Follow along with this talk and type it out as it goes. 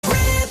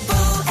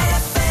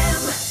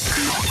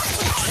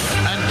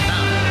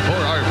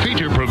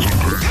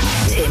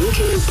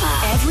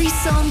Every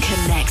song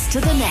connects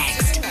to the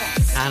next.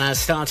 And our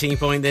starting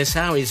point this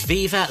hour is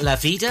Viva La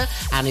Vida,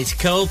 and it's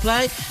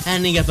Coldplay,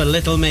 ending up a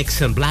little mix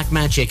and Black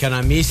Magic on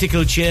our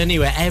musical journey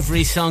where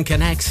every song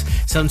connects,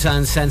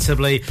 sometimes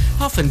sensibly,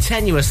 often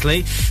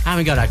tenuously. And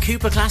we got our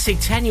Cooper Classic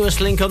Tenuous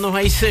Link on the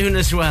way soon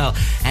as well.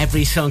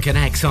 Every song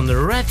connects on the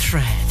Red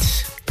Thread.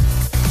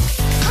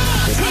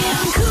 Tim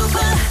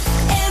Cooper,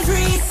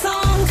 every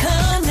song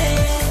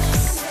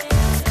connects.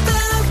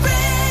 The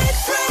Red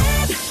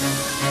Thread.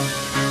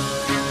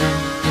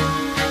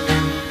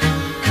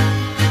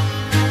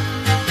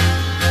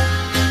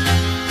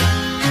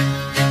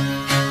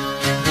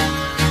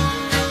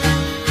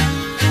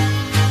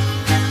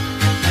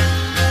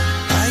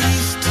 I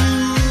used to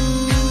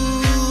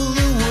rule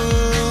the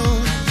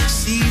world,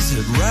 seas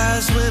would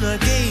rise when I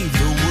gave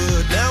the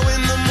word. Now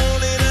in the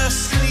morning I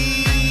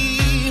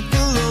sleep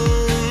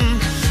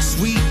alone,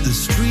 sweep the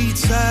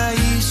streets I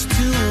used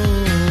to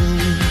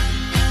own.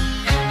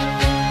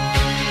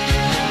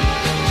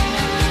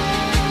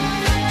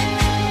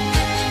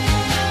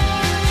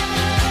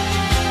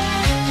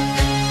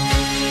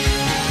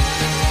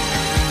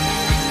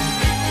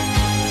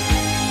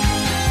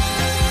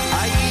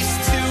 I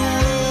used to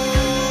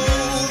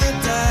roll the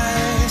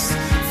dice,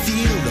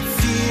 feel the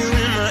fear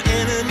in my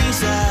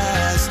enemy's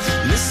eyes,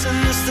 listen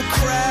as the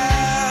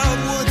crowd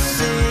would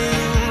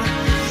sing.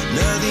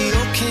 Now the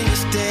old king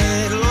is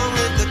dead, long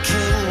live the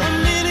king.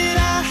 One minute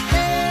I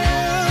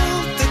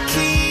held the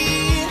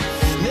key,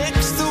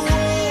 next the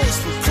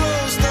walls were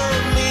closed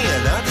on me,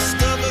 and I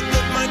discovered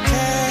that my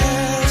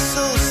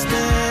castle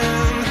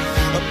stand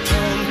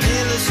upon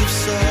pillars of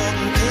salt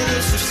and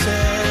pillars of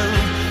sand.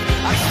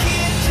 I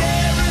hear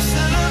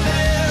Jerusalem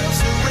bells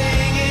are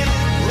ringing,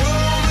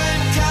 Roman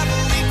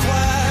cavalry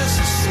choirs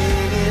are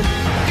singing.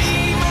 Be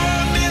my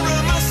mirror,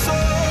 my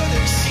sword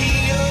and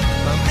shield,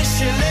 my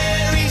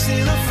missionaries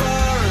in a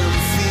foreign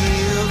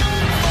field.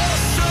 For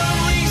some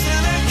reason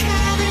I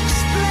can't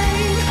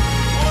explain,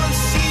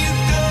 once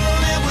you've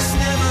gone it was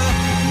never,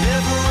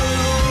 never an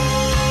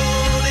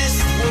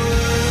honest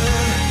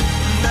word.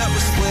 And that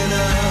was when I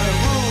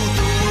ruled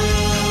the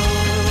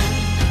world.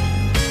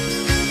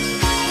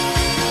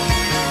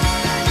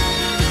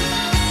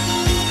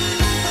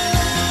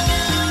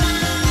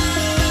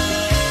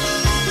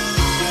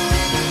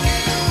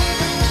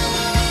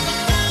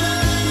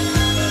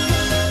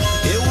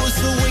 It was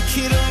the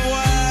wicked and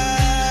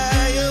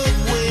wild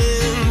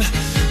wind,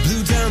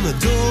 blew down the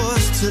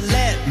doors to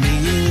let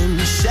me in,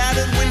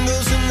 shattered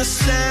windows and the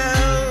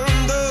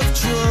sound of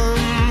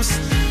drums.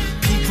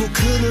 People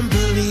couldn't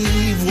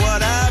believe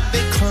what I'd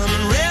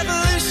become.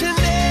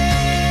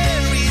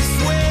 Revolutionaries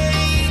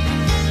wait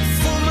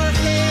for my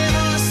head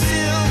on a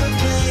silver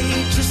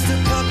plate, just a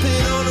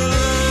puppet on a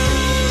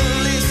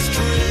lonely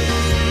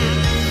string.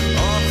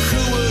 Oh,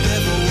 who would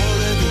ever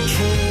wanna be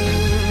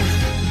king?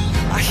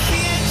 I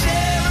hear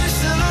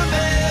Jerusalem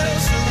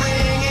bells are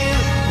ringing,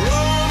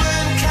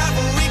 Roman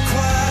cavalry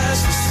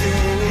choirs are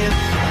singing.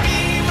 Be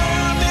my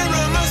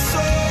mirror, my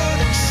sword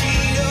and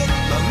shield,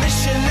 my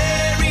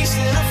missionaries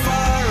in a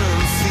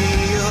foreign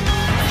field.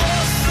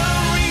 For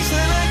some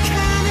reason I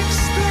can't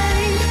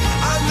explain,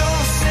 I know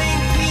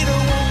St. Peter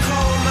won't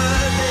call my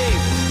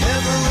name,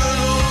 never an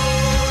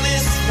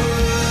honest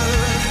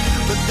word,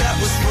 but that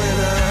was when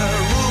I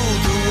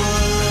ruled the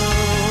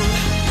world.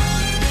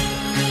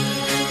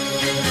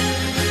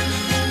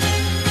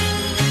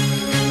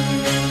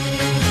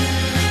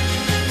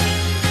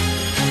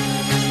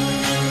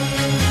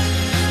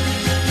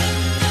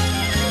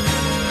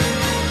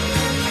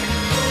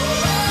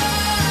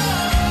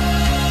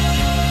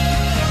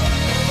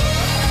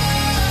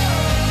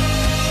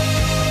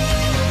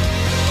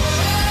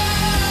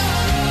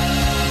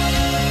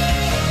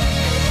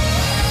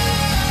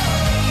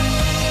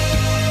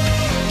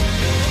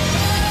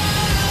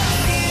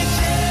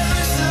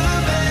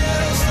 Jerusalem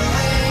bells are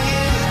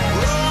ringing,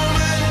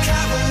 Roman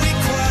cavalry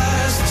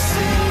choirs are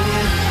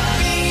singing.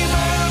 Be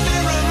my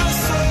mirror, my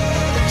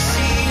sword and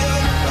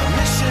shield, my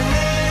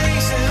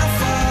missionaries in a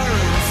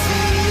foreign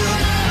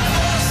field.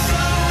 For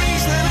some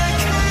reason I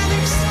can't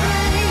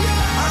explain,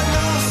 I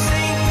know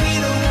St.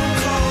 Peter won't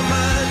call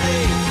my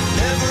name,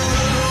 never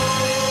an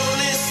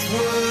honest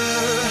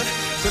word,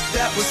 but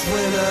that was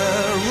when I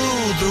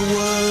ruled the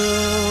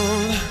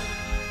world.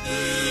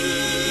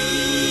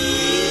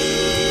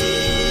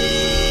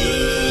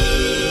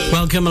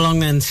 Welcome along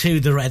then to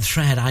the Red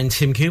Thread. I'm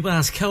Tim Cooper.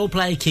 That's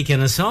Coldplay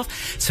kicking us off.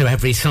 So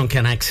every song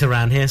connects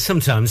around here,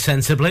 sometimes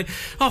sensibly,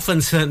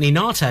 often certainly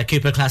not. Our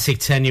Cooper Classic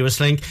Tenuous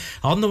Link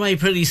on the way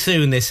pretty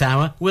soon this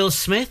hour. Will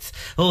Smith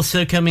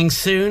also coming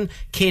soon.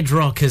 Kid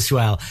Rock as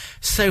well.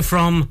 So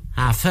from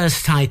our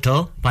first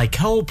title by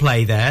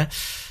Coldplay there,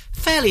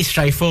 fairly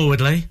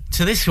straightforwardly,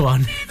 to this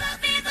one. Viva,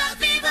 viva,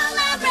 viva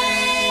la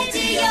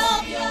radio.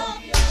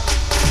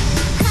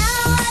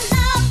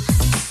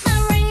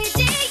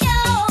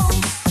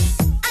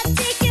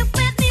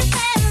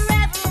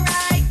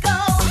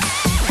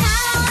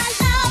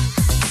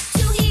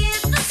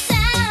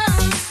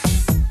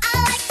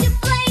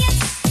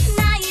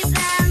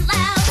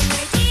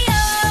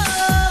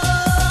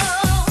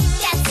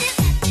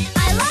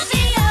 I love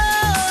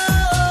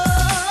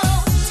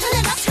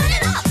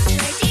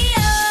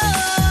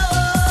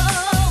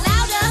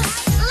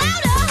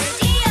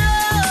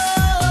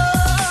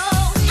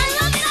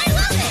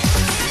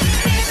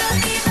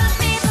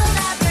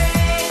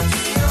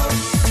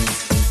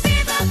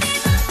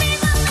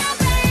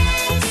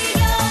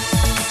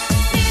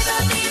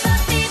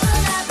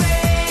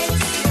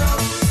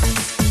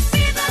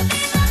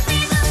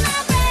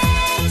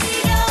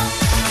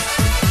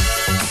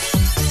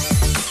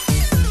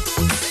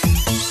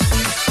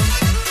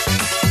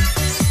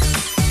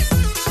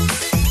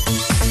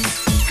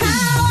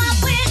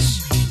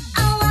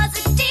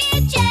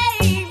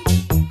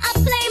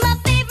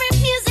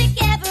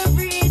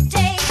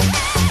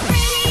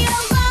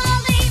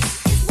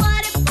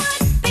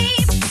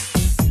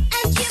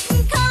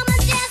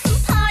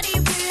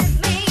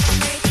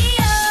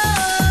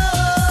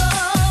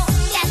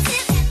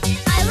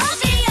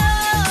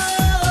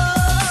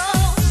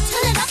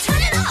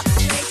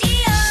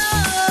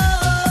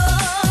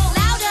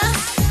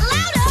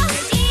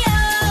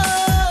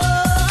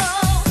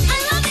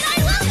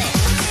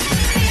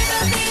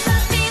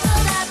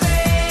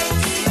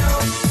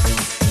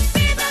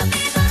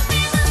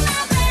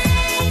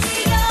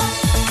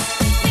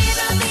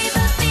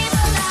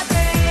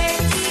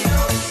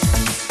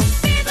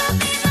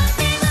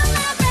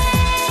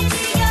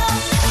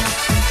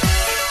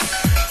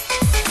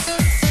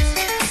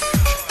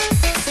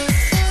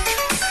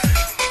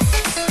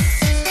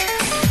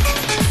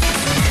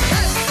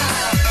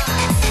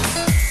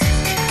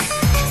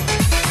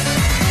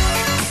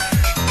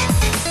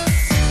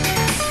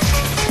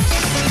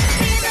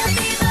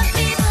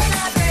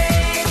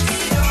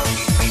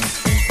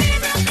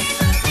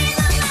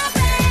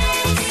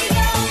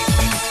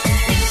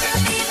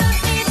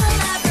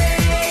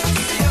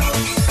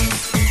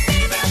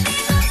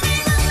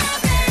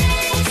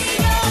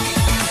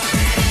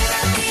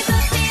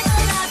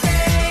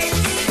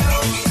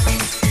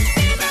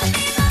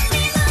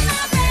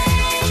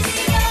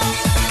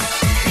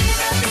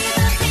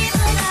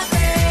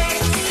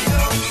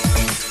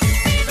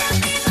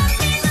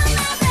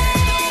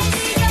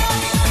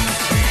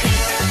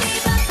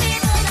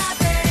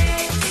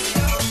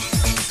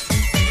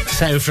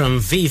So from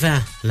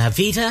Viva La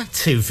Vida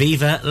to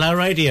Viva La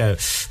Radio.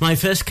 My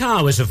first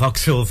car was a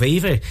Vauxhall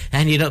Viva.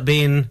 Ended up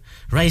being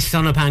raced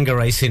on a Panga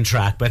racing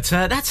track, but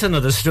that's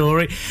another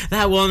story.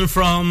 That one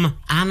from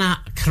Anna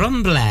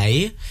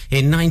Crumbley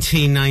in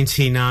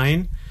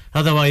 1999,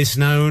 otherwise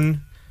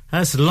known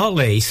as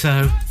Lolly.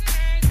 So...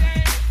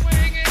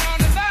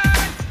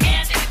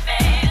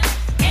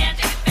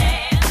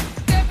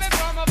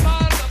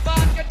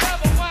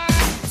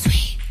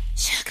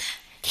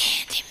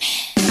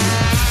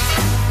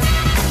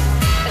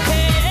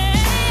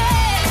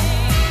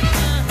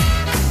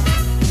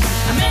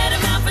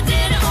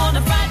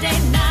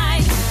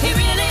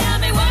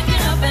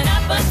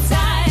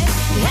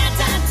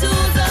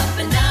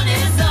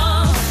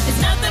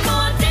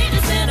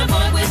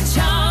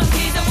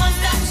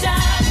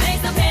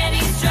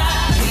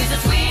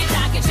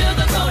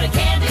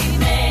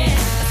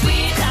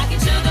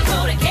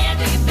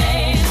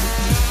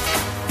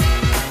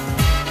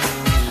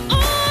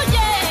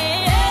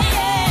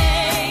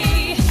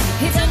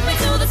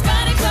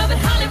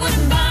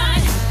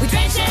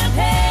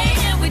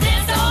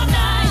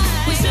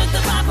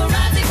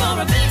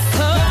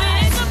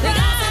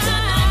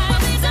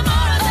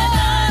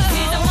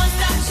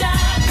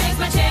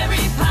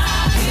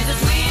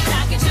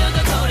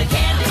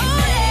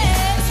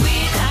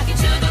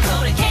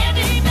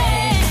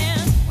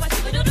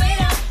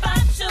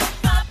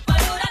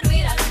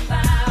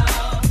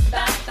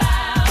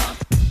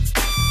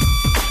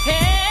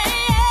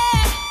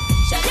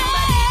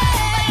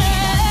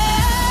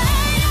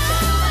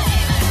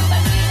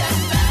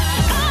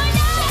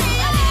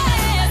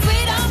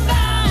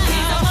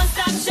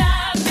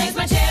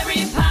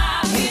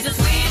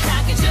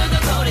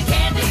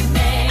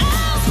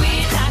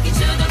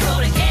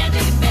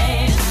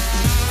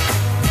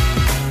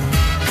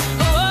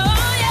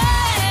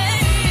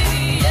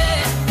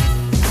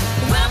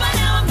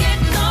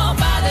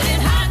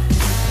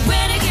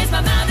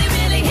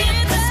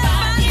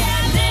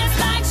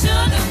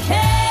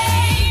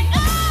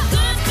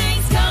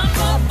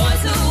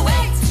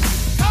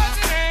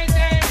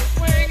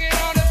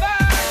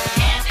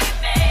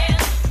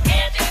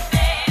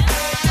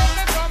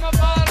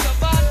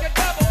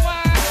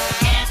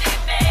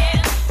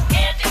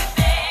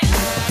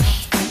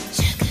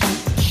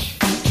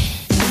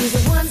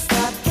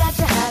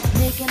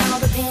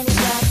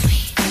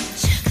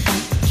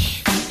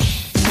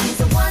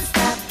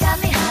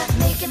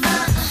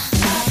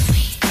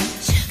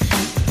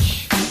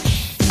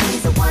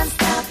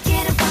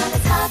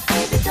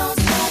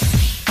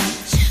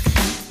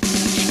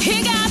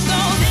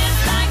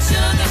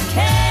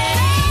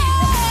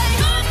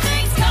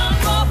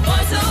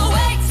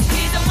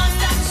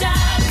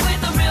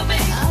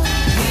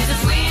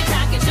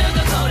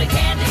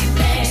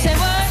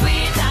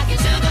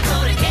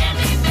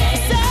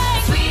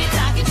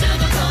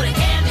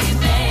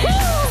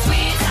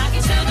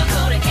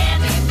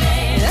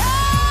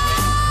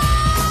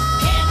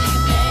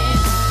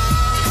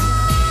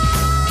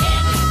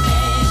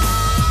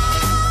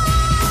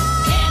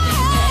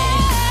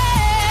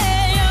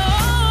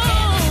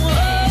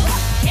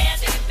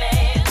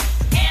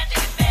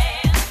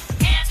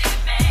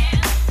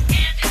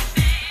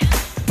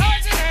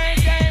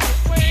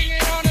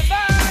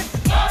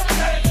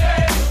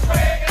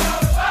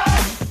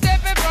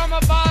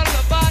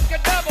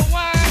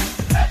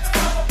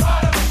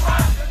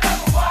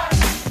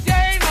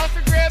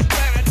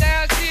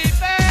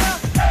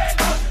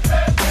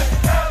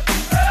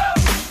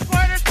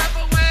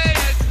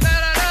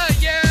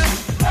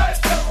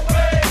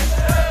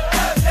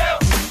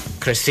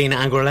 Christina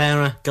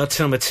Aguilera got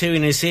to number 2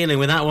 in New Zealand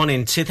with that one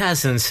in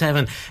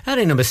 2007.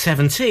 Only number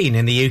 17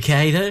 in the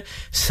UK, though.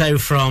 So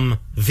from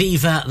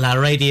Viva La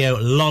Radio,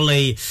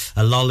 Lolly,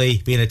 a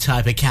lolly being a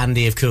type of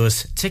candy, of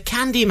course, to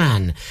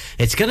Candyman.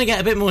 It's going to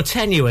get a bit more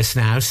tenuous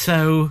now,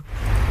 so...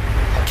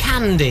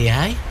 Candy,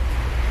 eh?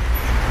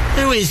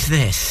 Who is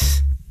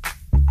this?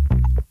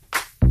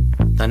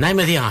 The name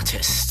of the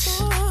artist.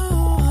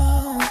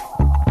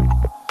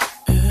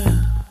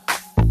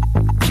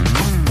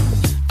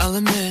 I'll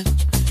admit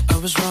I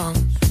was wrong.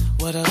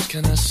 What else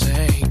can I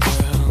say,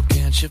 girl?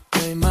 Can't you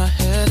play my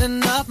head and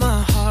not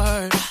my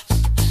heart?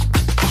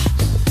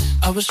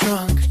 I was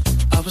drunk,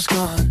 I was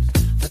gone.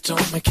 That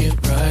don't make it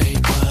right,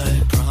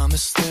 but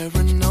promise there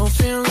were no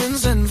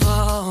feelings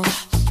involved.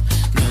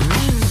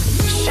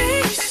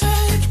 She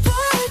said,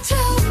 boy,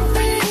 tell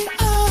me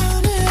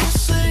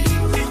honestly,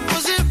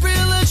 was it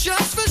real or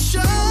just for show?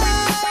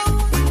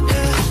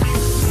 Yeah.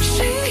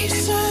 She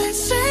said,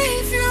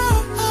 save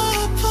your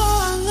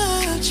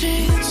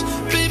apologies,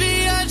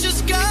 baby, I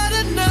just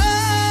gotta know.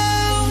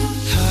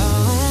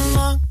 How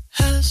long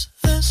has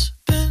this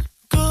been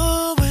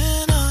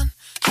going on?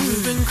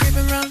 You've been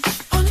creeping around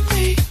on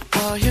me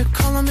while you're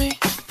calling me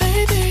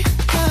baby.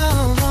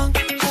 How long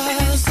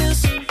has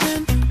this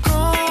been going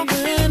on?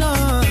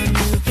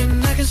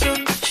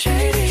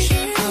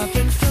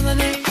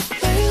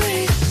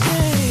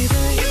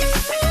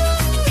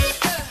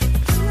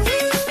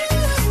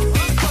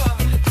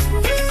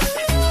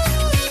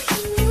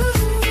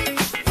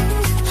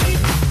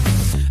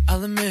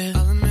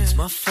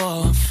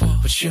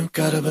 but you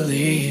gotta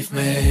believe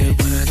me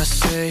when I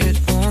say it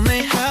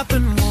only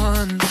happened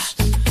once.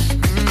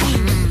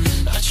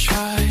 I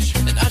tried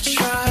and I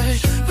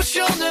tried, but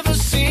you'll never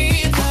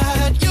see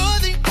that. You're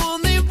the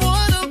only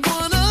one I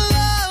wanna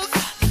love.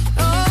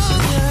 Oh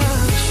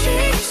yeah. She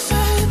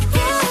said,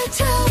 boy,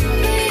 tell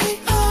me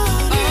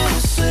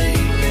honestly,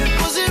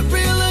 was it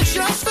real or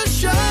just for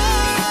show?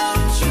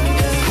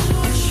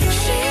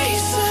 She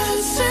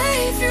said,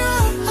 save your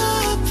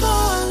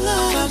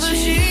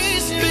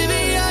apologies,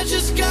 baby, I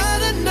just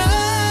gotta know.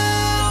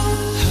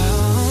 How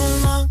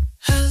long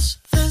has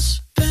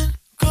this been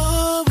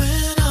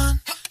going on?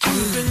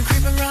 You've been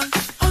creeping around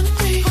on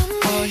me,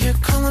 while you're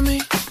calling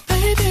me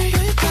baby.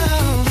 How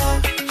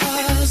long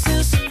has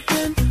this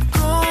been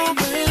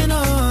going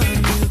on?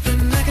 You've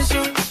been acting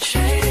so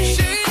shady,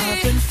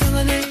 I've been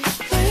feeling it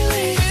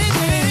lately,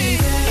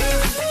 baby.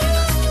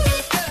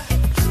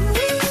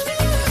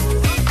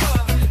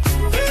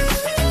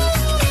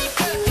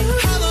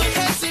 How long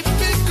has it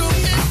been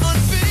going on,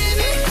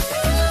 baby?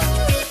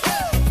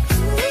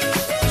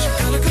 You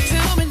gotta go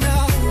tell me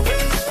now.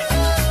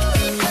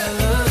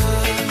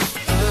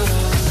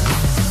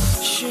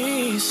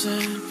 She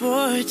said,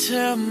 boy,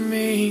 tell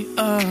me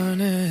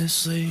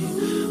honestly,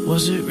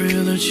 was it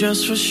real or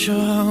just for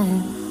show?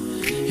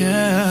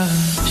 Yeah.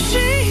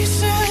 She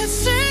said,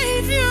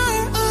 save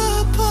your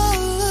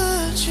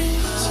apologies,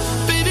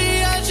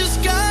 baby, I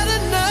just gotta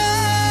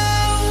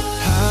know.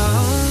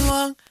 How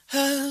long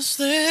has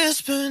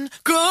this been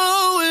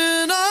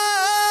going on?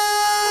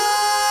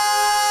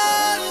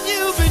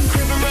 You've been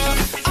creeping around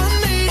on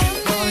me,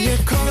 while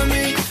you're calling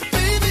me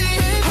baby.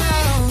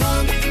 How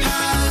long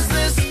has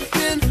this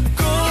been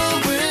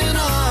going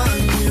on?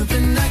 You've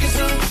been acting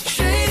so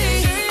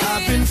shady,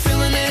 I've been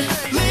feeling it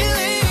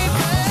lately,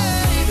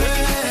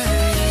 baby.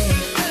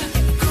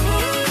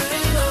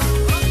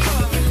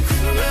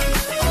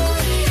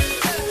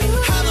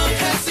 How long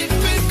has it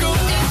been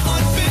going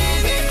on,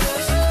 baby?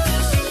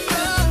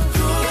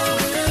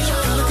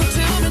 Gotta go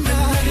tell me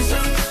now. It's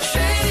so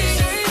shady,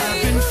 I've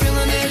been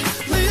feeling it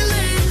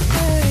lately,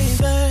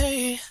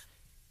 baby.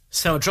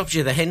 So I dropped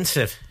you the hint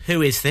of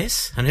who is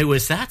this and who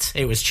was that.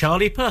 It was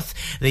Charlie Puth,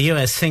 the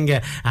US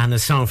singer, and the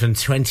song from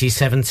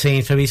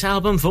 2017 from his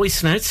album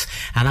Voice Notes.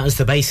 And that was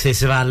the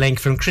basis of our link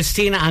from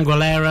Christina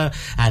Aguilera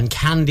and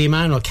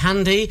Candyman, or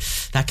Candy,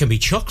 that can be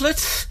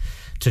chocolate,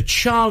 to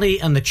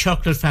Charlie and the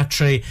Chocolate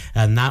Factory,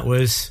 and that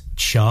was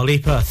Charlie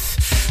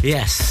Puth.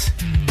 Yes.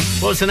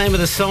 What was the name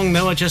of the song,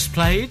 though, I just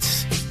played?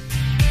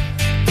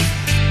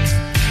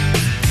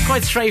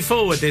 Quite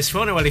straightforward, this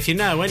one. Well, if you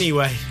know,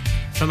 anyway.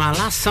 From our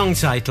last song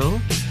title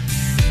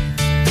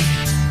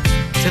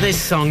to this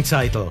song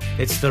title,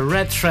 it's the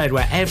red thread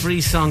where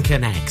every song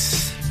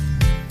connects.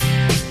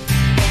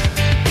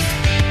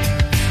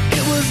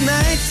 It was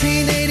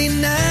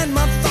 1989,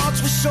 my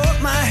thoughts were short,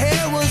 my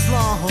hair was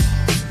long.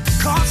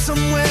 Caught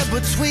somewhere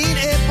between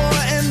a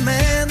boy and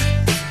man.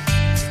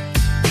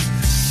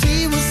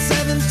 She was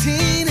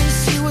 17 and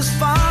she was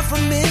far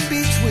from in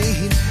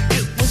between.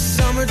 It was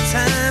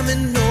summertime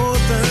in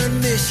northern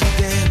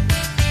Michigan.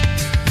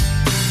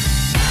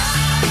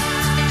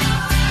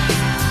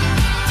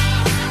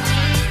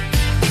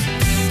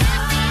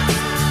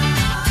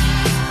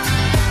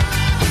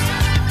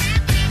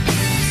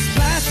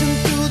 Splashing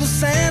through the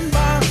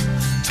sandbar,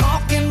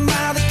 talking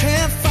by the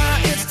campfire.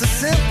 It's the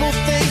simple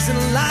things in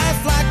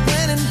life, like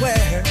when and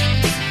where.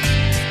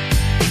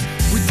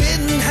 We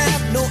didn't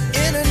have no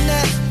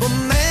internet, but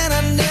man,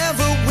 I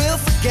never will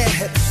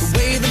forget the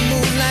way the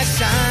moonlight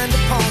shined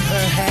upon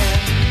her hair.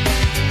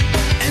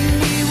 And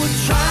we were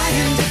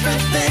trying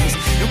different things,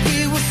 and we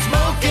were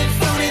smoking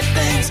funny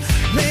things,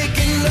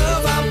 making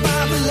love out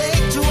by the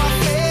lake to our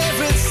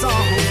favorite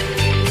song.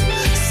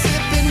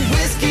 Sipping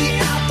whiskey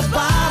out the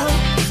bottle,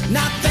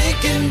 not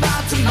thinking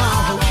about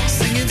tomorrow.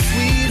 Singing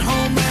Sweet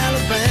Home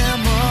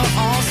Alabama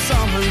all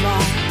summer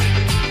long.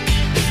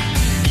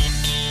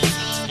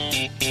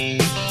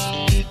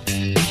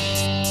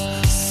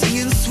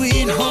 Singing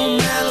Sweet Home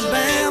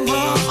Alabama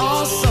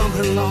all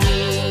summer long.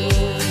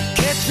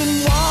 Catching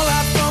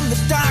walleye from the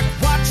dock,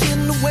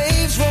 watching the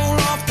waves roll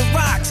off the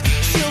rocks.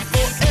 She'll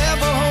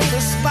forever hold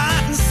a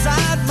spot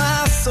inside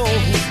my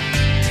soul.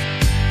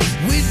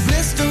 We'd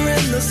blister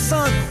in the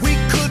sun, we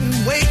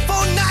couldn't wait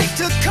for night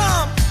to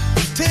come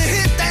to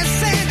hit that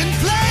sand and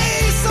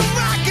play some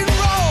rock and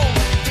roll.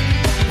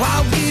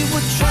 While we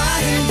were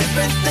trying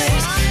different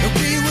things, and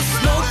we were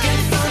smoking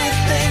funny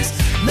things,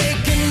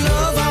 making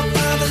love out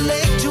by the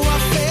lake to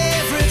our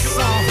favorite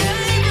song.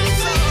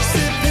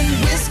 Sipping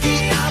whiskey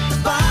out the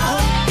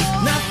bottle,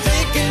 not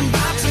thinking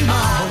about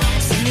tomorrow.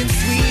 Singing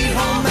Sweet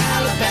Home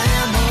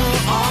Alabama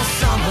all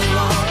summer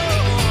long.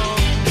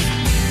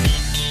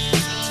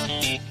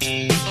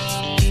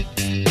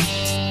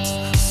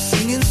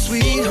 Singing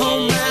Sweet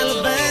Home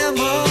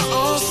Alabama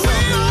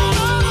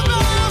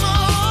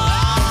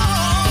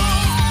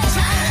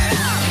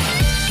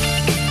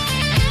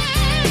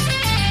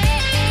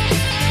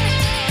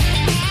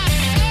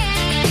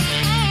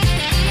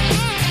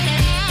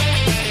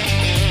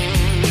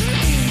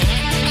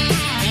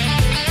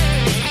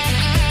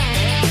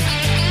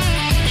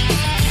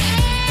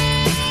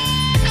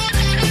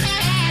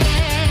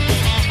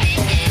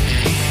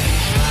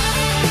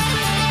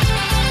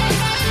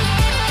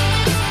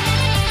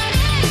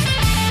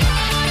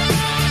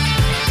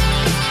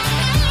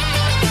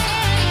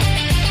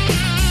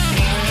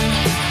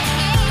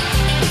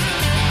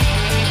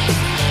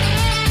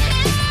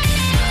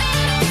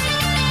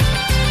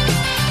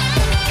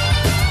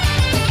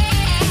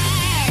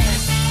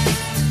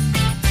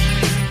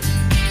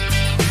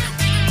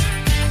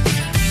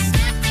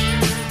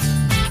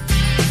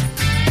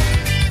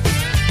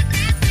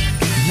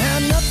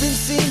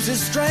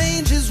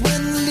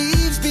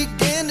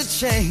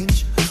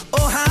change.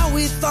 Oh, how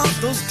we thought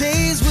those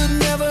days would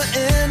never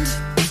end.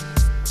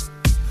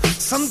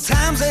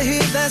 Sometimes I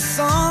hear that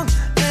song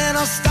and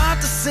I'll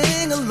start to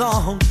sing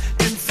along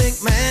and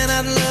think, man,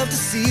 I'd love to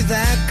see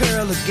that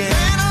girl again.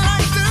 Man, I'd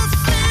like to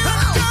see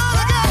that girl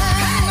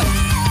again.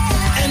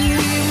 And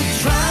we were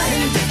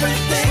trying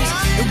different things,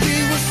 and we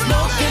were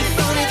smoking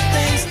funny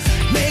things,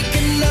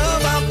 making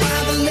love out by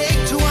the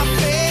lake to our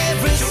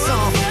favorite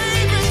song.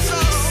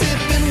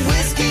 Sipping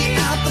whiskey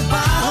out the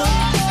bottle,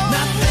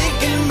 not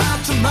thinking about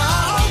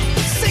tomorrow,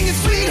 singing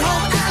Sweet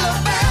Home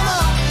Alabama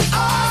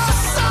all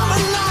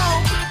summer long.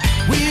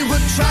 We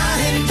were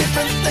trying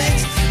different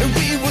things, and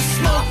we were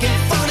smoking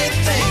funny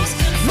things,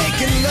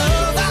 making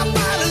love out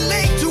by the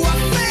lake to our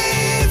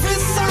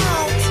favorite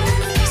songs.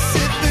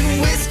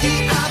 Sipping whiskey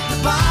out the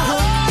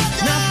bottle,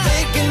 not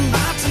thinking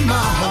about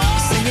tomorrow,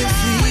 singing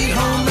Sweet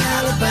Home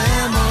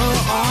Alabama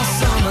all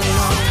summer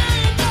long.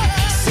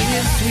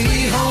 Singing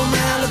Sweet Home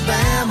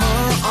Alabama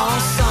all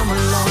summer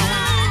long.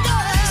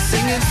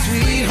 Singing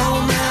Sweet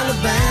Home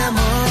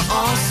Alabama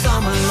all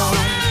summer long.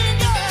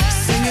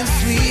 Singing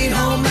Sweet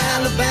Home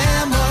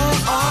Alabama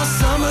all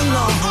summer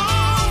long.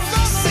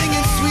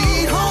 Singing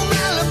Sweet Home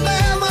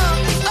Alabama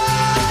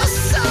all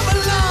summer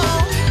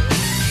long.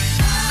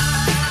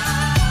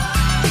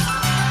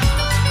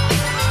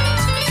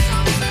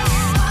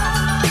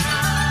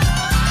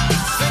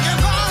 Singing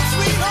about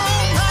Sweet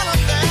Home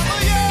Alabama,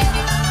 yeah.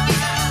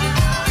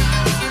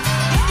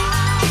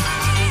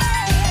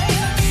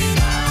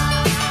 Singing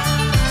all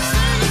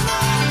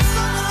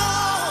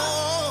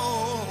summer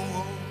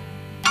long.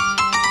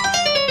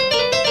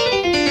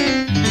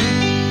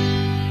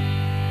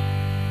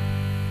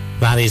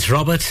 That is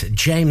Robert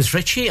James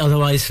Ritchie,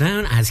 otherwise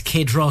known as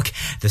Kid Rock,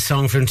 the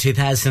song from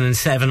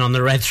 2007 on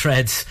the Red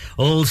Threads,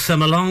 All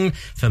Summer Long,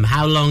 from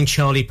How Long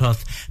Charlie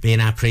Puth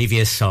being our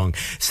previous song.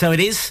 So it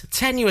is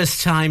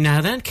tenuous time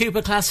now then.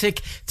 Cooper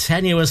Classic,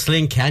 Tenuous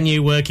Link, can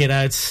you work it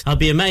out? I'll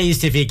be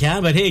amazed if you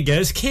can, but here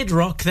goes Kid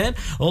Rock then,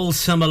 All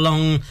Summer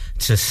Long,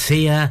 to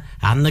Sia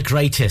and the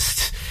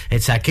Greatest.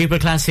 It's our Cooper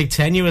Classic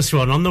Tenuous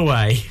one on the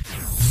way.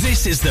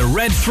 This is the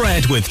Red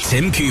Thread with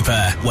Tim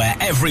Cooper, where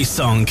every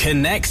song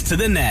connects to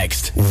the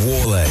next.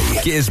 Worley,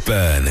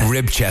 Gisburn,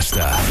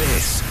 Ribchester.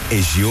 This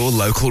is your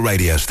local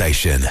radio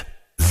station.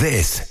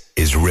 This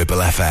is Ribble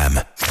FM.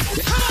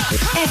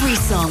 Every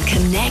song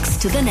connects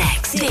to the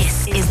next.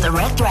 This is the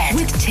Red Thread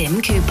with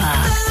Tim Cooper.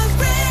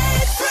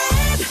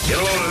 Get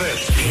a load of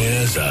this.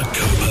 Here's a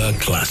Cooper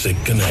Classic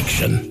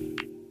Connection.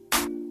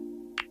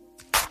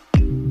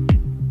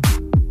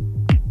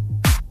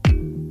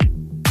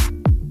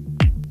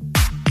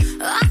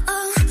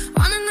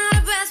 Running out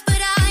of breath,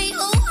 but I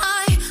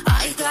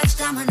got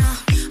stamina.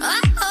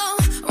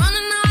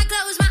 Running out, I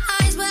close my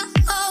eyes, but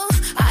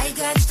I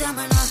got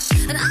stamina.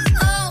 And I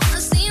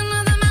see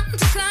another mountain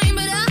to climb,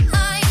 but I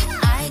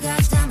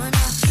got stamina.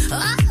 I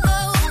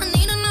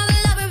need another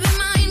lover be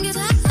mine, 'cause I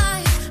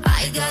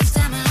got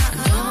stamina.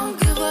 Don't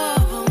give up,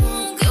 I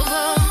won't give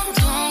up,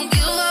 don't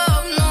give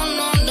up, no,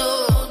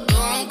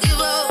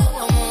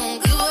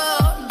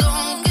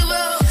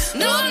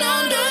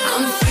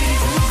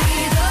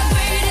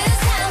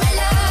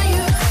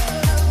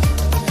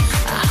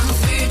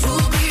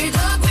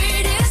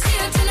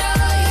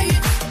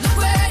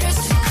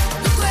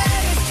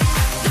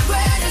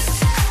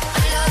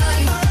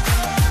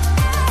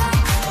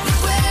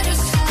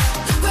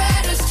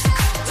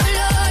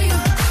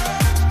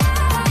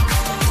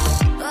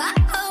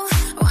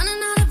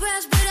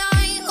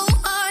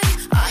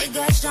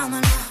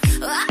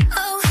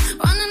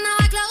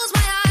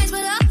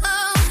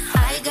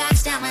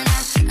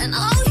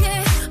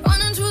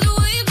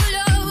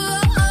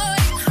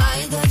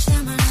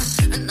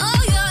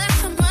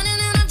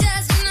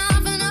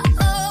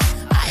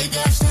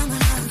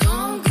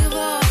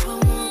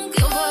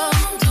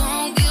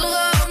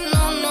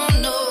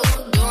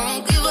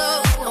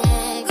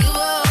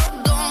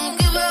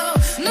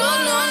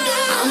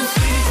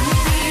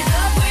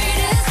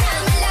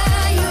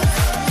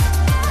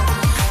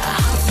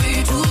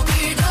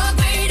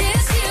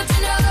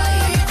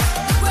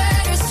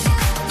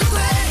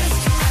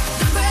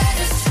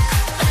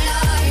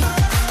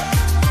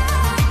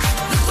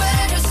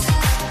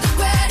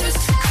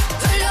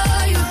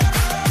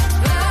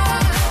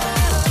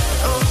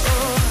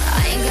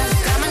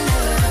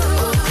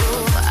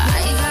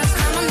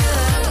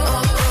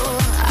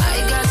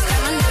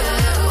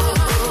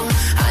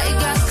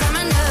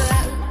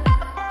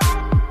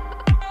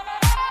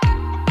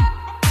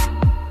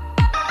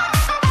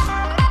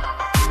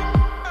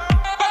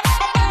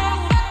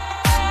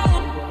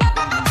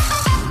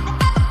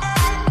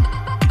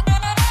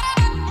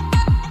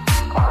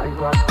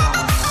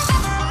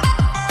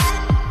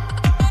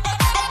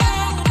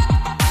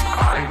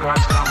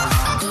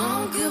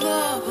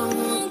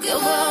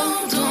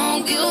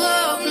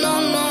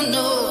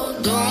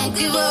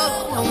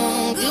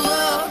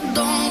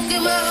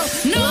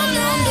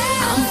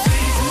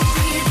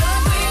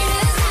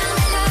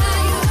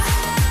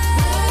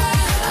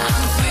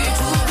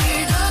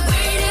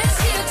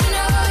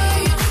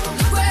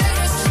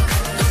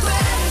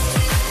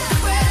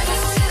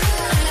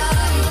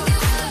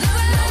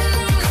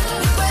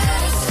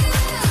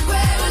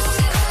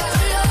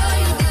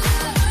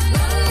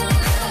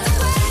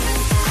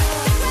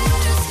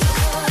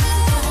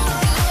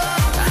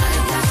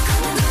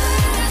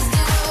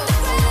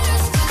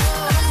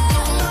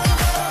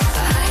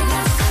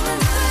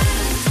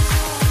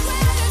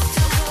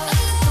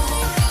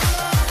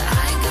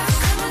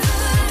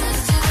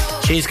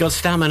 She's got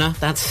stamina.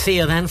 That's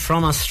Sia then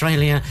from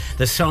Australia.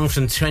 The song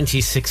from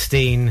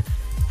 2016.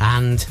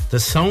 And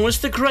the song was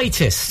The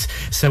Greatest.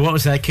 So what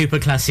was that Cooper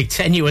Classic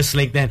Tenuous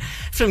Link then?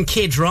 From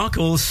Kid Rock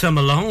all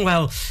summer long.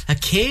 Well, a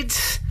kid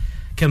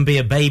can be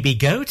a baby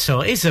goat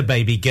or is a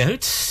baby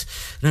goat.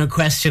 No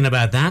question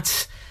about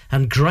that.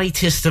 And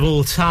greatest of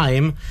all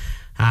time.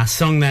 Our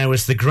song there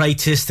was the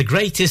greatest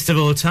of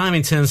all time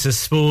in terms of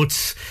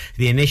sports.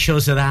 The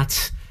initials of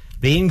that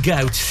being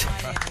GOAT.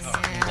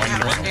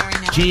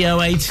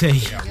 G-O-A-T.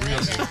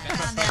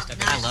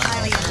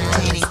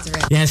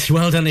 Yes,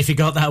 well done if you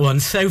got that one.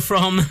 So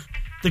from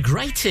the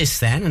greatest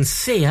then, and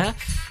Sia,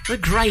 the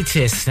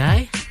greatest,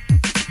 eh?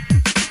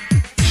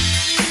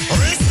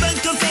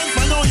 Respect yourself,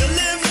 I know you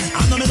live.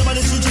 I'm not made nobody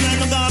treat you like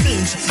no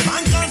garbage.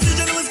 Man can't see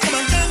you, come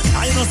again.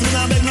 I ain't no sin,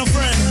 I beg no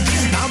friend.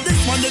 Now this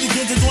one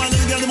dedicated to all of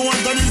the girls who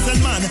want a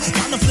decent man.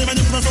 Can't flame and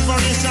influence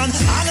operation.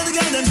 All of the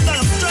girls them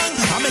stand strong.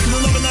 I make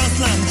me love in our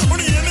slang. What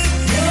do you hear me?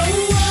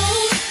 Whoa,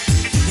 whoa.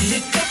 You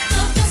got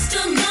the best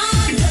of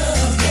my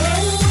love.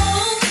 Whoa,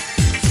 whoa.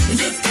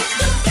 You got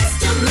the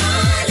best of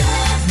my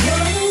love.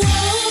 Whoa,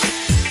 whoa.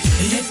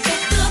 You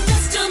got the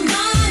best of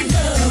my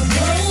love.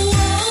 Whoa,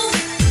 whoa.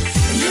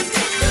 You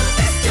got the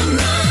best of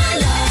my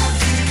love.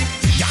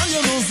 Girl,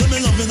 you know, say me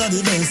loving at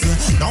the best.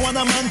 No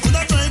other man could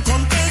have tried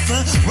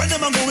confess. When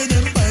them a go with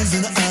them pies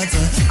in the heart,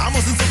 I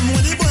must see something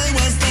when the boy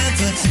was that.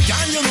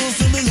 Girl, you know,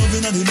 say me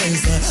loving at the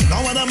best.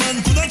 No other man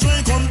could have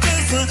tried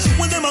confess.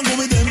 When them a go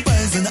with them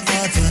pies in the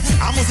heart,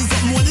 I must see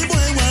something when the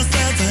boy was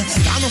that.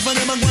 I know for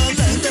them a go and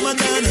like them a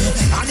done.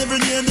 And every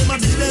day them a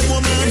be them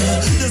woman.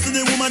 They see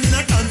the woman in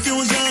a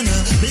confusion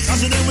because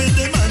she them with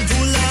them man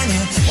too long.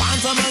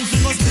 Want a man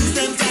feel must squeeze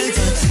them tight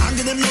and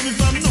give them love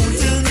from noon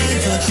till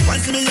night. Why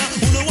see me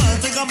who no want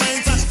take a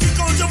bite? Kick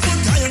out your foot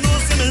 'cause you know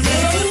see me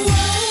right.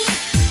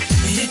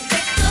 You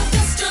got the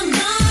best of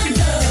my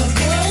love.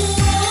 Whoa,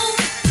 whoa.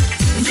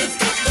 You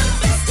got the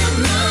best of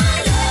my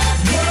love.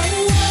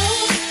 Whoa,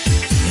 whoa.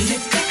 You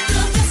got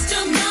the best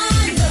of my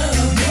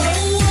love.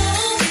 Whoa,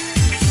 whoa.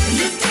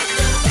 You got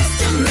the best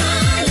of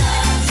my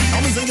love.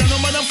 I'm saying no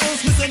matter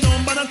force me say no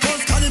matter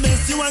cause call the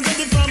best you want get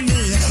it from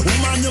me.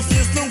 Woman your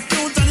face look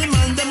cute and the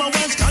man them a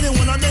watch call you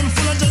one of them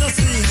full of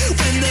jealousy.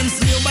 When them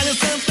see you by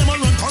yourself them a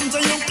run come to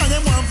you cause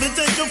them want to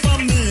take you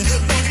from me.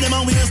 But them a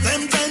waste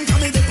them time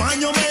come it upon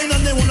your mind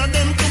and they one of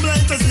them too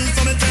blind to see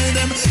so me tell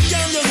them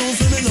girl you know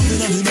say me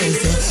loving at the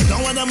best. No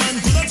other man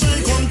could have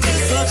tried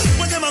contest.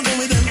 When them a go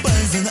with them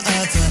pies in the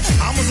heart,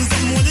 I must see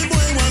something when the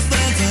boy was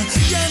that.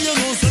 Girl you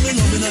know say me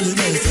loving at the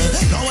best.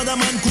 No other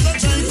man could have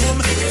tried come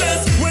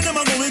test. When them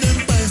a go with them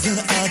pies in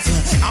the heart,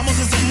 I must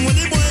see something when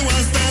the boy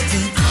was that.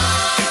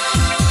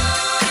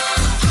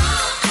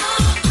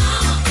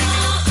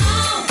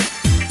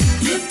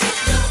 You got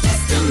the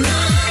best of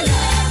my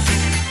love.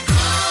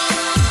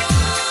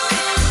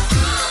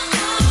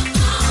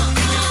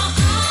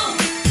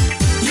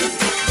 You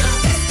got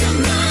the best of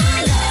my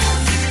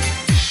love.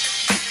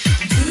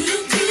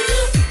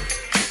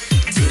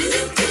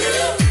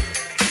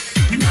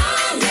 My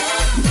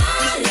love, my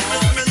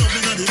love. Me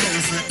loving at the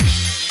best.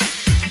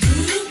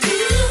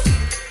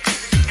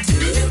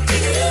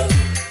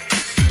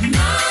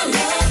 My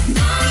love,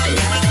 my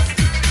love.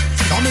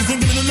 Come and sing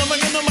me the love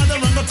again, no matter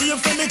run up to your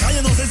friend because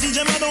you know say CJ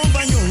mad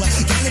over you.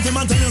 Can't let him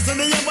tell you say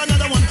me have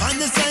another one on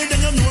the side, then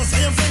you know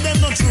say your friend them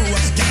not true.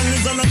 Can't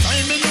live all the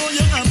time, me know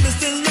you have me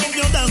still love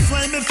you, that's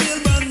why me feel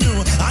brand new.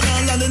 And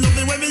all of the love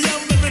the way we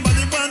have,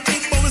 everybody want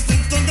it, but we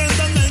stick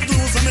together like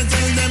glue. So me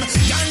tell them,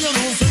 girl you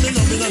know say me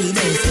love you at the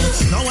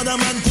best. No other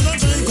man could have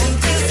tried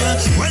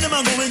contest. When them a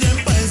go with them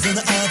pies in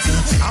the heart,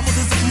 I must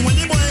see something when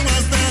the boy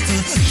was that.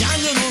 Girl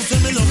you know say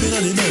me love you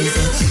at the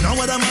best. No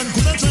other man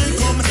could have tried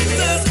come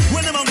test.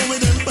 When them a go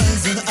with them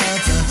pies in the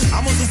heart, I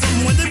must see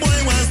something when the boy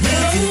was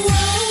that. Whoa,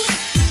 whoa.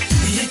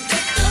 You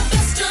got the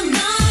best of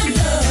my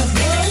love.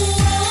 Whoa,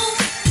 whoa.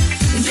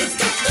 You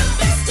got the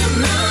best of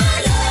my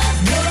love.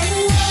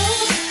 Whoa,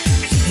 whoa.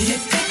 You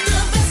got the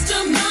best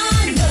of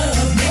my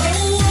love.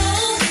 Whoa,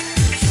 whoa.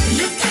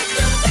 You got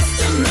the best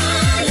of my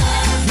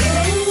love.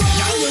 Whoa, whoa.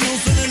 Girl, you know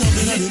say me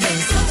loving at the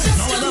best.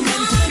 No other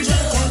man could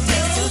try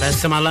contest.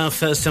 Best of My Love,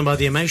 First Done by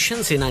The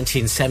Emotions in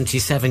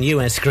 1977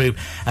 US group.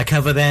 A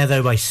cover there,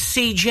 though, by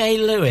C.J.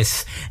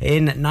 Lewis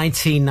in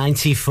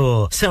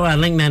 1994. So our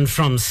link then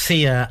from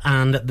Sia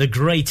and the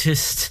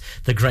greatest,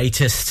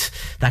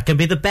 that can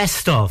be the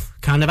best of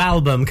kind of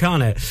album,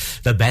 can't it?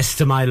 The Best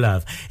of My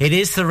Love. It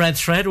is the Red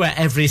Thread where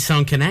every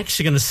song connects.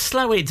 You're going to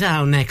slow it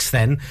down next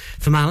then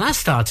from our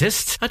last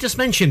artist. I just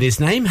mentioned his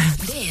name.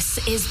 This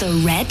is the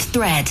Red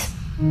Thread.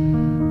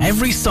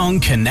 Every song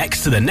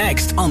connects to the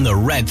next on the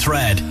Red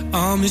Thread.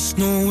 I miss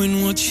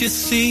knowing what you're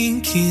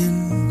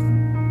thinking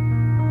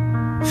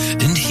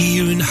and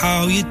hearing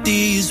how your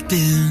day has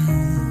been.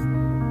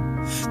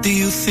 Do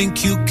you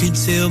think you can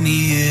tell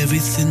me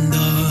everything,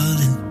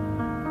 darling,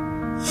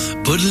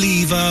 but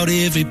leave out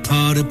every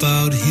part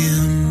about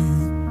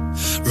him?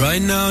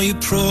 Right now you're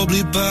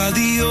probably by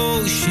the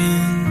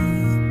ocean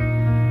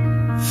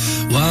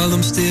while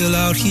I'm still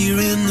out here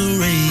in the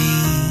rain.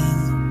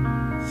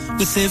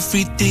 with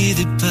every day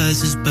that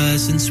passes by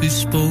since we've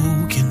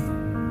spoken.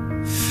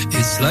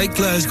 It's like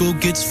Glasgow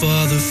gets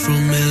farther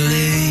from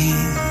LA.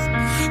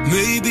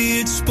 Maybe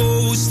it's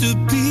supposed to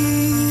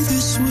be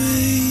this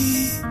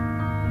way.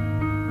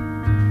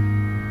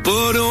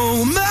 But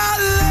oh my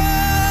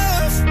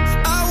love,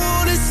 I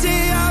wanna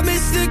say I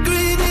miss the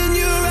green in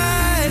your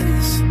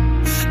eyes.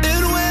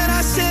 And when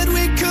I said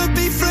we could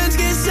be friends,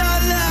 guess I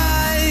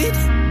lied.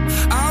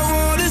 I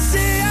wanna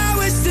say I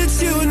wish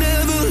that you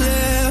never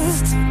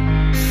left.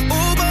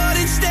 Oh, but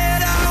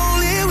instead I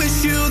only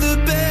wish you the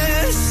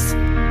best.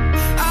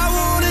 I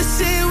wanna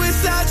say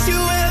without you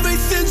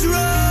everything's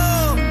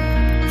wrong,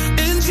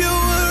 and you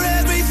were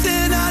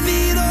everything I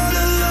need all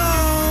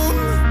along.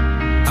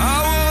 I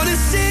wanna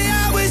say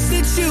I wish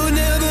that you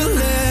never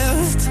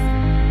left.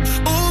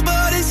 Oh,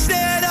 but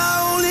instead I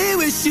only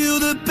wish you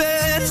the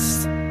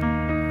best.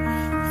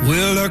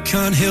 Well, I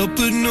can't help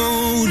but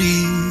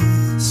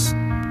notice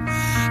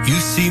you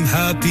seem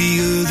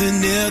happier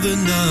than ever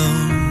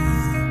now.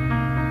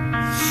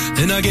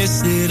 And I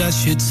guess that I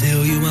should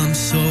tell you I'm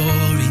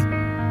sorry.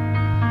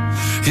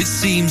 It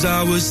seems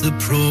I was the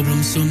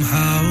problem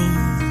somehow.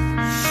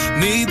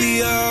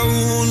 Maybe I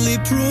only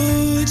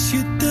brought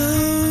you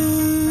down.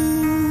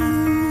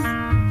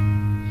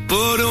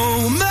 But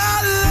oh my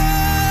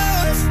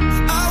love,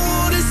 I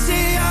wanna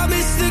say I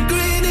miss the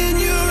green in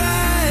your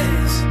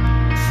eyes.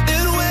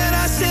 And when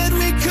I said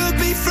we could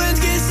be friends,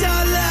 guess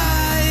I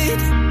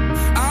lied.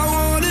 I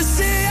wanna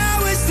say I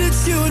wish that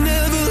you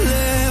never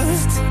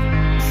left.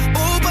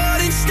 Oh, but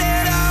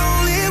instead I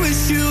only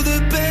wish you the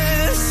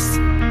best.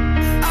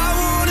 I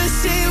wanna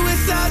say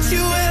without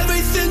you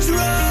everything's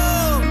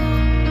wrong,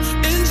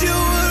 and you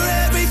were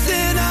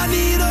everything I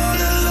need all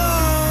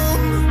along.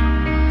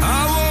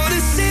 I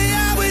wanna say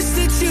I wish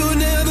that you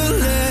never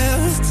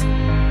left.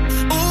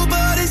 Oh,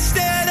 but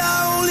instead I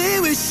only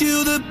wish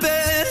you the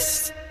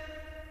best.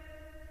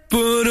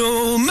 But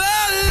oh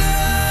my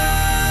love,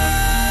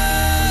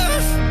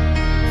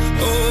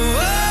 oh,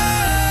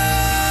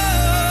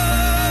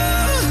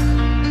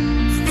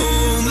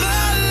 oh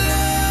my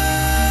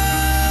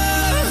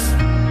love,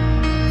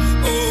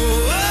 oh.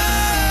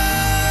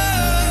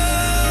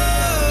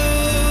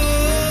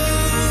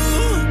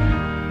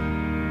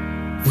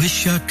 Wish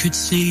I could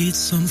say it's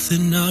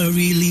something I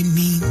really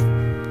mean,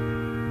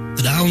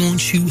 that I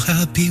want you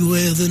happy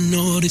where the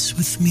north is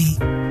with me.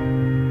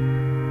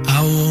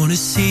 I wanna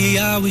say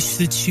I wish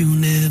that you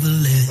never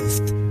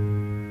left.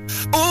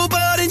 Oh,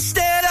 but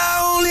instead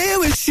I only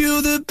wish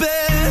you the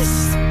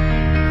best.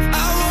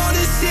 I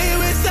wanna say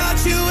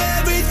without you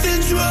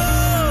everything's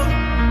wrong,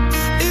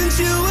 and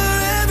you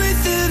were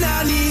everything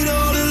I need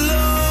all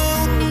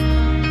along.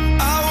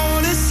 I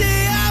wanna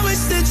say I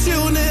wish that you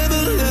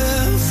never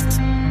left.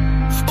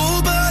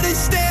 Oh, but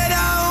instead I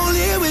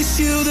only wish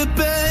you the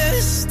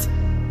best.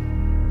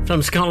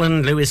 From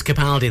Scotland, Lewis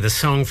Capaldi, the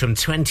song from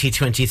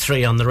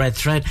 2023 on the Red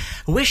Thread,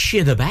 Wish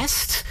You the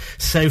Best.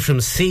 So from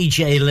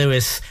CJ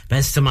Lewis,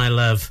 Best of My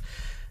Love.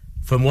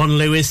 From one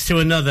Lewis to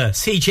another,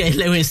 CJ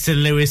Lewis to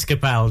Lewis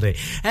Capaldi.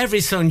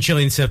 Every song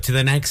joins up to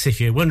the next. If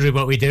you're wondering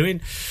what we're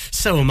doing,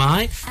 so am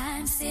I.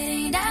 I'm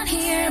sitting down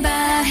here,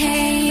 but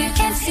hey, you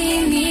can't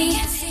see me.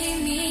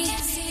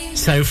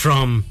 So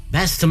from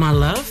Best of My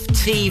Love,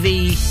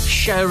 TV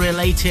show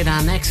related,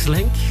 our next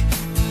link,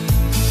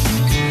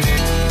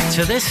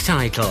 to this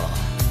title,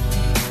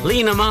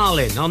 Lena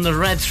Marlin on the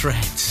Red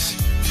Threads.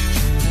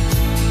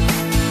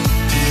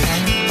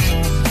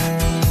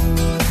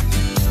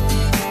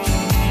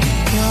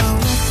 Your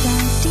words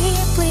sound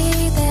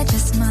deeply, they're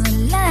just my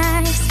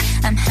lies.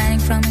 I'm hiding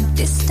from a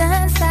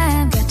distance,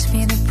 I've got to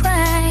pay the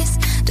price.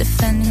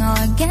 Defending all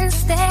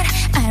against it,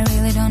 I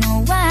really don't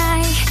know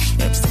why.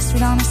 You're obsessed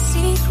with all my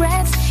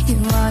secrets, you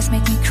always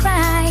make me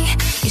cry.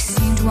 You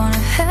seem to wanna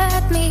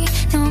hurt me,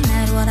 no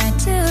matter what I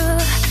do.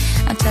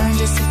 I'm telling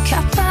just a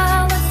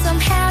couple, but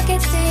somehow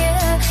gets to you.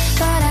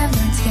 But I've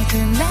learned to get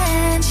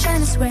revenge,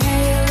 and I swear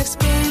you'll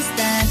experience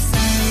that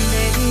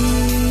someday.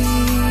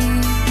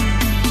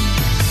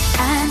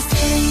 I'm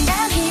sitting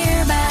down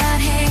here, but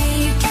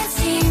hey, you can't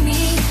see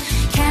me.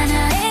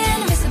 Kinda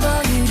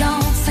invisible, you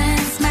don't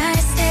sense my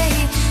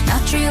state.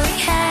 Not really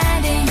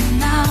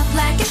hiding out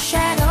like a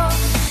shadow.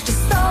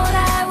 Just thought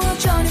I will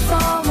join you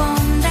for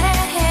one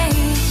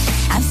day.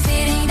 I'm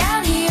sitting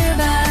down here,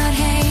 but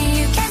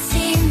hey, you can't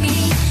see me.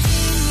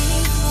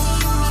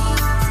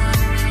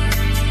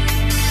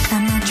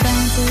 I'm not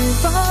trying to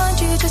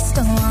avoid you, just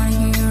don't wanna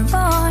hear your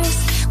voice.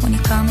 When you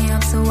call me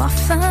up so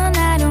often,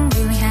 I don't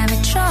really have a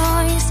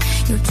choice.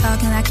 You're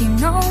talking like you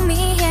know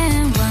me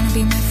and wanna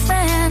be my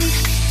friend,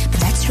 but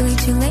that's really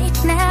too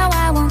late now,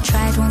 I won't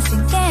try it once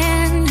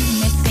again. You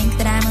may think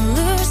that I'm a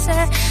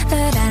loser,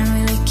 but I don't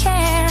really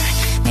care.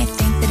 May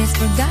think that it's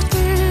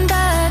forgotten,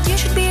 but you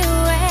should be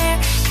aware.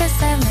 Cause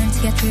I've learned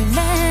to get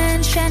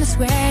revenge, and I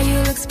swear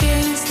you'll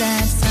experience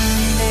that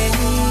someday.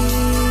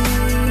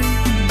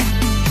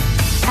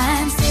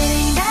 I'm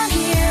sitting down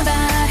here,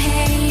 but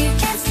hey, you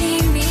can't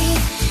see me.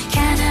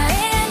 Kinda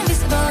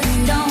invisible,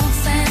 you don't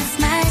sense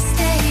my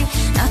state.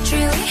 Not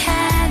really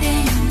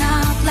hiding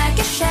out like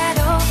a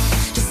shadow.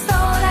 Just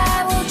thought I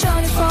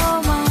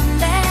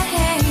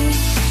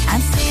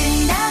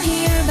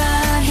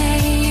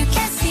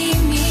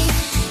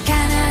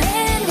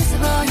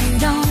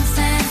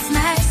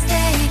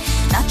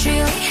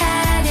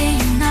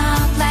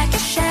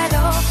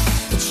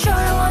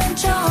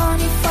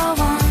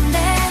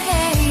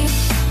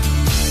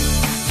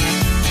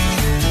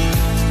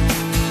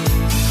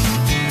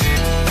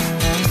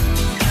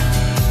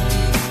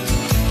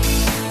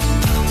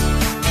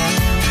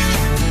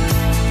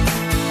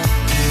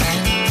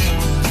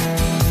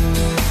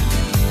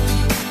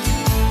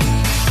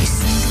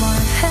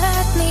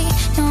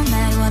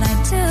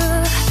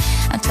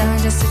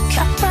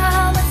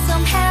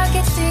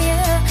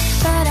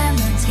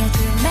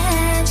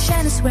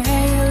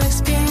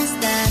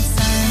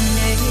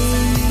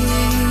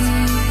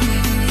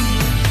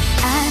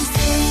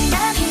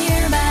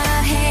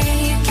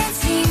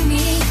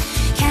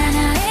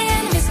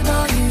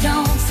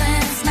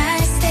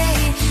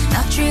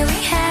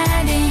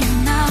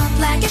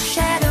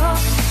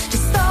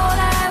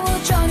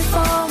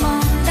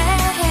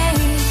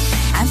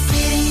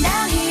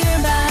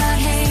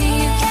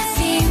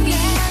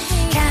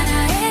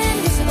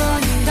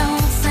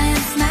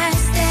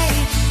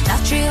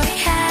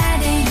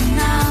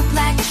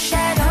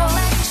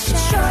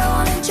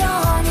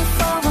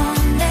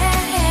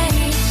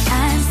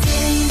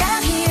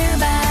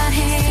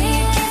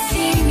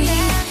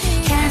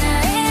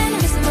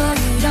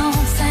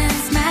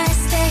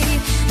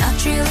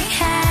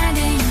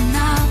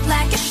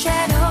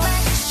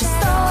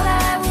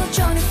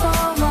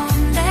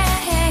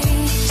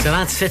So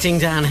that's Sitting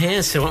Down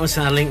Here. So what was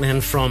our link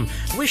then from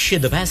Wish You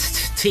the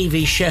Best,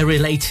 TV show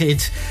related,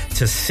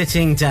 to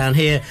Sitting Down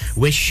Here,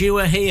 Wish You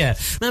Were Here.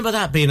 Remember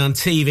that being on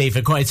TV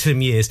for quite some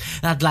years.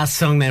 That last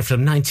song there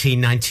from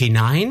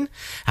 1999,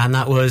 and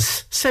that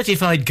was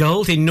certified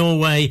gold in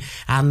Norway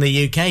and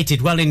the UK.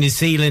 Did well in New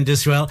Zealand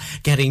as well,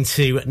 getting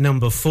to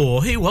number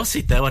 4. Who was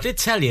it though? I did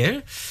tell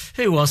you.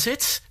 Who was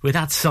it with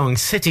that song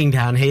Sitting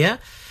Down Here?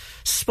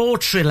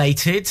 Sports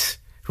related.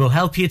 We'll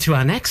help you to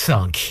our next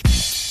song.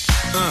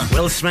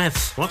 Will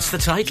Smith, what's the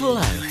title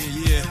though?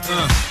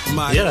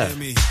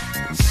 Miami.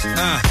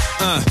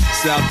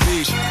 South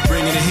Beach,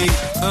 bringing the heat.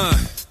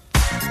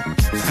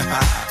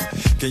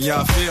 Can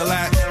y'all feel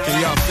that?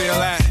 Can y'all feel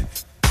that?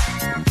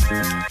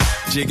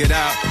 Jig it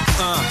out.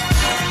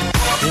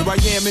 Here I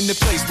am in the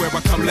place where I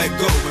come let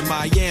go. In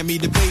Miami,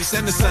 the base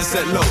and the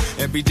sunset low.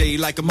 Every day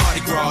like a Mardi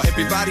Gras.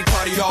 Everybody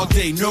party all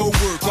day, no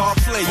work, all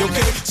play,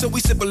 okay? So we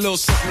sip a little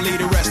something, leave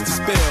the rest to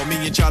spill.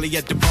 Me and Charlie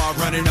at the bar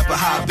running up a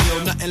high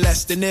bill. Nothing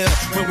less than ill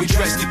when we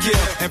dress to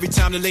kill. Every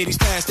time the ladies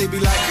pass, they be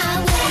like,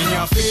 can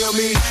y'all feel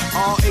me?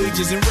 All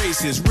ages and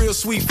races, real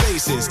sweet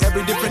faces.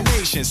 Every different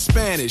nation,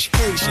 Spanish,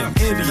 Haitian,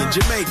 Indian,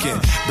 Jamaican,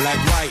 black,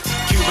 white,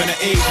 Cuban, or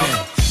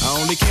Asian. I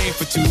only came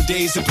for 2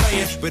 days of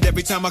playing, but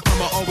every time I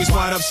come I always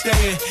wind up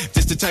staying.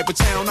 This the type of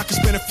town I can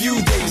spend a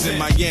few days in.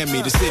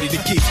 Miami, the city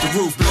that keeps the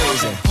roof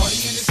blazing. Party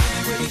in the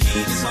city where the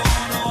heat is on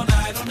all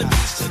night on the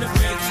beach till the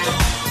break of dawn.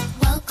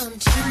 Welcome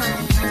to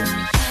Miami.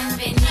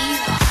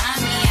 Bienvenido a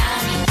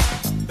Miami.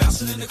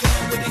 Bouncing in the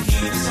club where the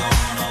heat is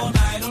on all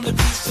night on the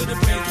beach till the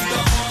break of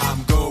dawn.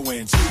 I'm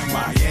going to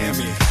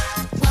Miami.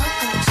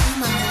 Welcome to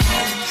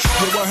Miami.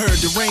 Yo, I heard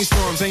the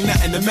rainstorms ain't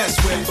nothing to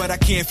mess with, but I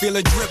can't feel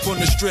a drip on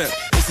the strip.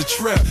 It's a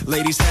trip.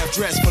 Ladies have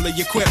dress full of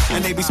your quip,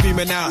 and they be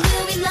screaming out.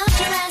 Will we love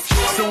your ass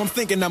here? So I'm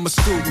thinking I'ma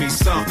scoop me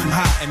something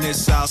hot in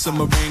this South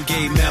Submarine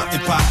Gay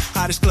Mountain Pot.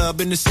 Hottest club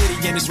in the city,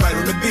 and it's right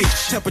on the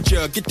beach.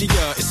 Temperature, get the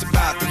it's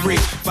about to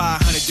reach 500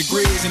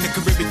 degrees in the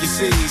Caribbean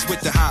seas with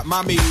the hot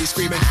mommies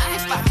screaming.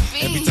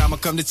 Every time I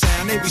come to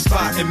town, they be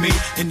spotting me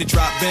in the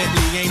drop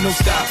Bentley, ain't no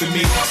stopping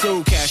me.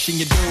 So cash in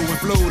your dough and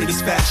flow to this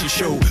fashion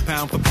show.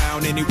 Pound for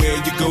pound, anywhere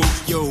you go.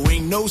 Yo,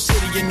 ain't no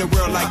city in the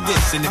world like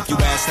this. And if you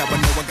ask how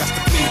I know, I got to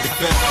plead the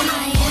fifth.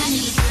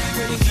 Miami.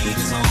 Where the heat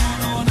is on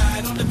all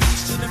night on the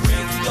beach till the break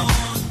of dawn.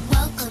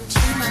 Welcome to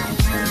Miami.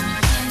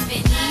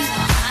 Bienvenido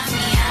a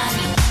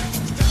Miami.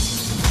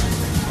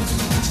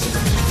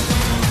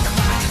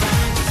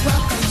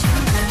 Welcome to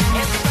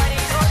Miami. Everybody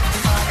go to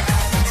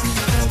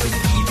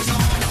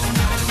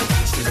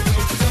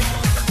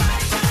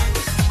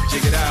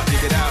Jig it out,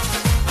 jig it out.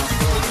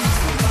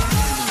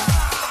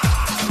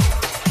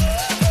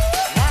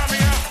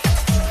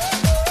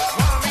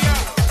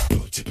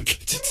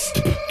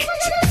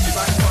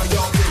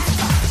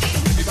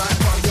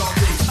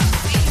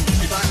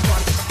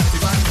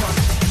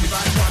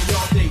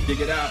 Dig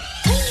it out.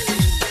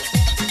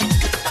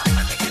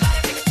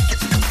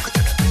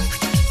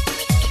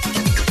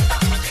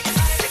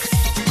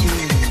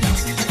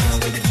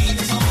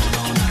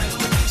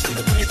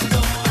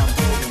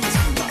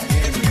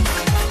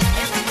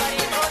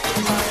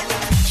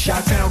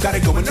 Chi-town got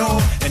it going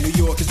on, and New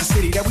York is the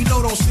city that we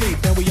know don't sleep.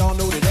 And we all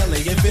know that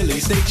LA and Philly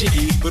stay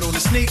jiggy, but on the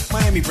sneak,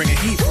 Miami bringing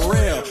heat for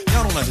real.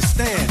 Y'all don't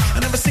understand. I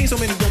never seen so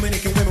many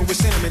Dominican women with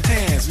cinnamon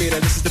tans.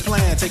 Later, this is the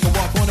plan. Take a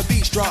walk on the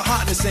beach, draw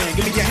hot in the sand.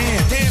 Give me your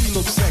hand, damn, you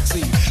look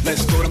sexy.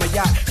 Let's go to my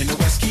yacht in the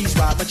West Keys,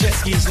 ride my jet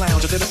skis,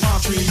 lounge under the palm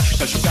trees.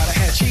 Cause you gotta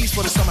have cheese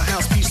for the summer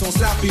house piece on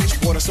South Beach.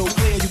 Water so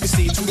clear you can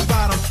see to the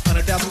bottom.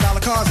 $100,000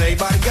 cars,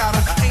 everybody got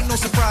them. Ain't no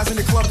surprise in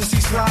the club to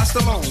see Sly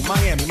Stallone.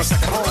 Miami, my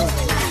second home.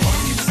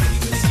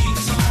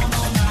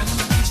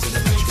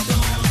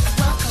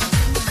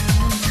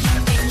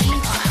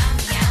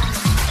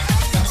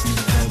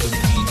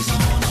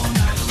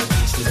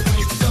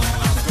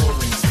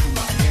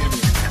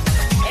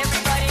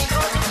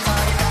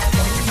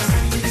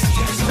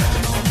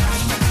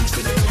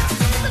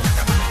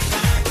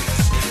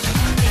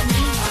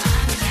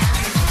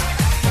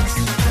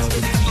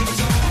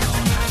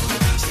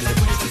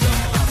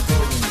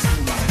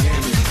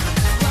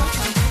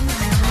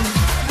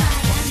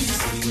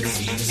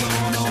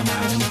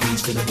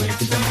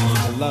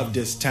 I love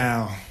this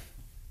town.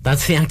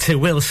 That's the actor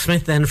Will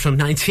Smith then from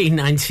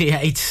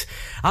 1998.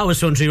 I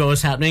was wondering what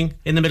was happening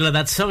in the middle of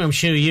that song. I'm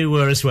sure you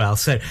were as well.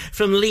 So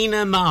from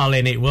Lena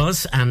Marlin it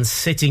was, and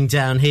Sitting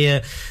Down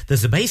Here,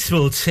 there's a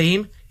baseball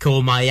team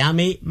called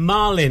Miami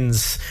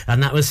Marlins,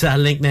 and that was our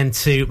link then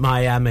to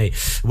Miami.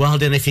 Well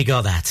done if you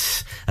got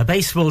that. A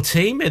baseball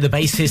team at the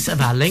basis of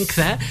our link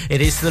there.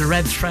 It is the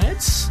Red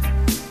Threads.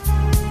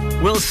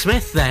 Will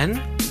Smith then,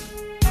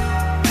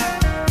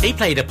 he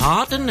played a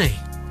part, didn't he?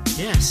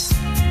 Yes.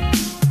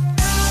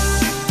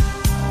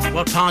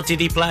 What part did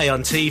he play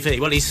on TV?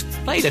 Well, he's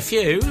played a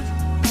few.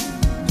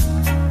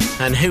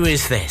 And who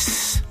is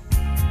this?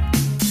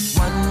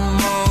 One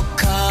more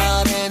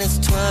card and it's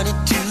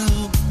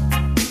 22.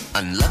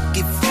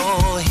 Unlucky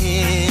for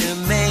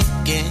him,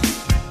 making.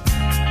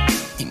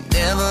 He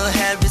never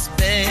had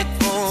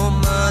respect for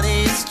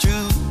money, it's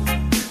true.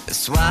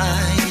 That's why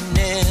he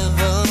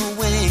never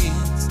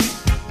wins.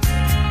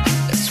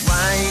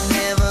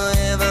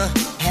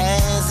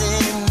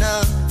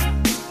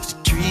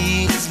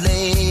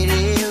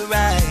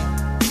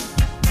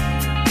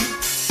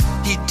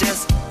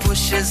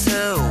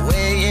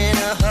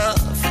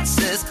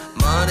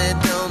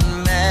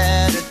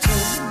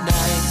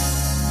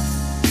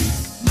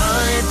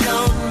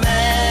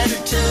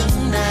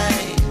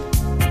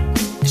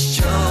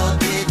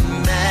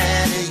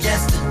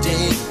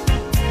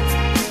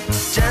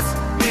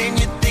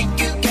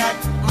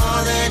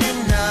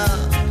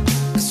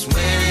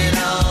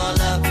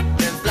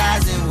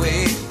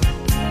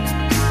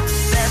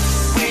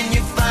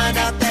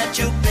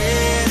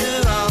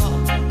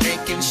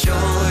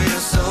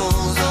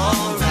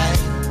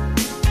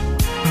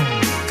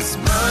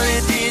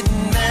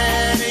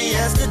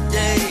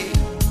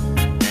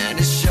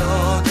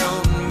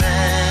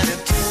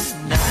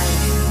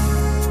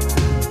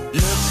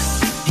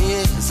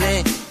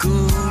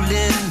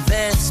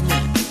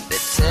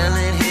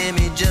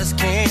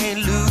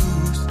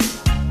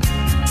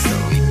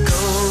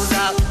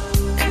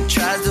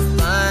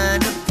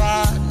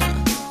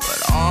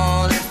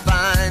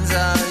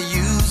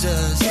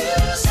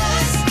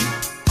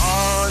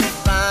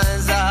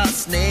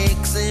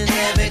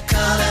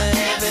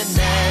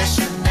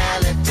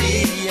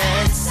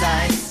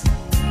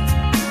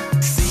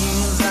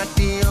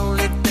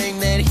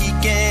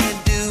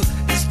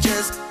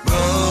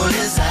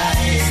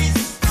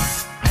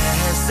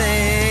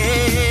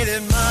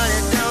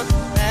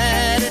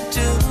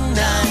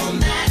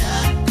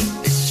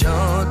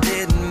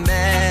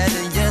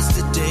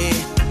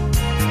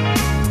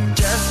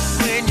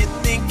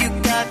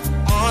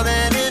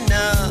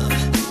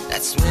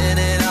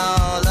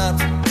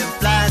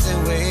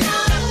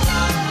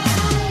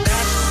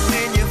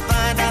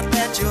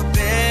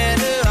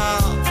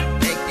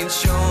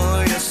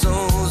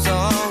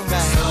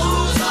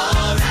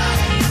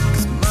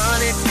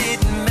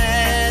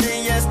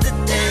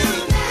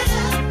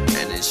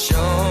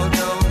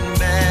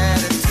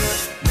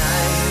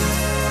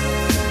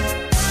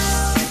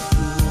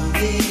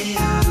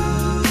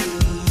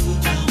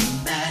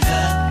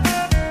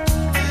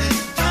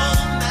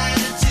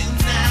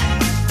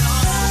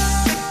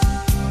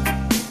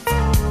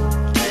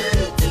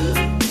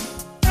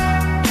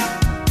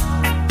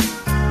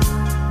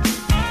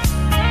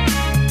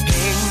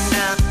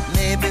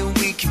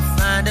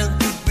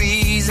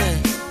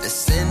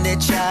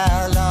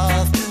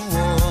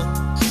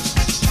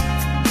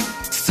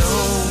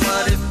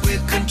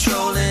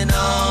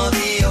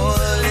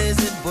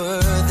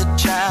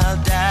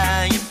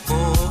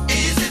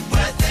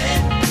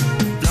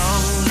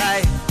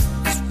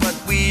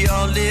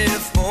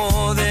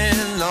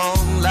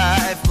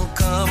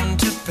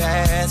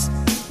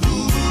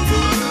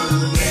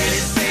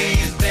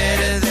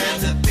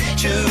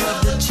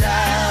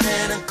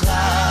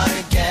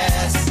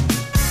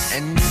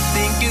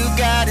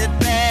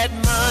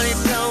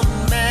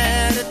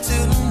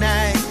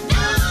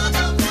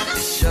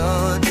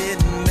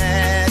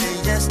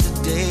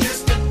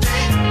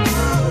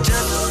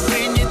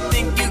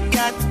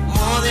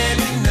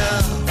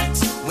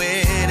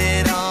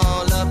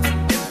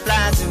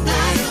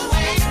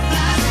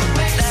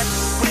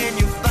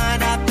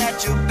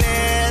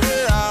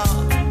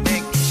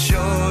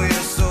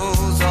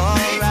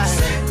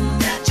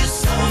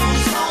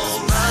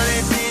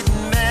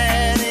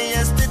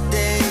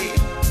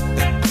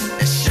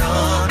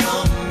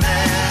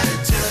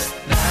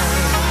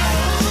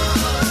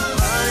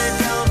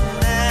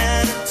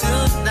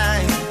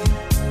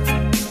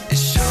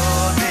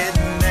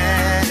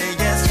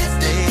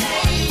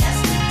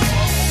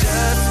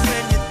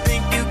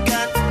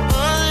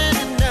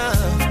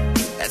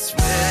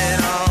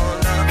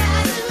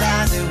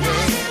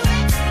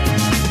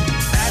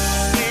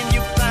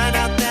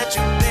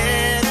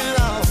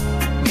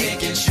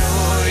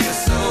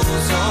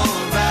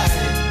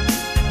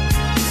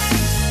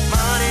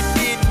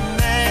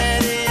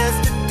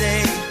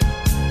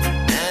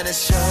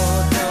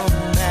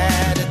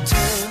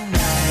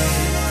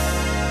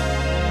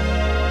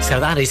 So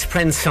that is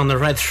Prince on the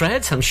Red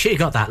Thread. I'm sure you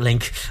got that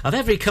link. I've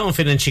every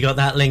confidence you got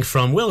that link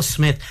from Will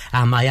Smith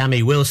and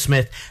Miami. Will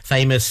Smith,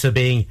 famous for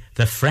being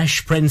the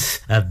Fresh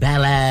Prince of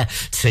Bel-Air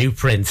to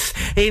Prince.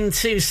 In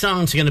two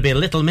songs, are going to be a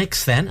little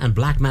mix then, and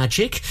Black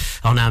Magic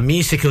on our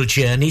musical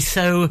journey.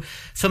 So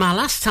from our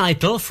last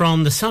title,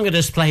 from the song I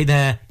just played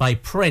there by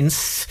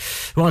Prince,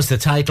 was the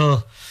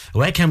title,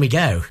 Where Can We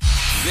Go?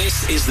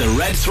 This is the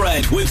Red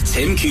Thread with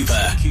Tim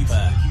Cooper,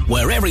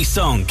 where every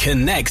song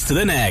connects to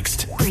the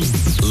next.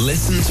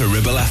 Listen to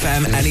Ribble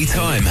FM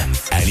anytime,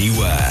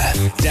 anywhere.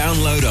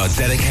 Download our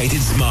dedicated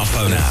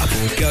smartphone app.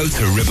 Go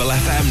to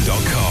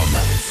ribblefm.com.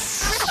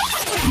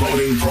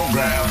 Morning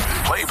program.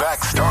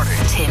 Playback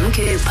starting. Tim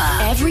Cooper.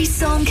 Every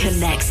song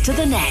connects to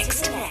the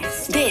next.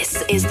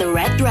 This is the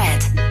Red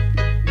Thread.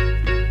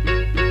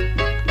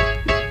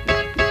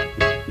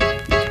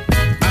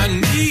 I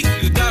need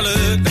a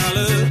dollar,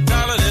 dollar,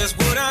 dollar, that's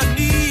what I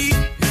need.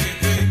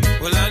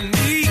 Well, I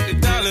need a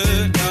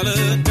dollar,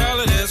 dollar,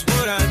 dollar, that's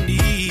what I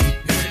need.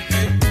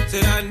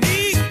 Said I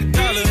need a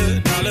dollar,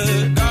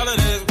 dollar, dollar,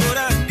 that's what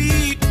I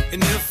need.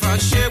 And if I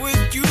share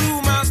with you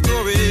my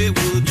story,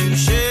 would you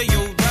share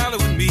your dollar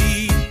with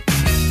me?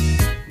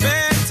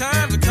 Bad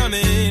times are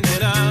coming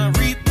and I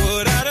reap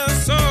what I done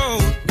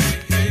sowed.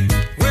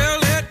 Well,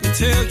 let me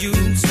tell you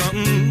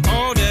something,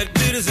 all that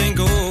glitters ain't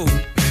gold.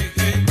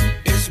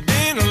 It's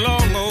been a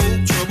long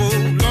old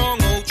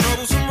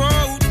troublesome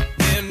road,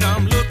 and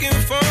I'm looking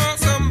for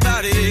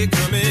somebody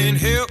come and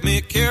help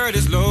me carry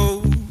this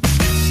load.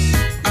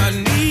 I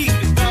need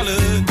a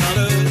dollar,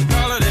 dollar,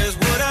 dollar, that's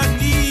what I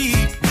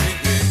need.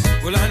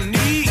 Well, I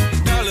need a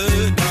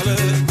dollar, dollar,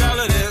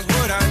 dollar, that's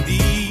what I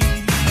need.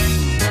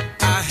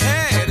 I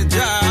had a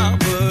job,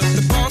 but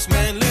the boss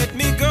man let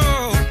me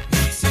go.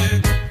 He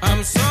said,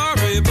 I'm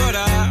sorry, but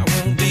I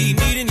won't be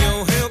needing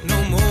your help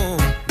no more.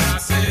 I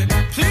said,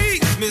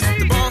 please,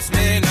 Mr. Boss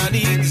Man, I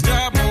need this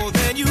job more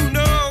than you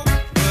know.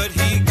 But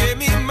he gave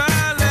me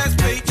my last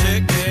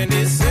paycheck and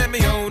he sent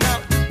me on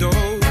out the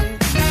door.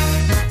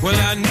 Well,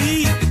 I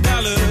need a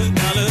dollar,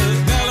 dollar,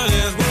 dollar,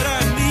 that's what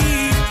I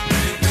need.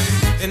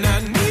 And I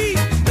need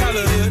a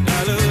dollar,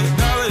 dollar,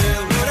 dollar,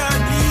 that's what I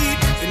need.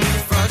 And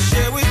if I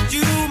share with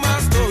you my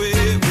story,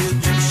 would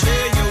you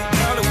share your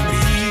dollar with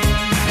me?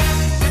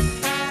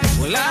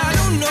 Well, I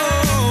don't know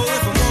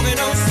if I'm walking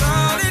on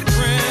solid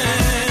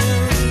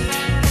ground,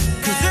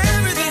 'cause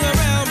everything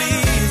around me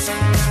is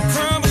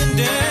crumbling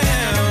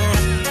down.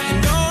 And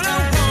all I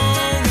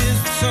want is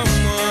for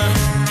someone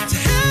to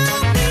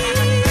help me.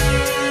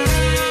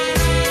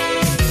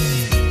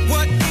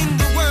 What in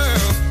the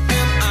world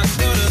am I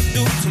gonna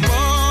do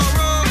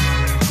tomorrow?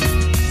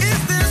 Is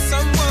there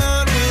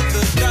someone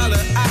with a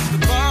dollar I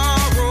could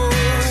borrow?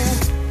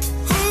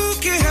 Who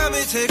can help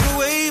me take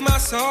away my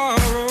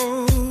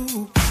sorrow?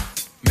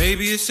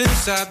 Maybe it's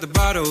inside the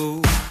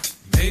bottle.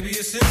 Maybe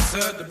it's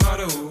inside the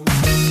bottle.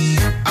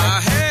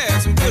 I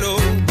had some good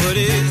old, but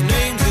his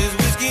name is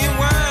whiskey and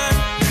wine.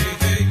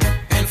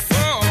 And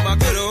for my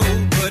good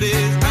old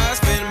buddies, I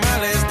spend my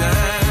last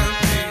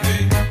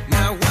dime.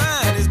 Now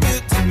wine is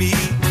good to me.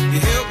 You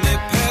help me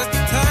pass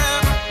the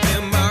time.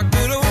 And my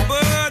good old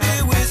buddy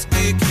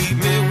whiskey keep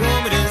me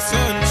warmer than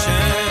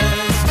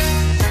sunshine.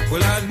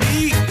 Well, I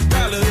need a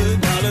dollar,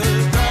 dollar,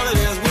 dollar,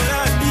 that's what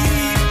I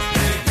need.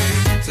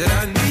 Said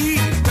I need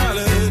a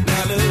dollar,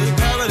 dollar,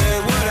 dollar,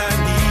 that's what I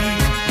need.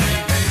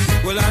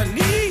 Well, I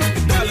need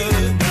a dollar,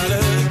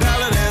 dollar,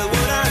 dollar, that's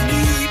what I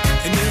need.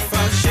 And if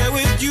I share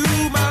with you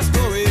my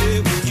story,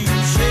 would you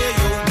share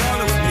your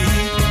dollar with me?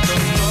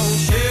 Come on,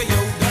 share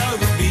your dollar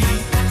with me.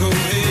 Go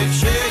ahead,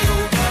 share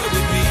your dollar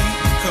with me.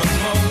 Come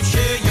on,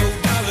 share your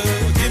dollar.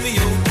 Give me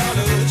your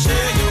dollar,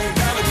 share your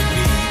dollar with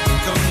me.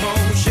 Come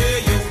on, share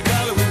your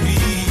dollar with me.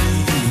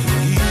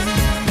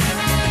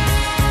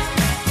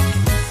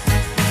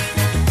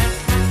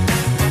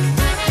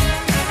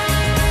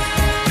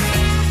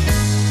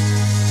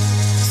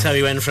 So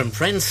we went from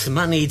Prince,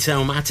 Money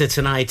Don't Matter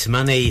Tonight,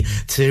 Money,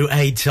 to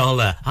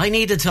 $1. I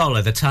Need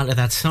 $1, the title of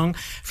that song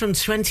from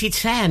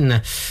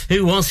 2010.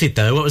 Who was it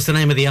though? What was the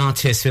name of the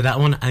artist with that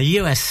one? A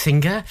US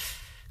singer?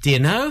 Do you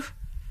know?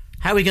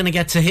 How are we going to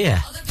get to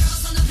here? All the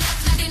girls on the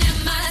block knocking at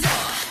my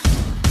door.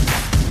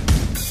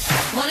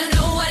 Wanna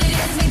know what it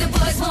is, make the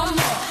boys want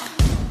more.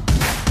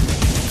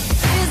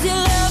 Is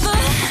your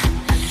lover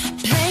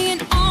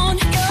playing on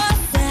your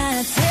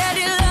side? Said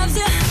he loves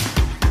you,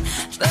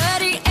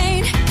 but he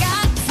ain't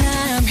got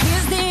time.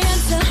 Here's the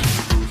answer.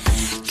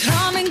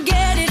 Come and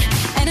get it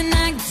at a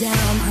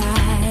knockdown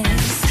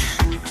price.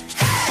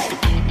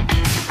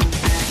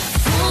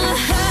 Full of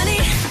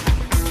honey,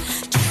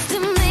 just to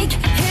make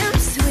him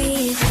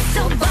sweet.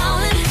 So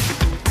ballin',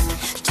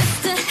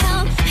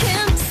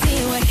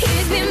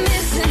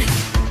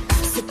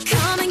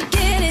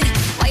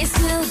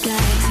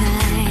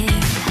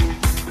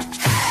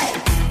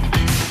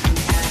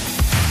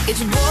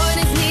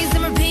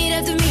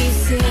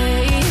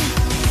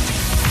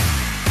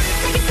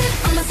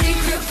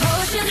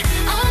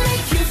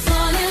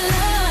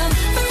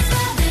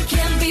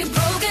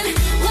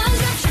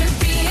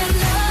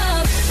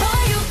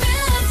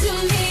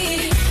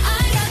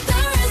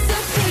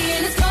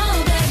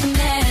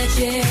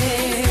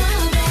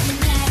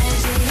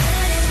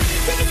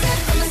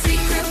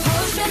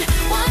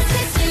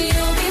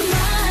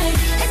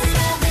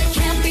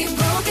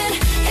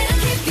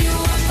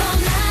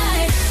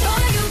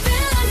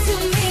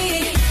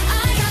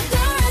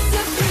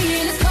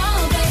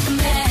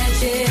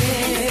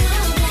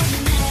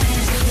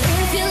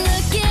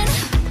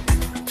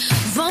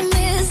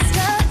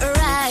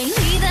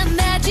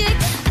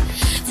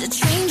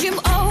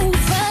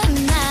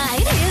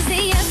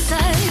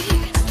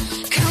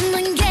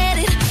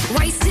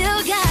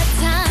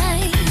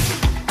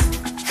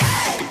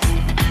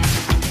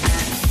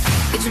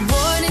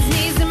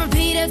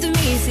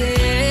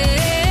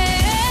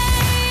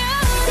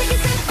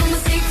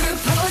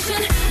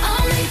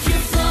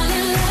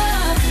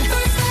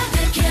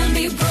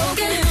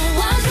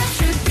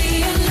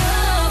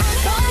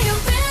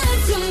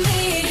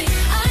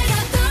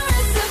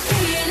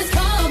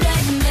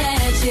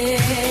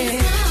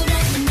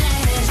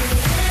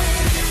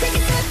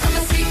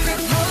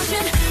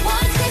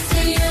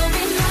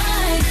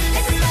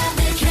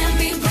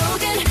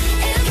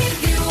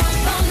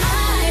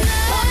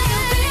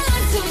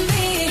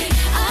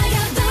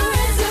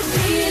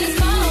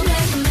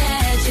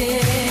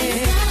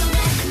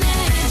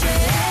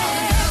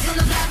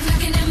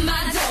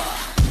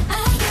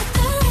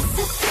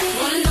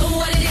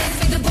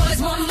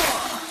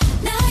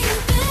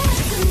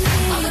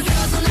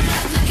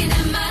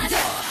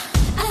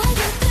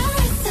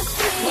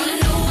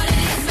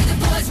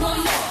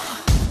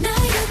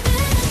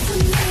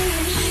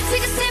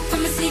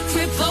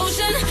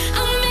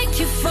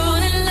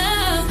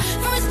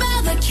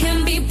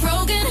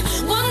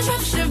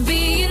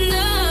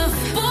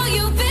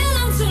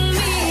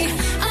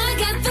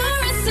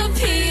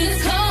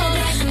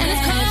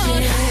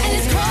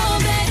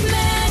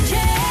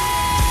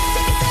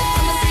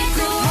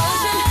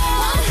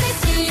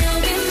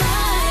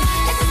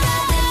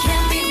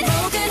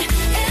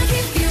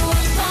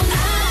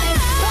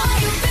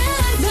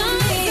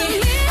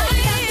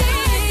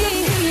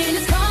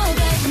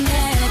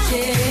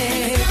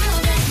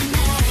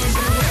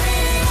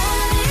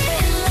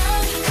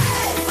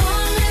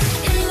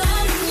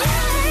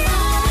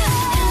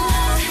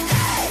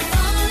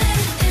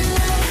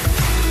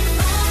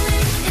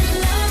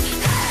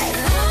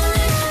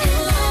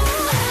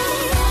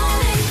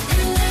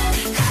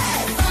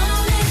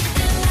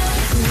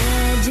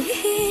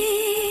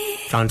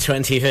 From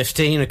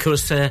 2015, of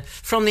course,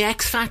 from the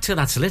X Factor,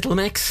 that's Little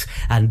Mix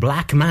and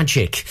Black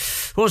Magic.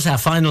 What was our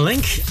final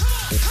link?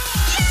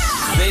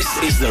 This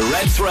is the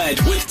Red Thread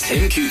with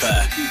Tim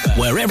Cooper,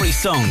 where every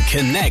song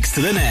connects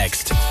to the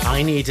next.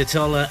 I Need a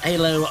Dollar,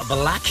 Alo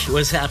Black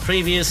was our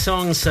previous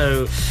song,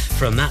 so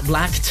from that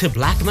black to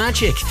Black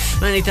Magic.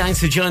 Many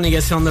thanks for joining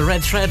us on the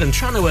Red Thread and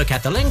trying to work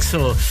out the links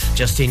or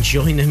just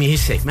enjoying the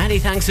music. Many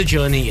thanks for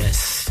joining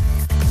us.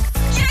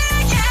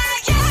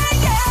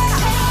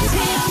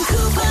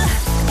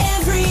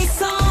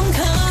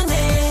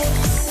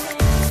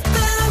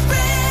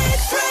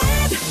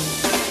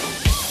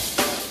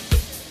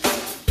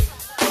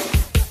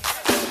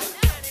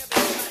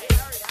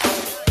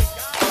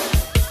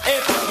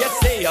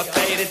 A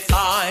faded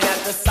sign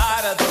at the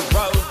side of the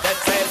road that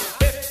says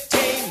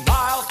 15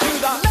 miles to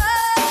the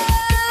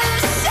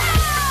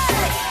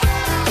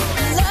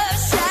Love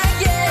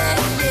Shack, yeah,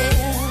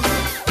 yeah.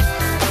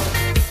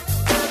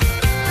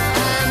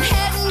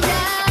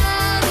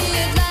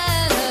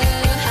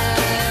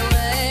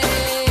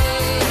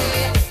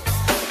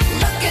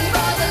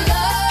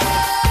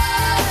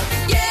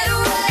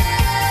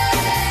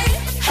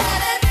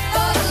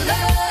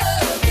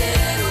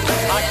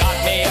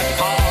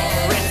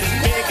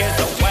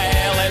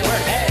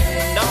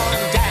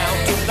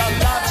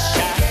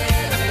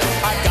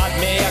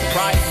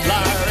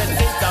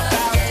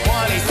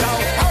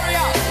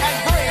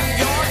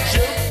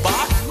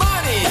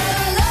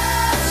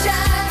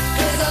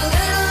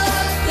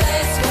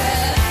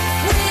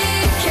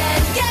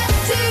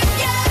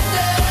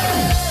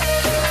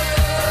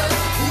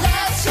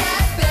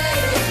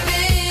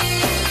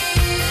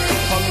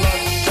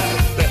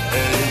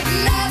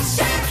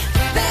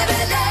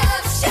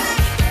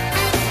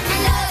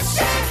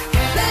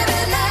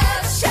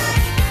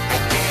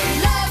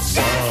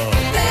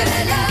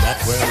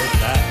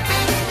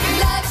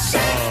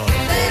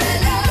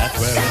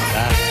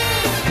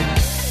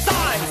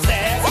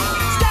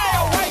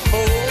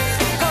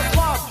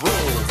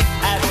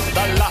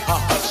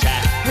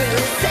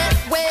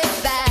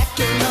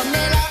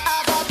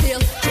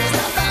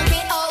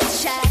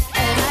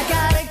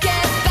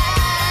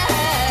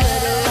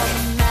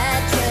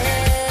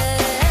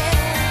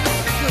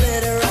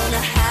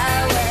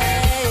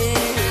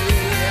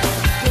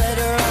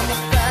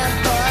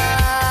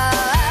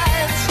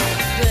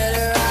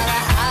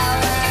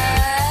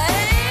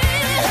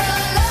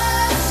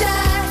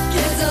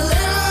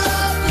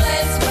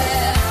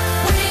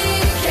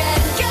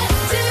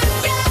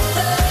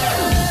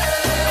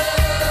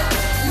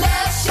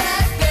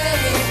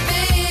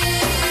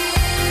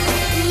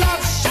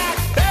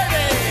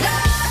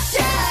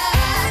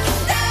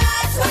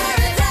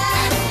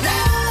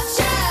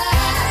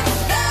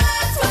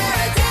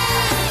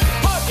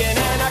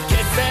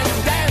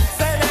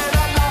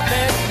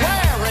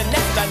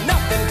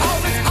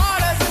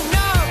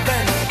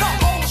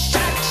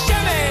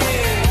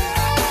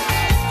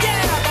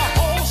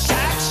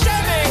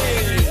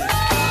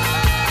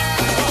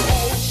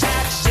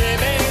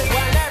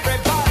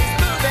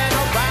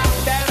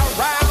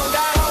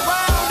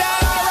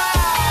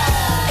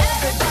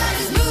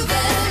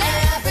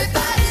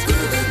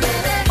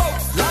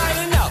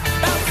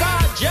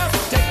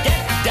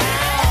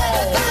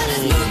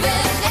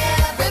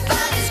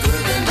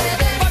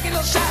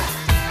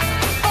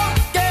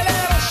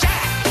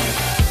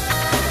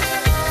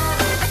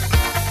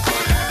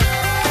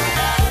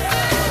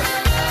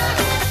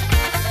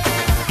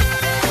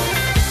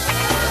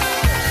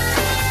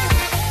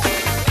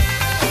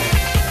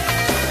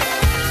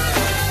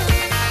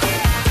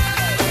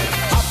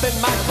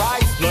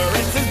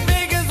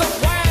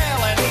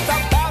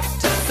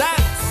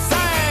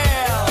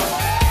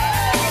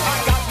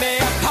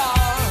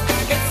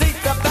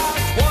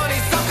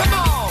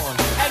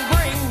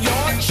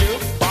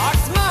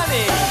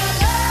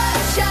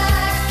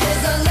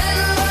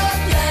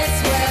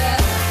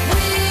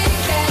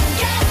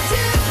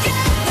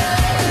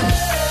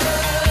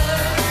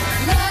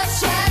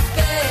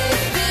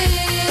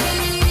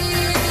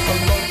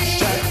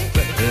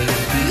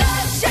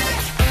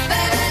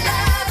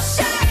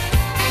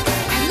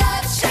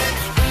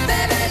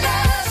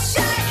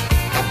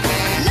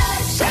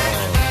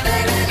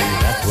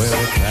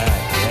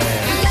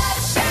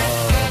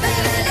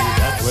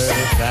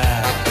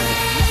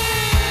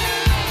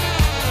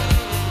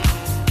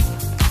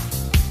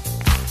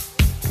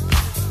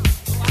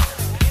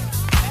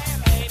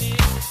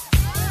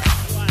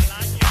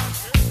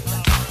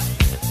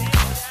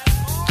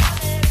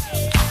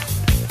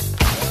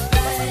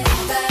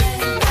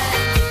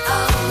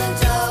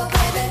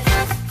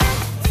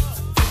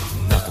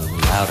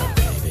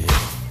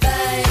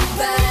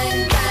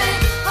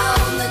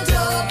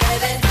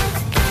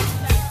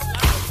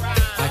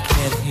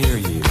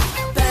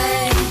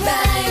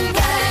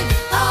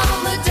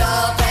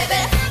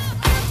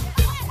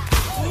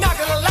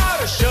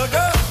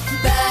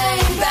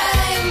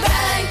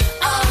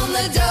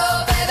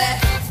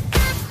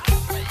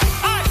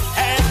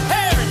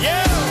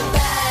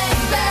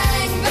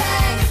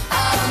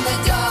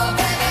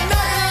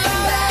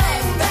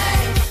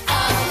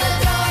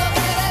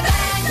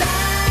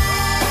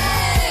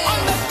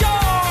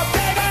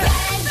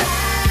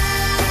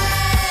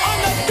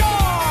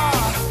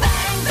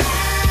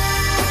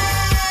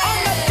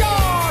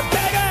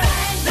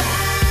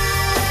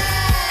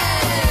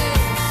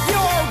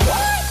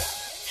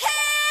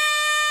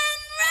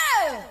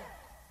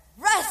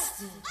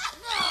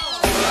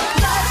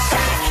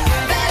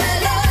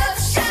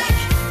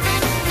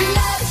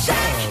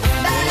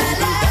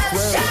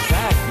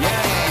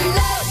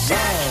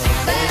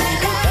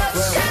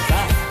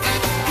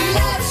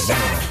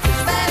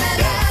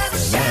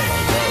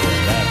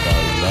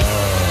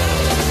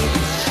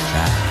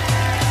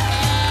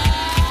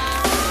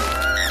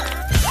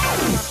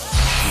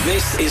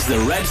 This is The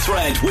Red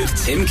Thread with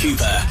Tim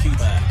Cooper,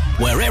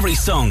 where every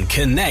song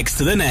connects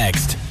to the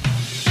next.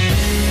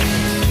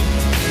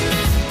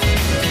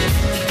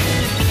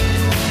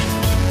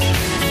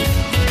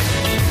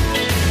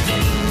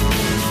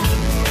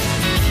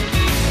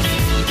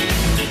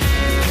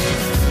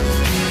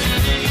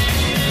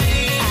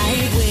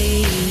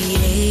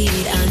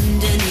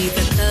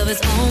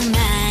 All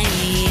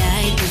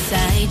night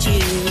beside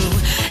you,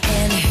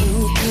 and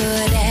who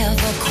could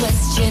ever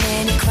question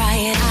any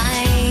crying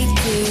I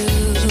do?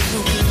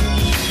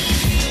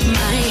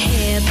 My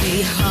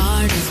heavy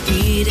heart is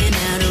beating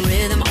out a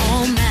rhythm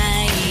all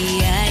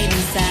night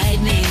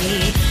inside me,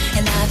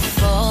 and I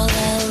fall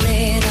a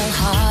little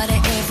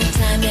harder every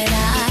time that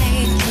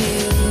I do.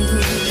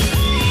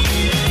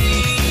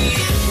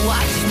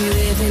 Watch me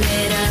living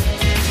it up,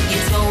 you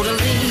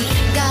totally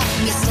got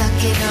me stuck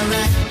in a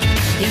rut.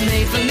 You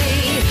made for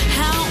me,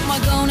 how am I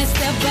gonna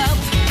step up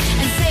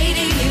and say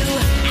to you,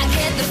 I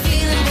get the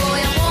feeling, boy,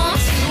 I want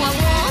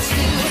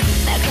to.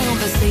 That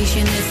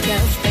conversation is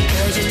tough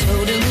because you're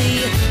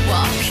totally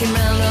walking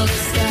around all the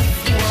stuff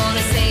you wanna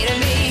say to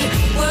me.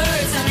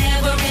 Words are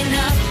never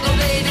enough, oh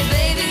baby,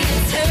 baby,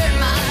 it's hurt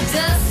my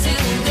dust to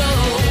go.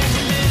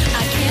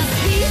 I can't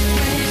speak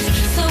French,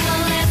 so I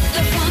let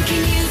the funky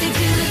music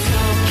do the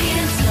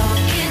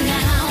talking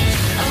now.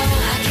 Oh,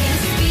 I can't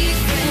speak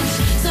French,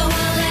 so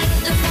I let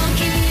the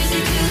funky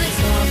music do the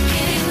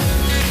talking.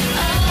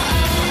 Oh,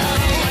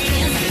 I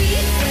can't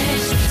speak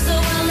French, so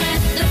I let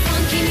the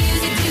funky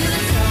music do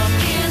the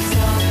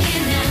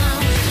talking now.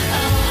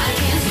 Oh, I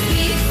can't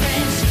speak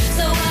French,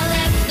 so I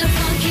let the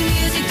funky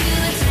music do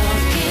the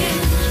talking.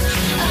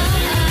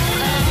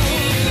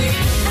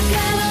 I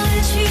gotta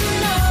let you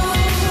know,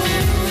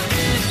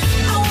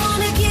 I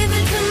wanna give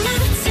in to my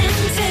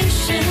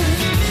temptation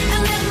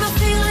and let my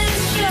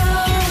feelings show.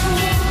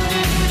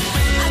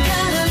 I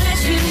gotta let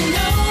you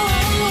know,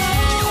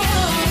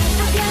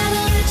 I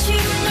gotta let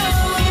you know,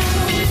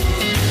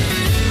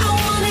 I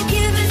wanna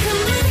give in to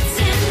my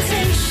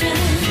temptation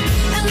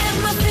and let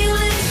my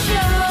feelings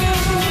show.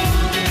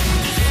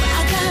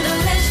 I gotta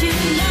let you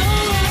know.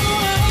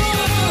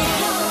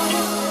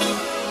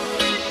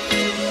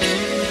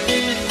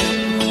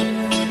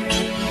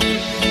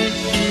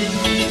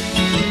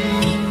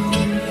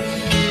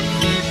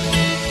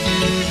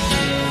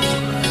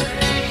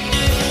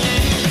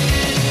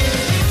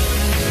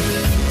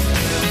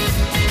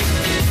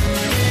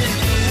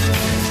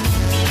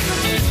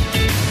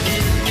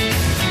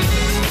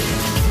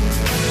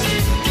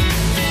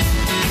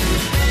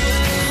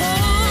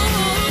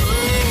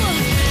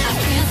 I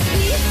can't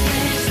speak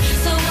French,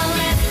 so I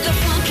let the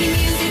funky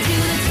music do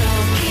the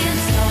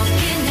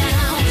talking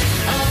now.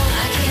 Oh,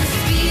 I can't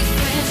speak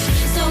French,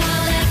 so I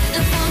let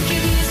the funky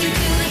music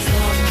do the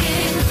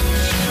talking.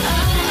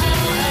 Oh,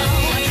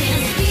 I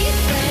can't speak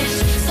French,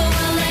 so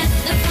I let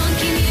the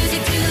funky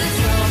music do the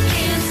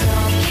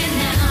talking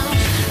now.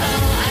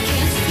 Oh, I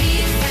can't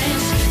speak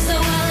French, so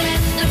I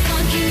let the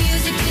funky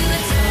music do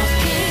the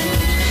talking.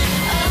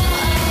 Oh,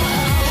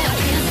 I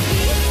can't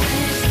speak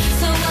French,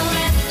 so I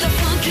let the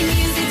funky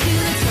music do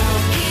the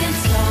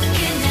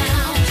talking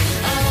now.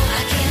 Oh,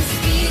 I can't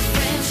speak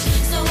French,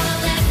 so I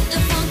let the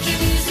funky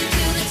music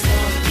do the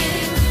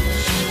talking.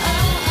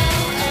 Oh,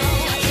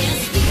 I can't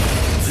speak.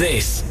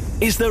 This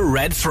is The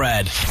Red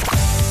Thread.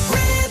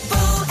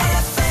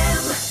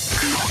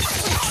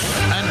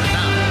 And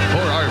now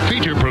for our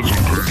feature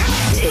program.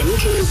 Tim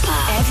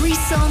Cooper. Every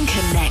song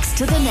connects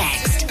to the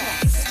next.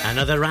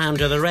 Another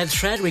round of The Red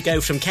Thread. We go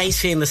from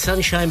Casey and the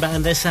Sunshine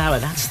Band this hour.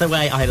 That's the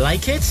way I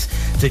like it.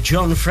 To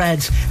John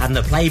Fred and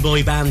the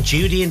Playboy band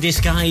Judy in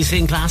Disguise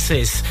in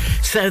Glasses.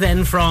 So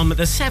then from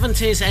the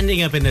 70s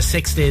ending up in the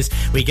 60s,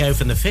 we go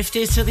from the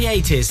 50s to the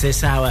 80s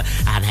this hour,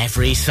 and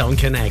every song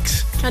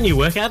connects. Can you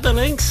work out the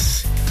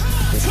links?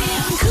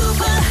 Tim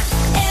Cooper,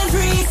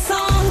 every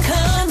song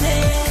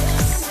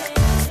connects.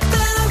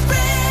 The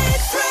Red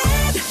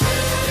Thread.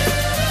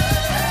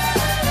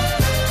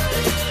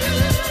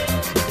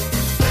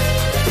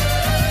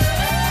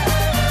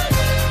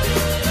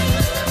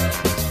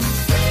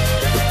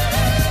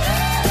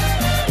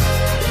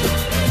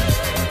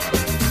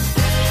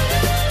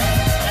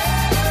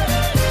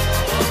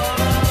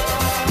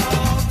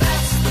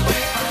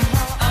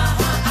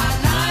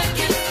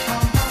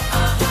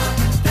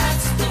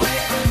 That's the way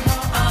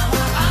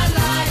I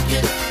like it.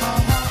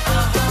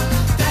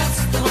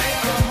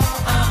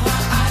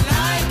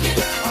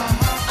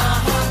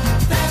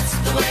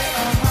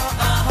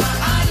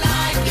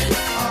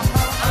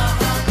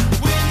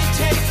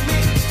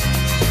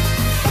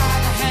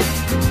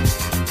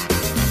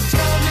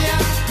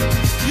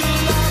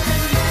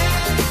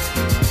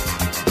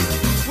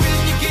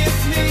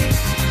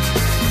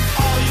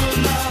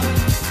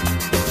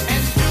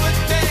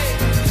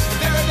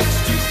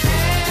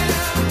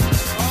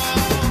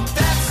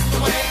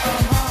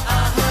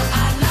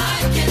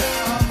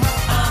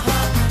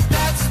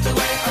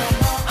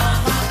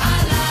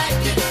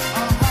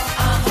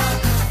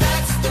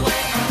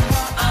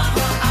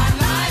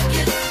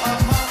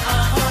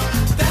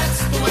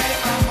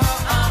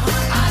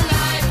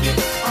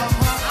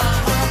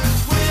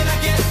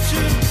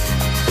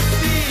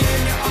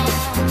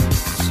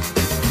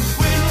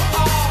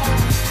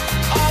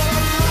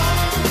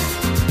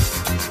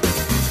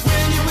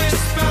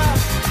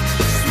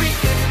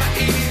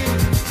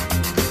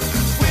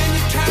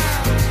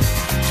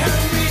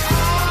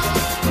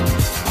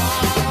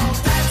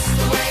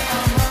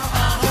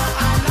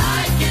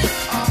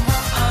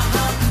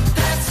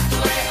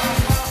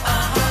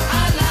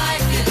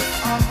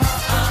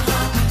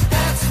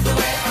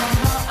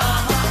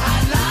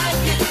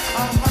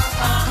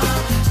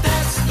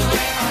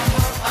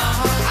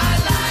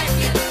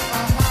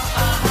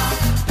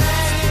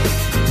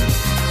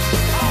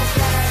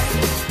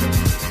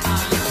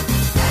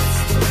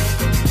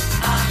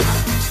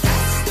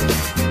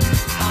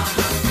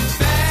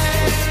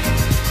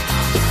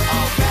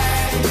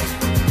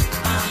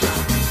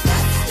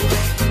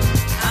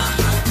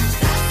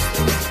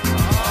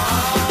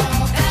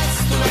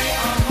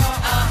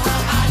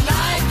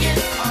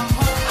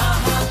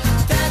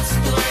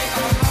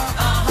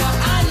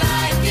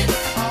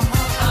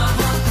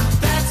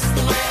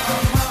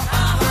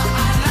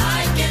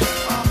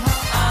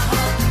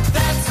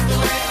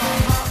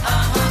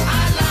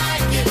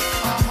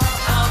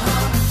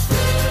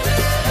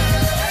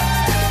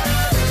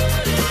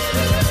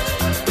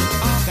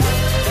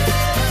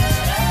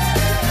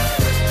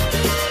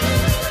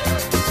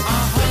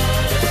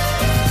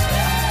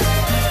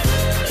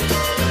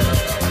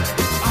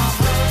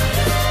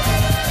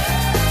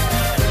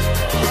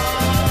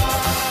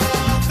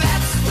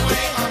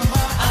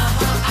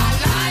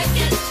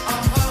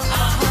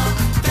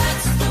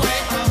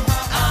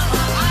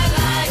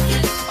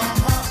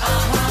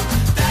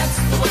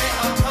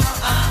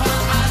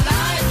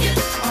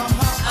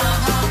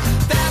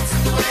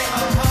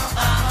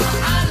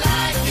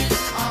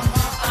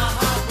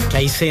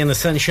 KC and the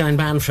Sunshine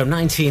Band from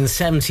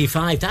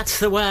 1975. That's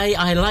the way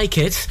I like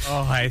it.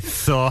 Oh, I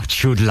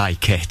thought you'd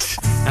like it.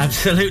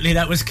 Absolutely,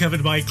 that was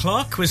covered by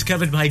Clock, was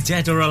covered by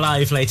Dead or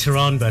Alive later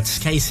on, but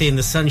KC and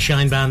the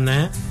Sunshine Band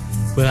there.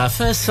 With our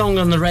first song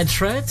on the Red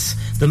Threads,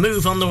 The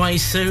Move on the way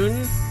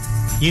soon,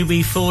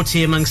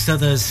 UB40 amongst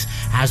others,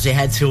 as they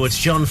head towards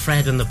John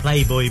Fred and the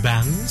Playboy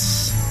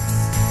bands.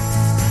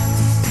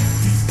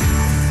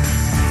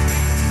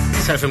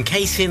 So from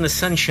KC and the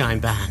Sunshine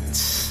Band.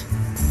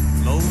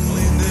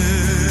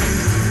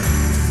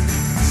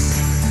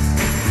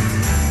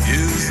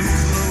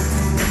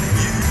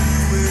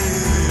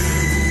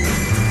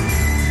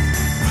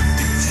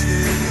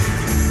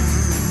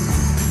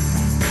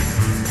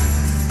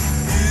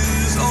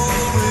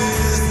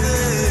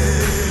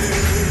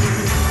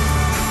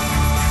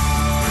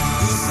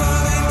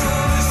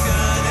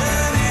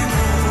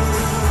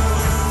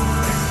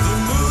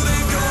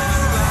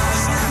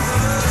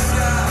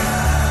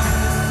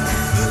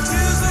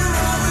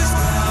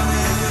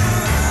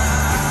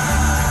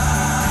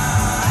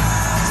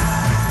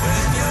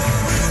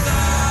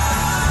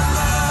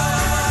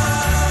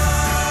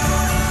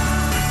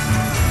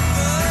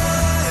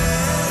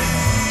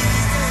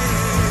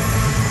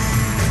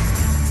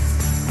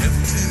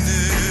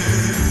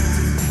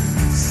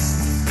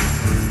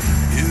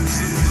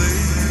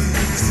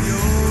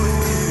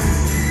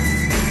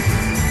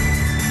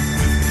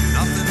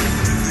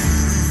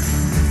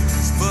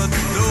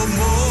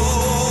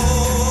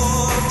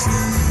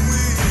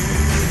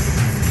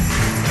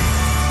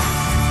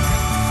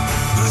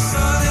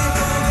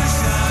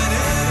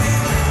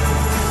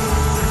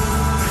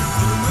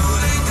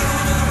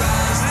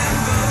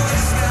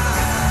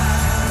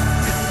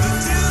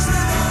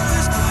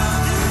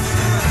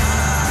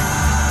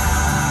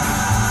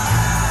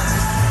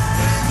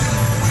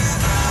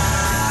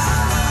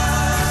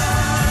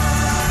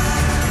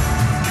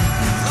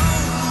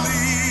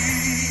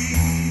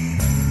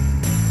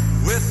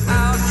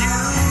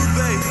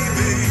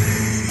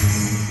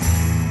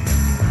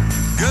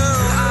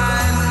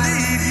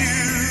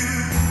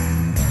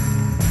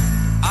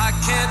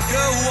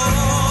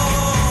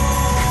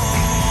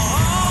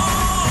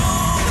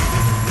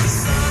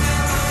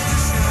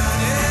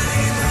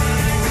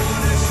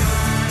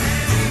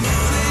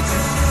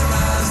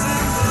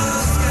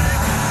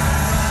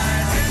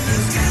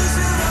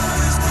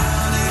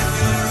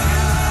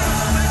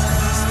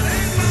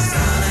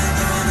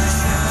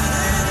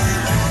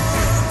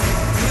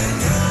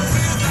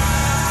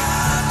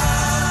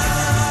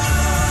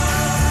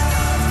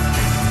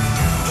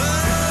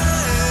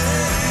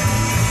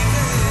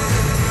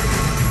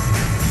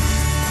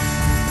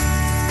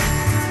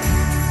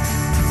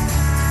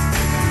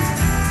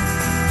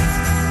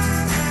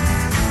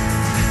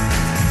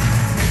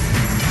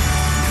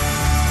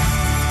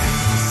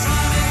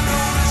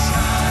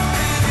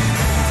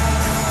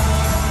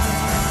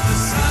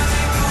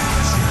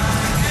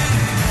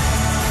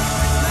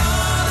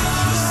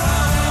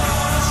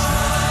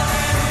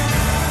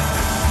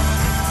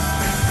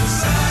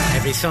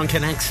 Song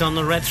connects on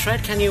the Red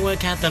Thread. Can you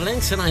work out the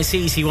links? A nice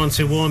easy one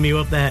to warm you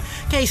up there.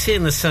 KC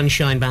and the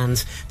Sunshine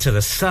Band to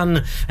The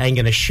Sun Ain't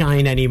Gonna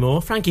Shine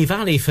Anymore. Frankie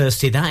Valli first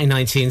did that in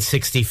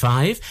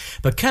 1965,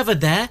 but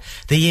covered there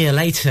the year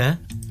later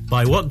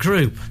by what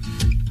group?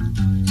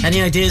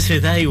 Any ideas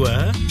who they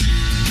were?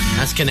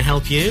 That's gonna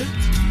help you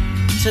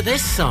to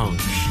this song.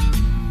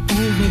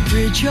 Over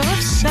bridge of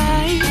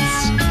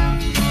sights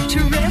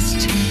to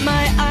rest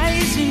my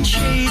eyes in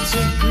shades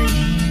of green.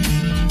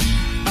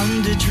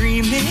 Under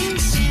dreaming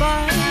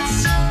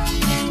spires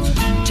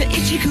to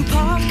Ichiku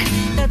Park,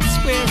 that's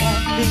where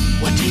I've been.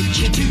 What did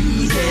you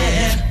do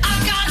there? I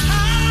got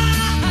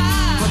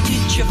high. What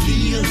did you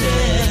feel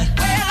there?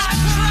 Well, I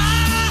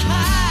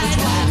cried. But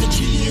why the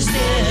tears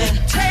there?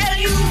 Tell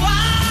you why.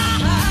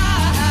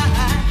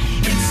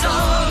 It's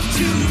all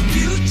too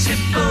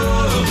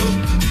beautiful.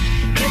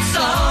 It's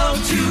all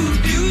too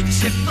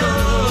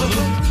beautiful.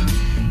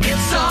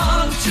 It's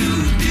all too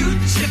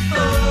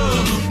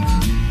beautiful.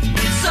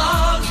 It's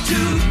all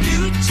too beautiful.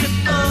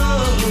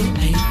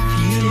 I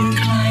feel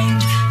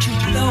inclined to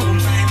blow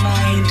my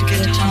mind.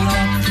 Get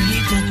up,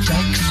 feed the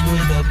ducks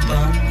with a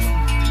bun.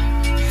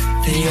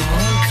 They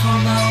all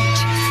come out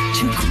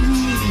to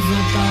groove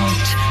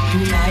about, be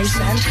nice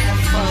and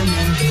have fun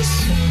and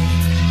listen.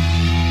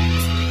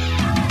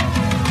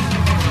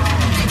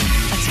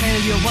 I tell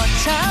you what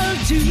I'll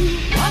do.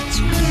 What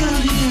will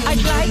you?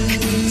 I'd like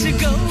to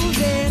go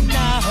there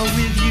now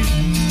with you.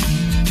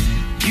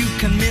 You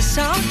can miss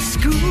out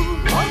school.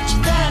 What's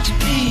that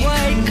be?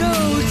 Why go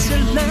to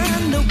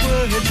learn the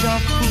words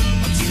of who?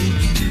 What will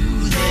we do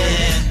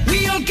there?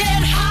 We'll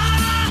get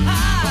high.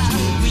 What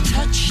will we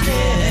touch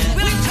there?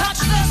 We'll touch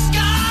the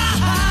sky.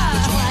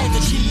 But why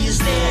the tears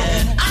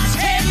there? I'll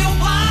tell you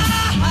why.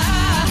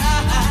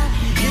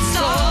 It's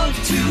all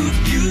too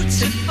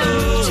beautiful.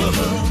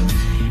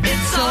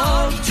 It's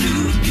all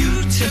too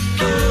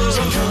beautiful.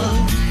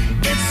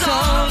 It's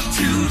all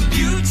too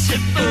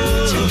beautiful.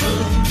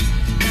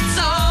 It's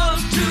all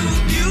too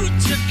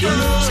beautiful.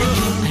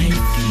 I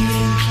feel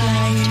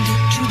inclined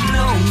to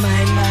blow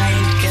my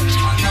mind, get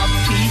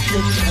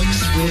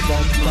with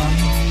a bump.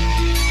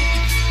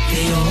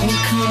 They all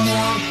come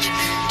out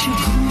to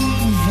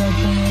groove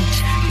about,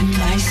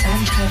 nice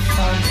and have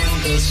fun in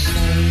the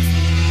sun.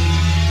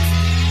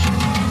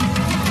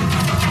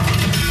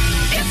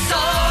 It's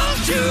all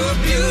too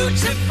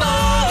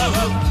beautiful.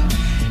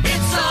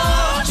 It's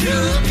all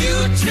too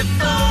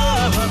beautiful.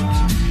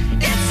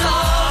 It's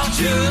all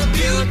too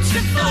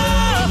beautiful.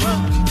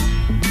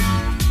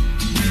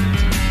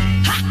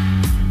 Ha!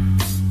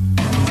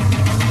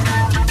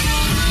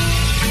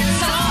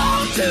 It's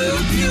all too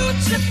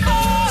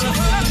beautiful.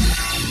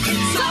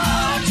 It's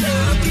all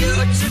too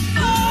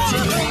beautiful.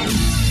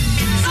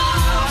 It's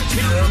all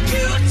too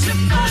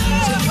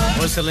beautiful.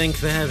 What's the link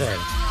there then?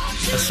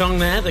 A song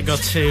there that got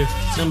to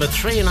number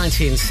 3 in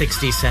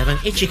 1967,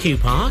 Itchy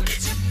Park,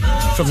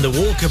 from the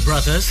Walker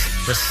Brothers.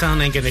 The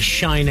sun ain't gonna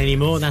shine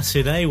anymore, that's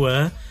who they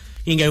were.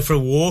 You can go for a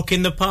walk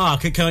in the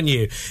park, can't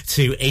you,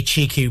 to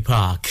Itchy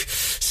Park.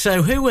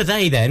 So who were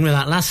they then with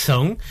that last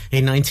song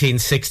in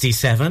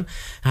 1967?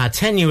 Our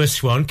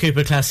tenuous one,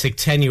 Cooper Classic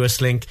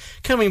Tenuous Link,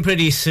 coming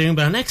pretty soon,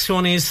 but our next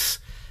one is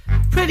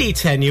pretty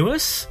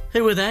tenuous.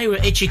 Who were they? Were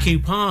Itchy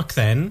Park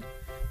then.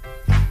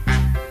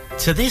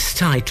 To this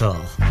title.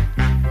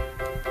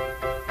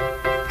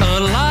 A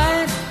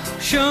light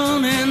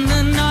shone in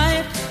the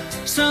night,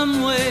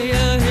 some way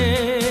ahead.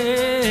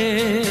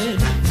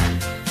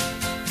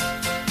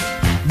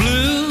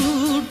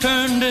 Blue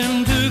turned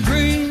into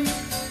green,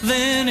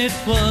 then it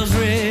was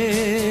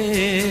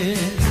red.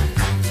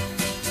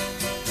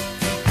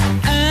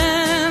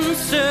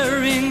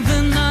 Answering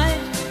the night,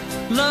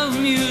 love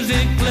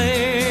music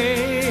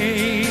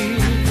played.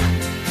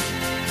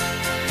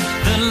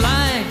 The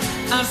light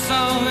I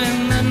saw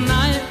in the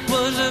night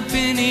was a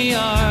penny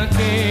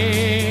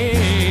arcade.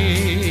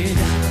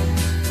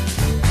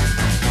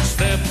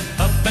 Step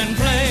up and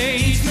play,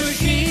 each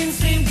machine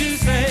seemed to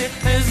say,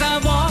 as I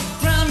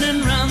walked round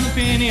and round the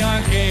penny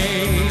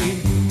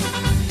arcade.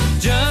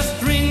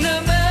 Just ring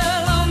the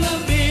bell on the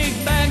big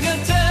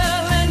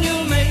bagatelle and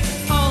you'll make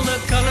all the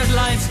colored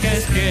lights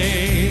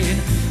cascade.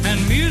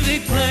 And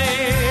music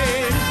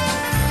played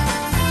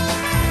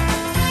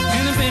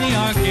in the penny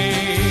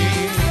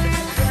arcade.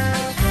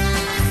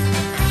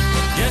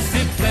 Yes,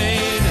 it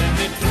played and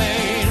it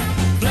played,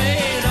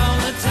 played all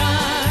the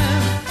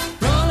time.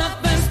 Roll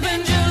up and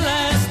spend your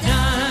last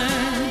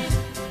dime.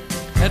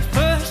 At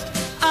first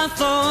I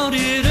thought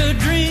it a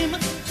dream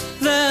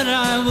that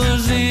I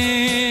was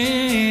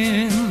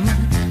in.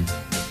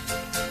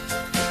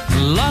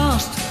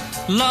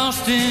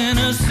 Lost in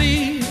a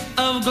sea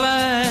of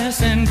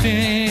glass and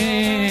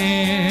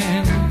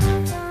tin.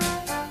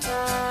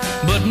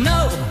 But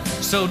no,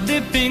 so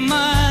dipping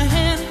my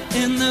hand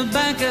in the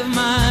back of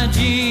my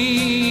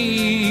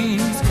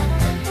jeans,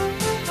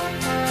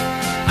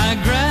 I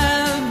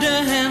grabbed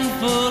a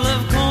handful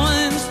of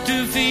coins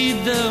to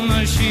feed the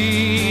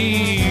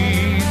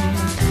machine.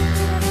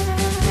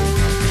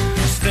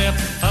 Step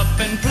up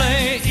and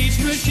play, each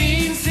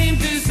machine seemed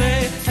to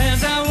say,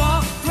 as I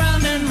walked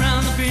round and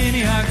round the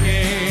penny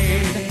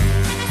arcade.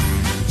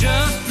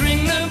 Just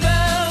ring the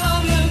bell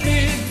on the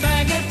big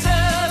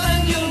bagatelle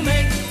and you'll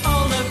make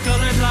all the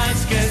colored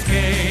lights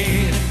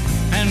cascade.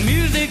 And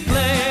music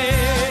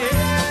played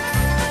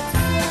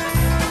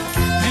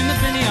in the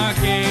penny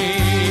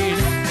arcade.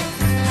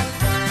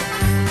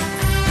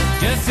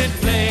 Yes, it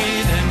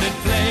played and it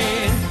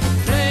played,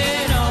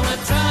 played all the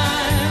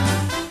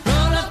time.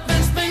 Roll up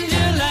and spend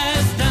your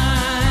last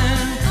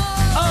dime.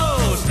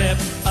 Oh, step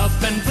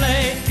up and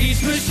play,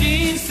 each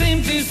machine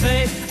seemed to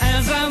say,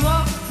 as I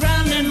walked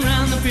round and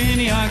round the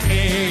penny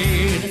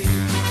arcade.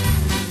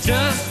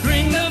 Just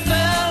ring the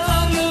bell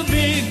on the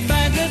big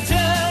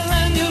bagatelle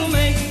and you'll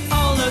make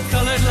all the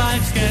colored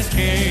lights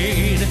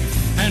cascade.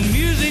 And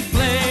music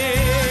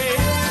played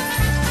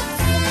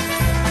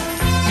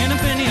in a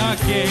penny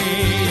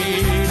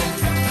arcade.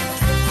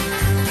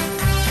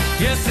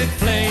 Yes, it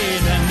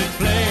played and it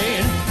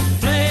played,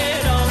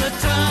 played all the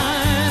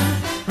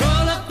time.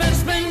 Roll up and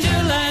spend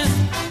your last,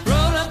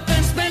 roll up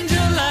and spend your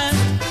last,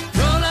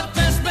 roll up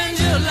and spend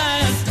your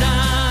last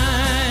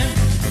dime.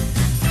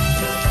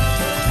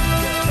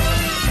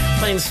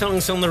 Playing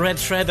songs on the red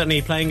thread,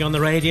 only playing on the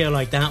radio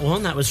like that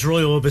one. That was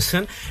Roy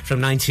Orbison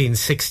from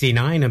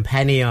 1969 and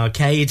Penny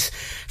Arcades.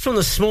 From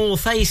the Small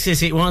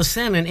Faces it was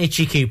then in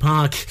Itchy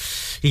Park.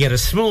 You get a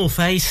small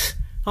face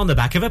on the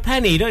back of a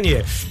penny, don't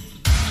you?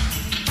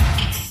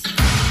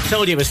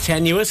 Told you it was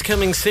tenuous.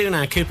 Coming soon,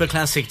 our Cooper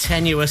Classic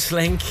Tenuous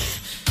Link.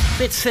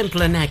 Bit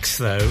simpler next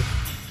though.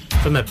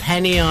 From a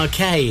Penny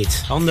Arcade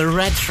on the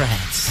red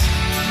threads.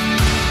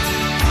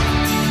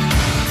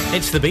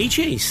 It's the Bee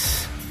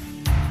Gees.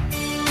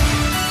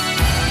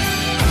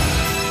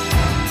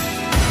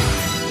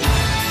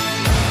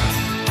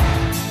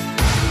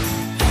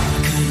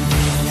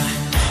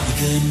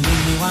 Couldn't be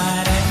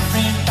what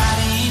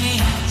everybody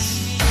needs.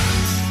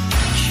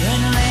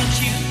 Shouldn't let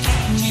you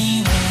take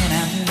me when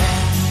I'm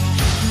down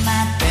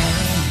my bed.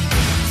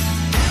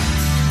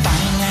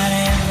 Find out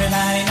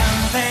everybody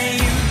knows that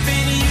you've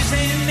been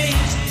using me.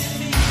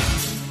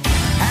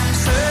 I'm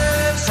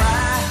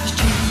surprised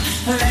you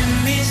let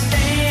me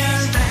stay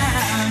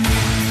around.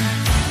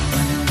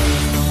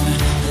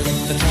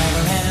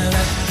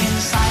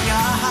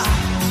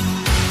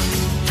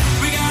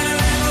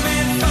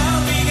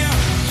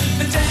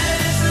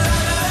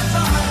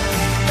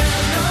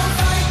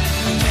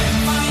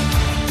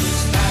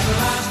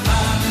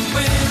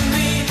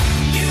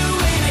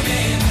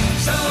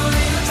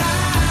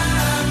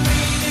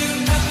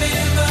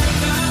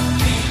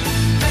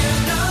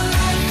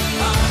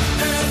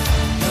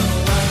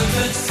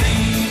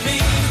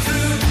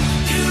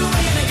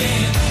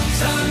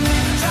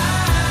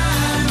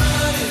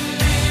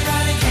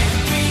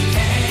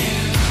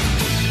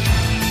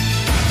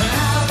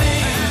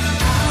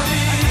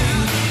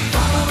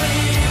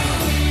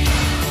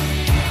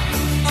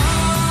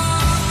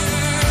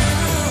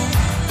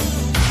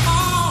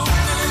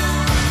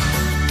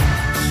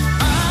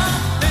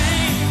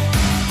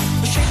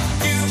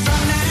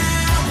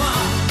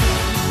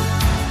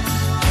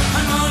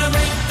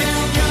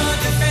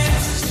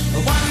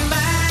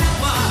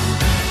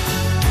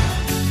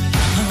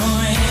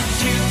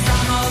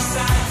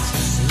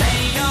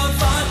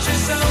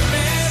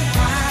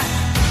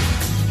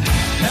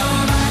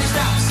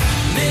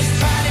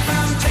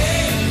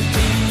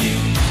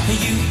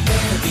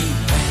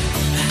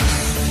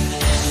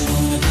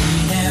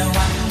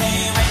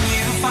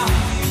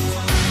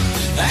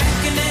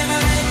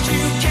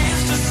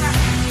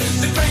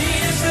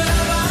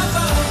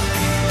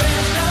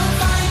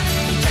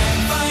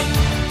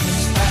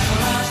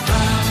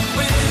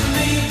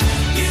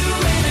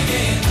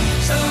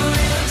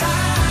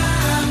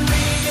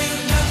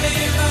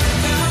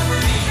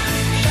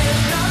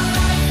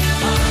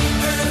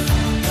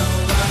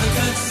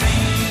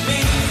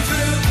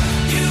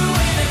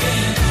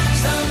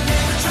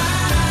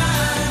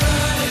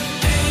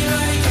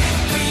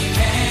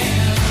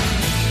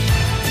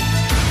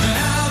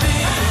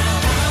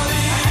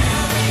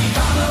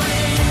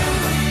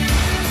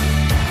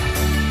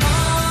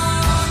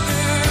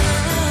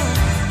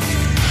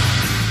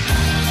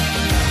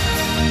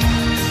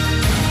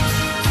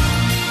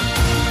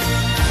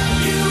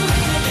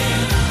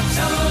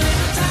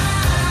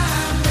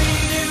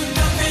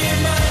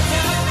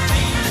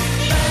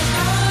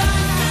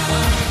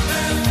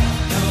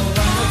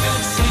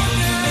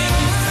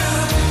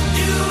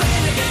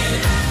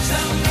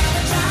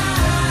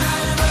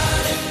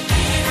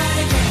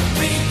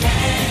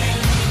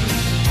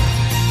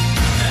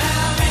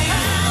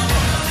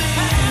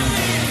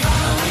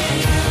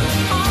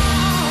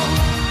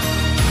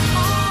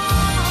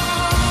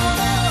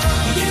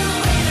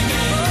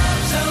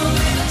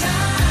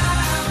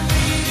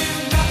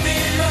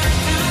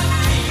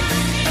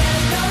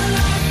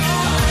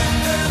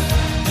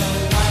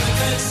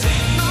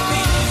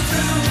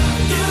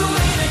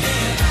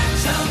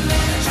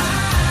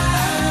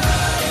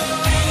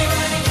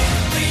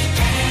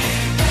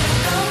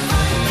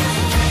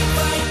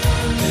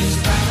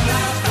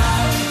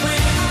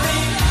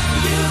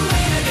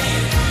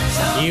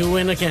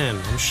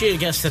 Again. I'm sure you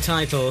guessed the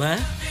title there.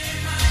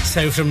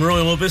 So from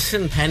Roy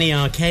Orbison, Penny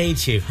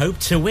Arcade, you hope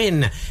to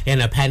win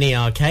in a penny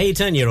arcade,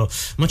 and you're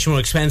much more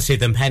expensive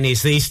than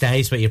pennies these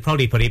days, but you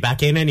probably put it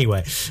back in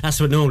anyway.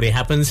 That's what normally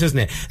happens, isn't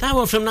it? That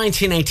one from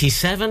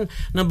 1987,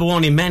 number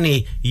one in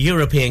many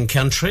European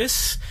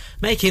countries,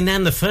 making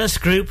them the first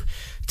group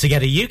to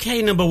get a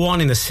UK number one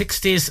in the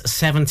 60s,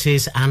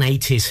 70s and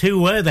 80s. Who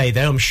were they,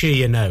 though? I'm sure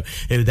you know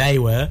who they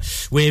were.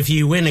 With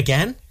You Win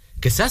Again,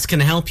 because that's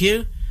going to help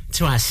you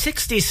to our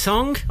 60s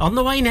song on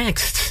the way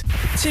next.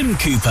 Tim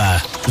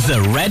Cooper,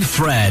 The Red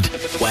Thread,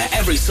 where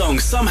every song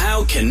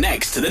somehow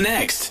connects to the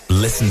next.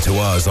 Listen to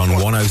us on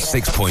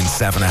 106.7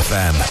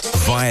 FM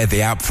via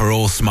the app for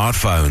all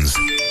smartphones,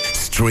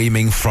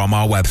 streaming from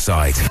our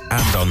website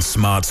and on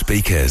smart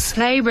speakers.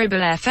 Play Ribble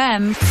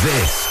FM.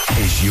 This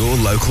is your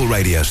local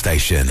radio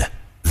station.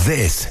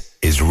 This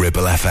is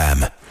Ribble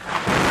FM.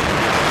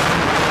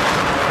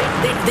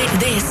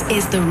 This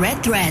is The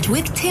Red Thread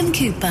with Tim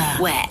Cooper,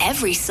 where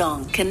every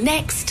song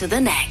connects to the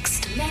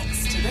next. Woke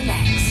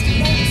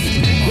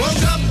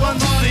up one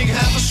morning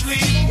half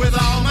asleep with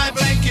all my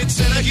blankets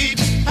in a heap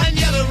and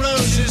yellow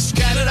roses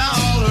scattered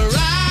all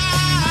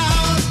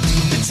around.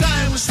 The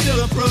time was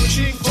still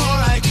approaching, for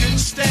I couldn't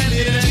stand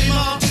it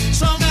anymore.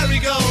 So Mary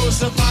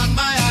goes upon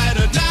my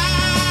eider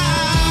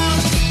down.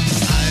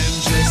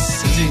 I'm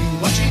just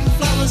sitting watching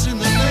flowers in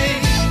the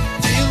rain,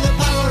 feel the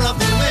power of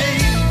the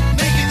rain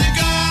making the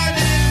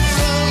garden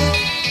grow.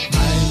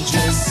 I'm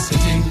just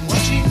sitting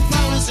watching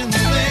flowers in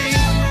the rain,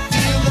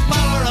 feel the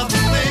power of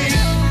the rain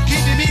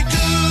keeping me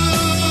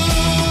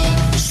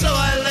cool. So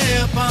I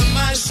lay upon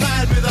my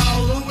side with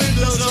all the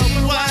windows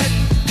open wide,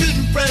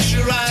 couldn't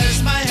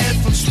pressurize my head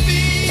from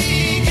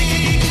speaking.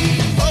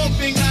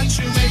 Hoping not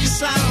to make a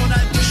sound,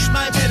 I pushed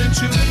my head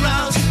into the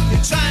ground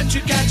in time to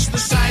catch the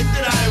sight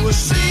that I was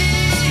seeking.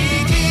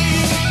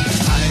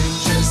 I'm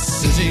just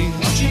sitting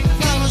watching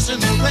flowers in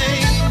the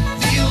rain,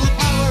 feel the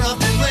power of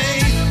the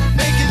rain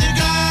making the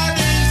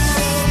garden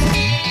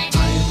grow.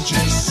 I'm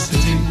just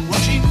sitting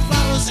watching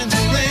flowers in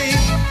the rain,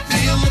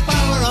 feel the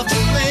power of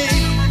the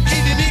rain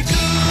keeping me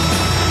cool.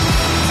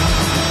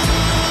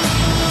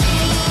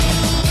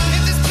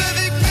 If this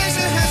perfect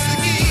pleasure has to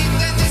keep,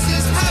 then this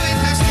is how it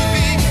has to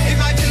be. If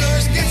my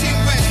pillow's getting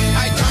wet,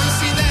 I don't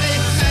see that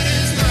it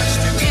matters much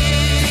to me.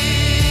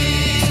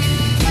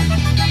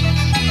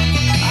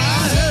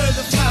 I heard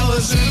the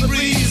flowers in the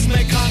breeze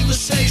make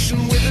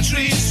conversation with the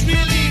trees,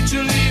 relieved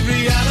to leave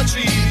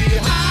reality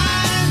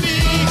behind me.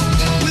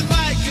 With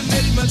my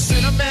commitments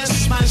in a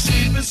mess, my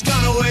sleep has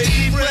gone away,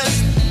 deep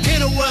rest.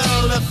 In a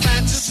world of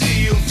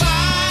fantasy, you'll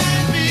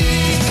find me.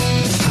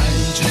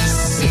 I'm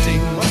just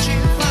sitting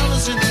watching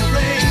flowers in the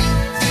rain,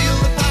 feel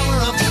the power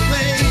of the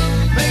rain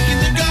making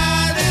the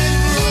garden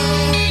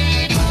grow.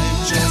 I'm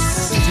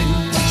just sitting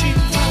watching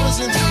flowers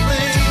in the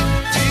rain,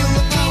 feel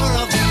the power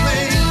of the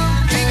rain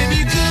keeping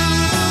me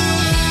good.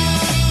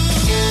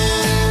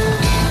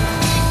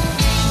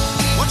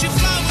 Watching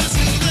flowers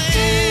in the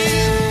rain.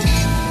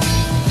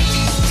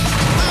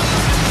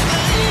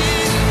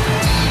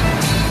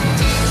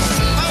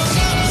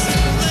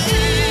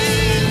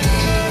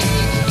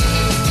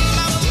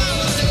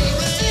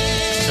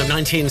 So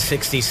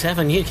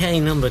 1967,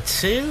 UK number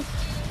 2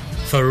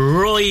 for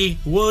Roy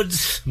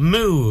Wood's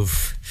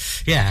Move.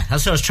 Yeah,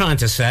 that's what I was trying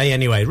to say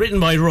anyway. Written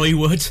by Roy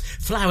Wood,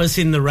 Flowers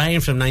in the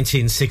Rain from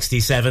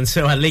 1967.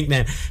 So I linked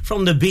there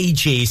from the Bee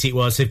Gees. It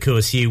was, of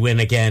course, You Win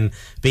Again.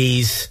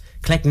 Bees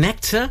collect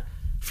nectar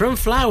from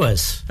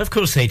flowers. Of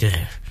course they do.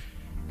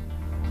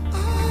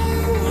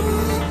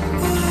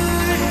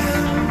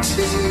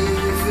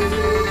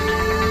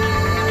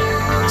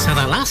 So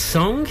that last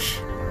song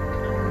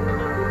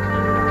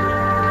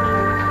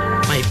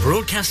made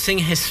broadcasting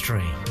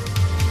history.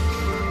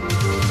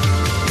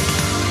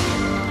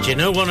 Do you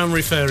know what I'm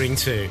referring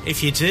to?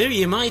 If you do,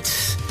 you might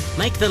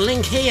make the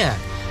link here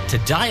to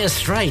Dire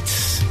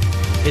Straits.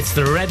 It's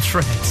the Red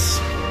Threads.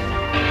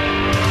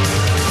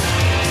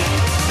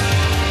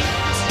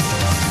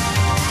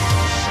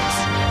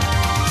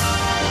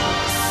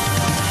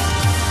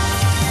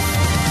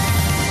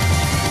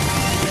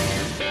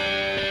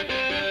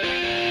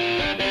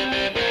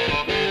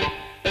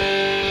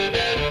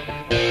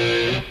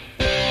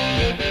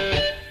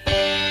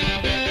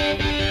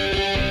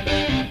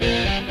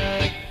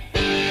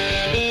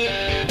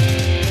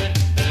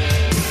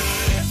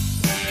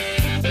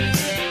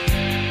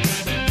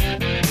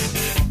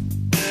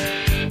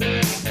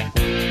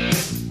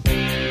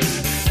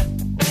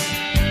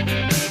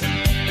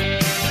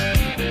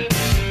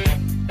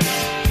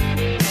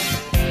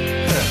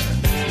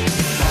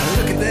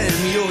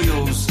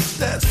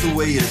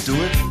 way you do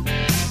it.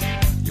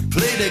 You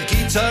play the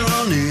guitar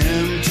on the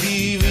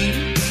MTV.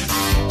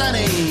 That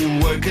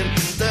ain't working,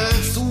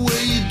 that's the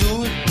way you do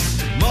it.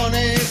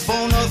 Money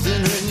for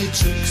nothing and your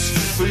chicks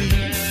for free.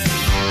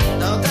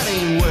 Now that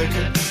ain't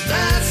working,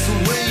 that's the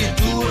way you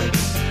do it.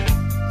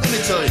 Let me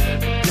tell you,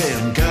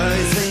 damn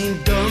guys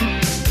ain't dumb.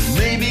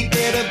 Maybe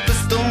get a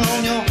blister on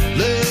your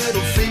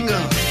little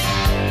finger.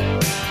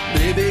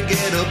 Maybe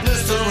get a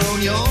blister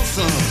on your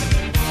thumb.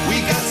 We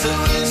got to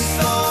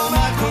install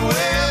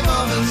microwave.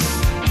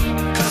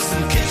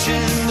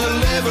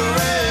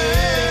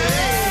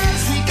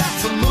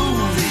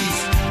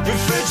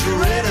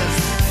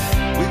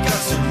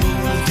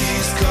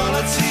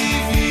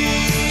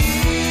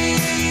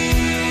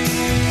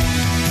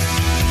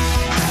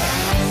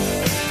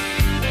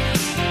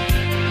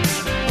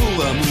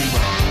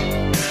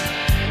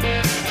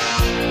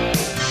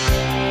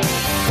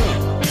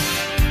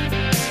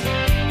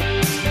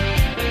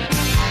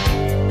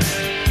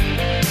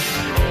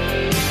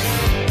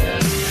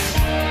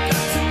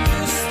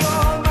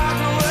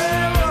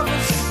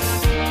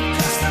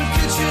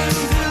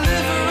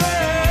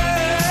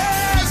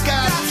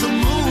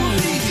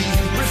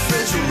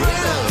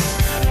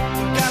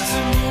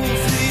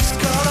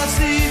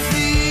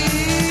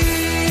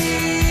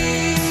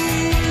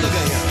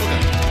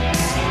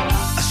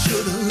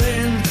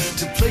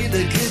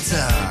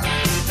 guitar.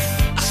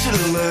 I should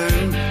have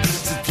learned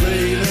to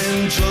play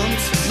them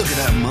drums. Look at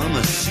that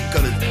mama, she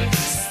got it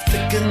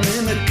sticking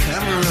in the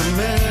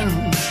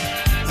cameraman.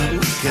 Oh,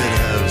 we could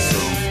have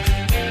some.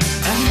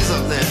 And he's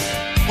up there.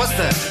 What's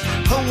that?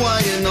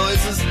 Hawaiian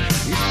noises.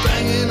 He's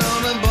banging on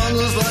the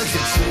bongos like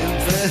a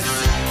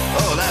chimpanzee.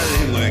 Oh, that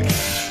ain't working.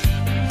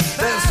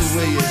 That's the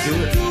way you do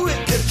it.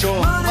 Get your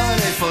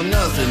money for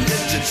nothing.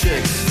 Get your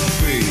chicks for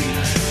free.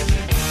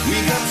 We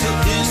got to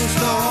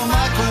install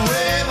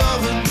microwave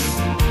oven,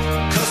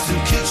 custom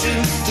kitchen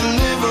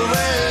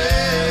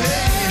deliveries.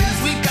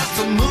 We got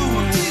to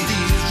move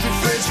these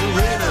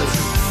refrigerators.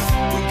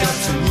 We got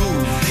to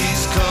move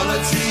these color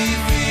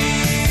TVs.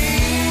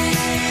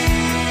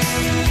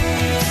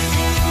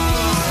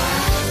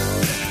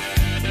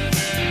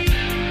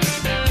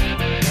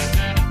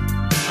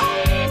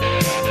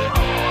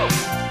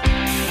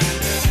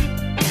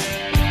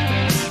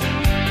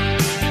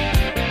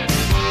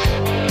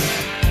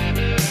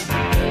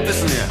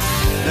 Listen here,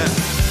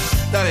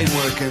 that ain't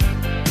working.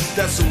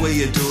 That's the way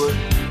you do it.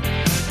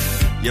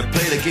 You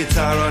play the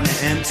guitar on the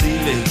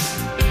MTV.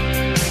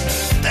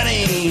 That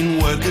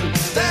ain't working.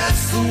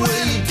 That's the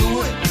way you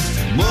do it.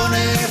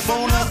 Money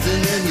for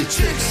nothing and your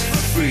chicks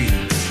for free.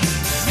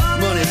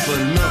 Money for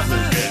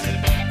nothing.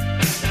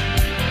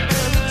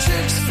 And the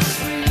chicks for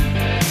free.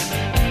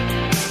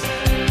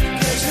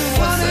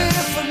 Money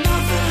for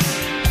nothing.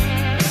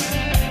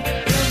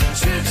 And the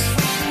chicks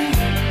for free.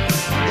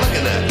 Look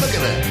at that, look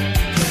at that.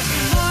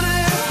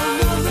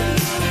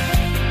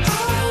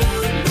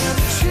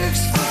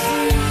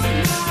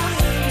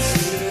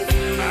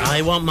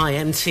 I Want My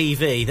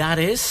MTV. That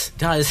is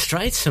Dire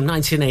Straits from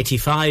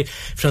 1985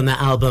 from their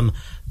album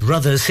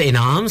Brothers in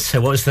Arms.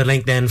 So what was the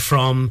link then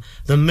from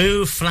The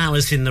Move,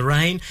 Flowers in the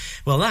Rain?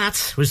 Well,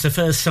 that was the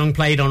first song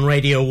played on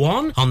Radio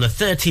 1 on the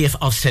 30th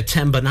of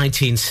September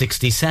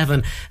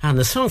 1967. And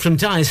the song from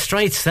Dire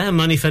Straits there,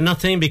 Money for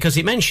Nothing, because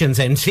it mentions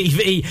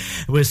MTV,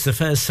 was the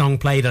first song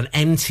played on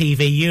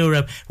MTV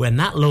Europe when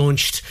that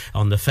launched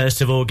on the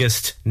 1st of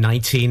August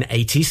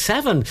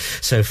 1987.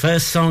 So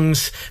first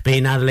songs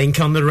being our link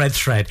on the red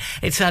thread.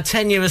 It's our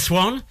tenuous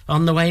one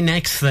on the way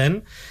next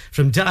then.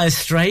 From Dire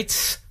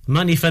Straits,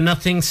 Money for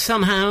Nothing,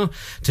 somehow,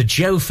 to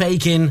Joe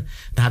Fagin,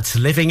 That's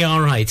Living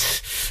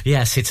Alright.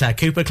 Yes, it's our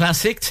Cooper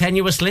Classic,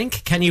 tenuous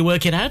link. Can you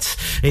work it out?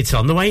 It's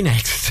on the way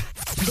next.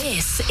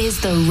 This is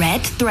the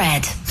Red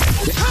Thread.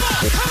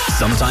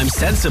 Sometimes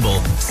sensible,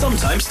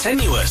 sometimes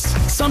tenuous,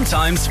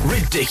 sometimes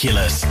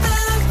ridiculous.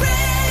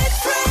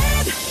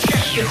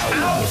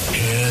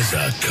 Here's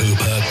a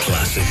Cooper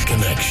Classic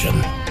Connection.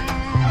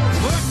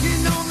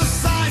 Working on the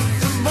site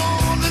from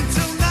morning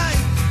till night.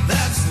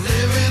 That's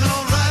living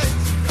alright.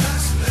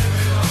 That's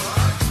living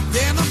alright.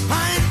 Then a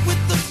pint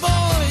with the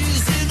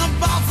boys in a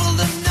bar full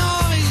of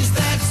noise.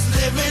 That's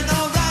living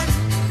alright.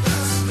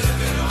 That's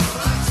living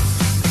alright.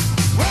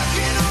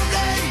 Working all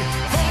day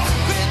for a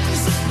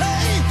pittance of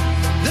pay.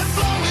 Then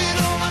blow it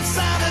all on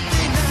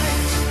Saturday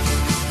night.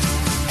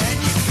 And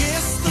you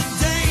kiss the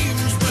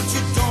dames, but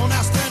you don't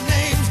ask their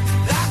names.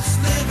 That's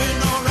living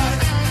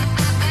alright.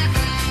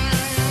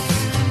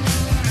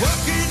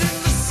 Working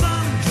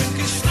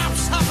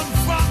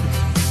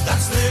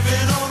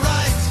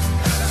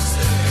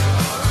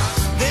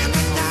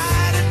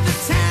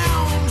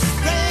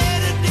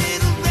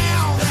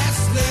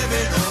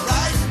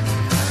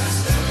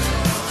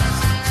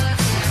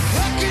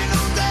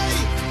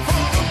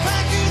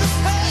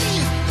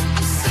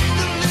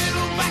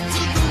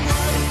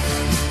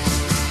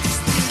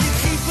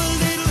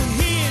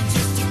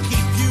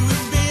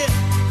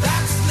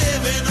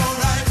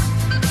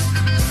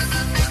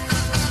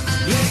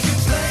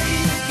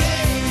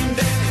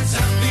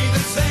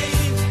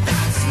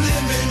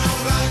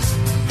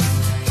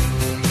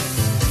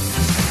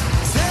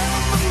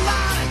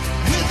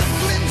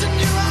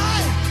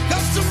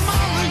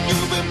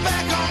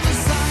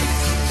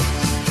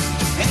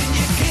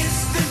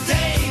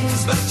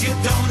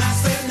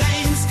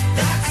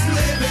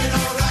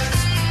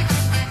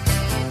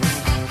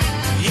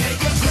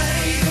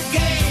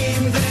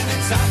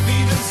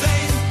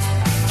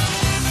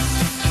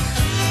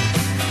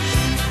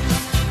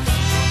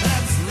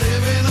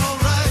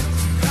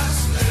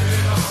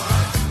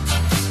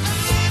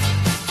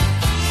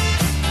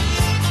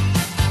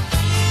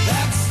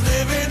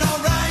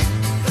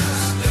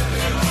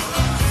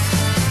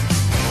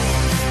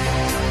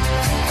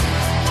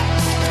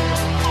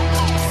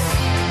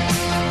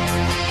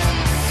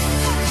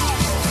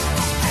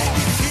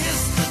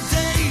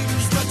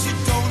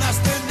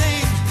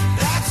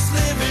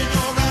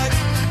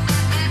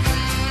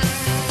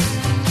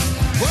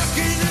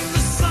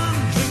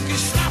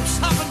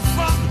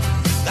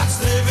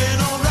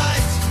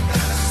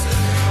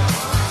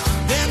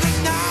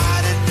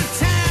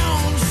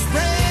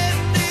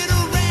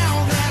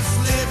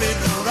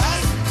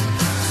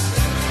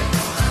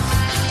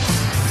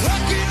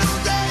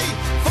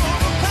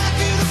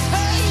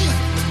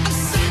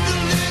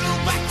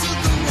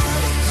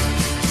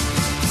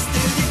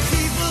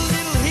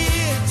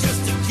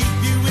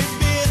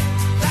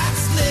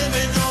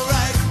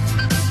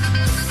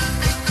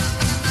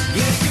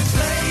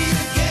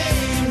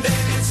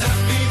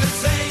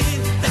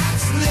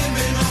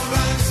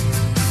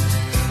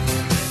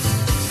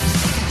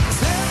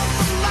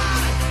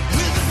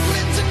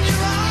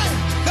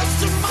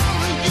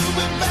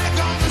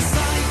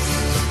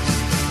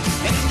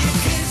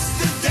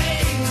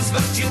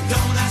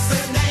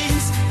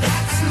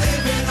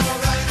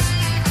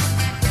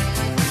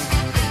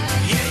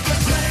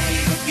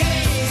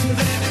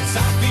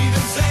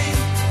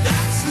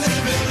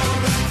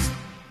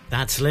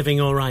That's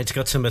Living Alright,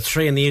 got number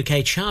 3 in the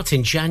UK chart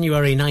in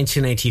January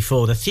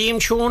 1984. The theme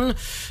tune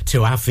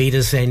to Auf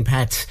Wiedersehen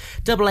Pet.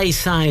 Double A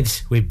side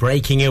with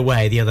Breaking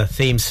Away, the other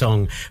theme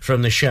song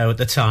from the show at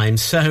the time.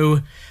 So,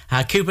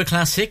 our Cooper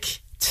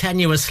classic,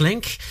 Tenuous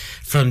Link,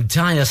 from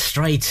Dire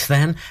Straits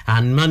then,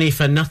 and Money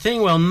for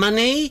Nothing. Well,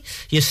 money,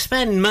 you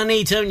spend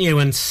money, don't you?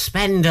 And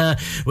Spender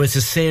was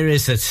a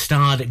series that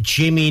starred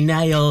Jimmy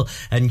Nail,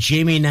 and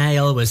Jimmy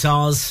Nail was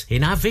Oz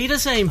in Auf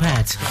Wiedersehen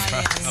Pet.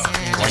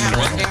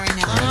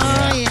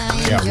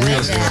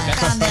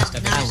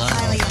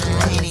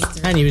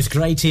 And he was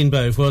great in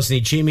both, wasn't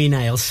he, Jimmy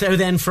Nail? So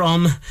then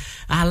from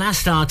our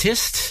last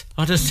artist,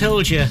 I just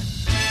told you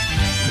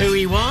who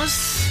he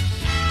was,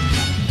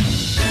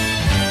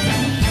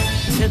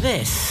 to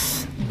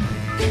this.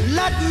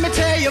 Let me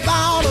tell you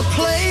about a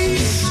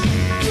place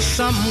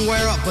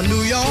somewhere up a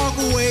New York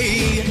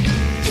way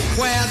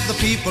where the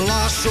people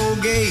are so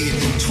gay,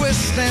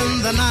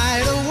 twisting the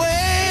night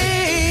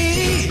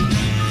away.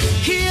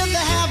 Here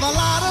they have a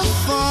lot of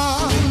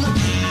fun,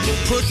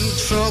 putting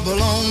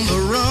trouble on the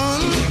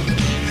run.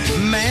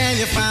 Man,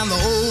 you find the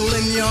old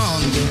and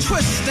young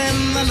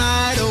twisting the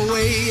night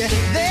away.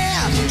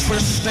 They're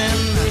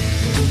twisting,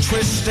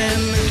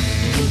 twisting.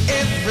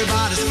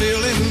 Everybody's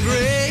feeling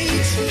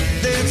great.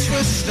 They're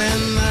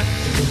twisting,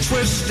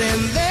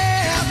 twisting.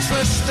 They're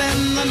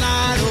twisting the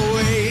night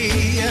away.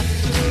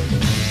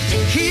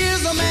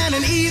 Here's a man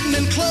in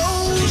evening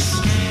clothes.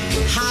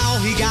 How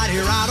he got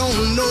here, I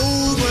don't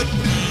know, but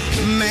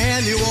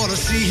man, you ought to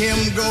see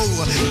him go,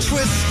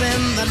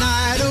 twisting the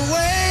night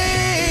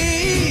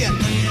away.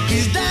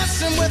 He's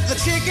dancing with the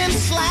chicken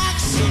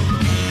slacks.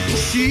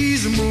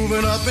 She's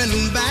moving up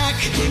and back.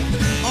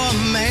 Oh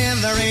man,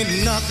 there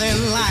ain't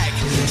nothing like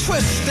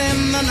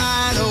twisting the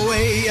night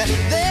away.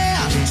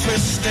 They're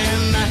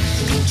twisting,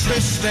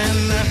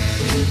 twisting.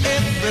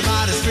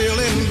 Everybody's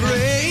feeling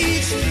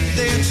great.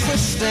 They're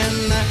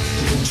twisting,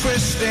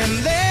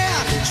 twisting.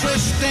 They're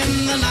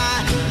twisting the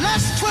night.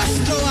 Let's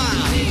twist a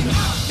while.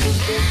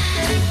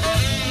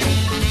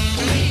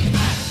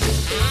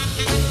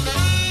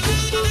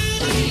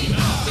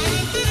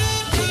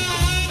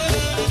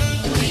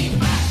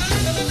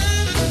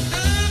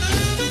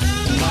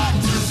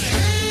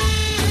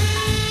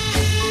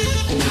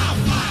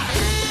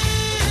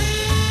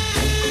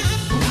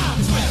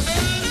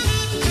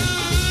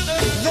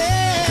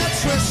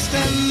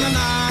 Twisting the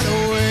night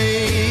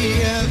away.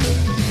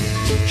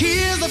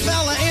 Here's a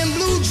fella in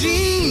blue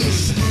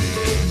jeans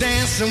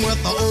dancing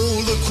with the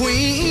older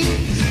queen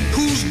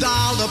who's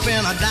dolled up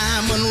in her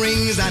diamond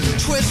rings and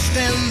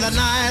twisting the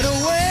night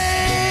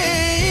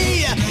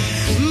away.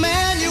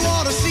 Man, you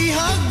ought to see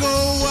her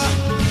go,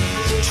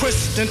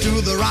 twisting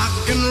to the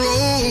rock and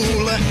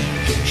roll.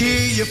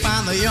 Here you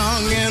find the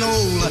young and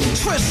old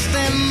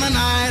twisting the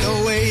night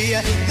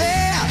away.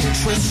 They're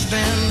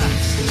twisting,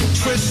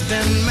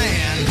 twisting,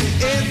 man.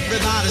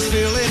 Everybody's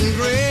feeling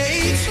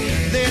great.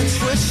 They're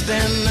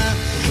twisting,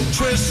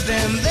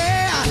 twisting.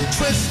 They're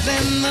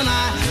twisting the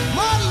night.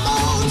 One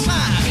more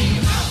time.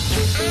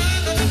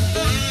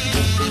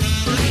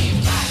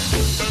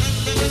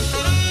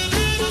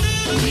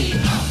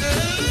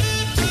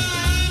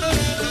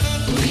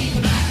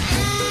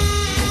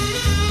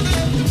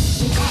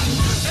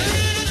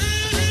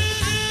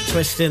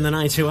 Twisting the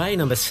Night Away,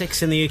 number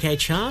 6 in the UK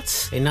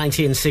charts in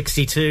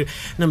 1962,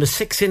 number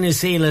 6 in New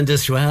Zealand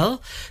as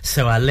well.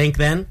 So our link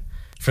then,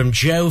 from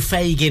Joe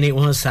Fagin it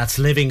was, that's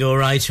Living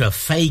Alright, where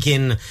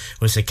Fagin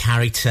was a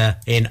character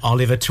in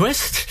Oliver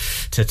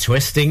Twist, to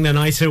Twisting the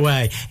Night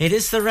Away. It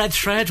is the red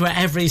thread where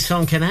every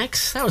song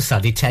connects. That was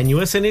slightly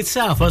tenuous in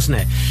itself, wasn't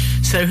it?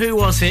 So who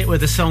was it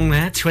with the song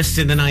there,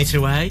 Twisting the Night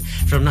Away,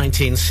 from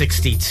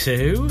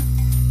 1962?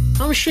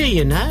 I'm sure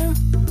you know,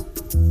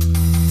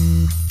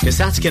 because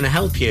that's going to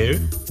help you.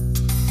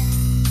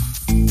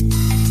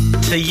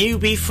 To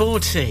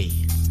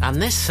UB40.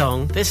 And this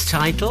song, this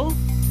title,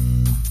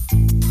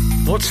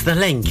 what's the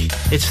link?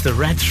 It's the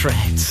red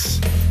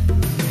threads.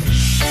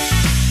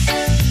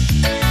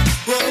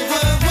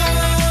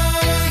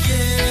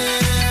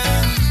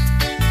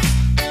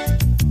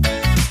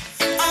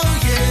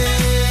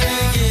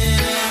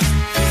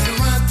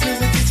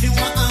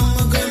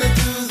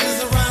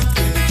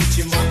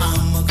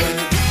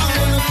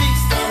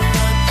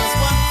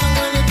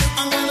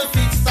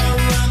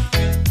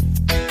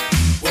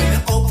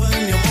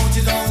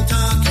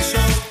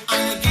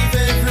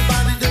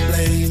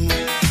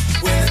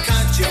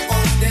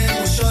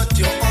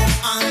 You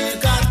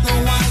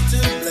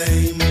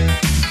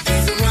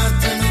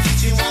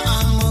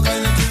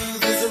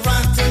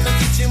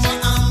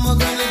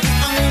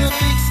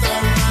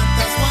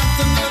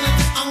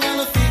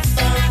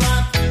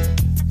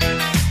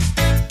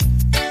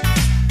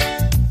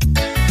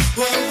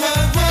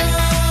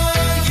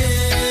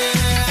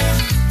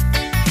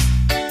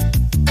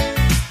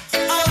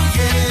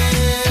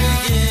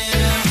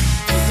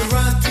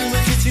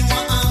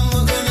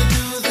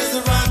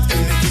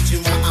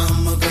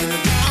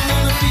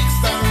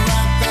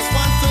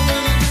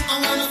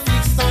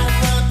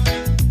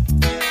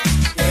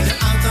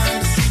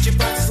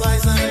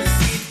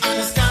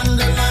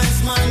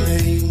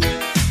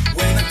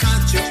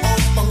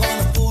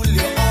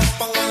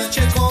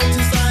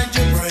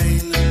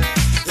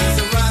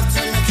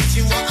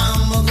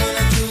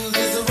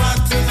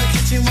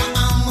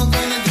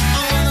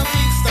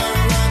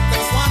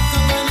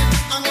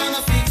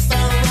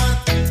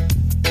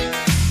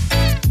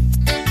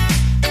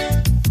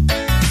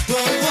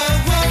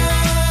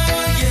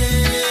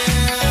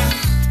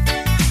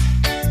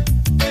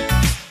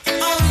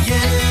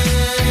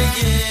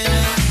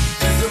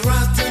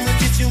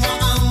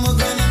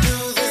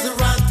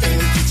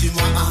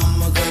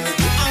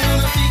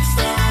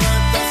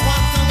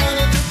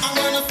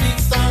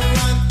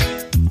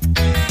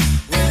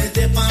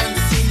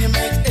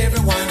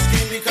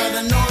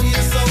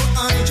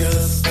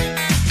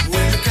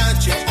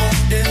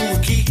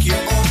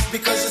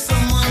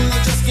I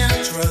just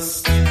can't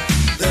trust.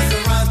 There's a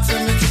rat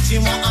in the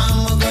kitchen, what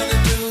am I gonna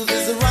do?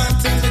 There's a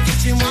rat in the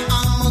kitchen, what am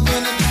I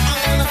gonna do? I'm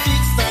gonna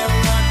fix that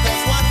rat,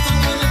 that's what I'm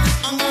gonna do.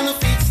 I'm gonna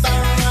fix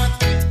that rat.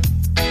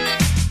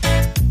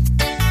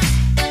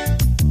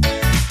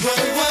 Whoa,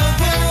 whoa,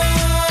 whoa,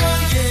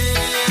 yeah.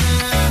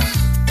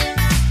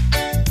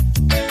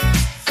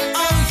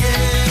 Oh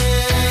yeah,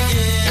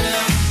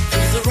 yeah.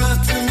 There's a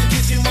rat in the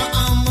kitchen, what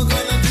am I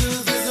gonna do?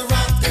 There's a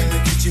rat in the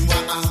kitchen,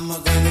 what am I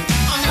gonna do?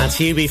 That's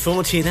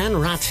UB40 then,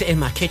 Rat in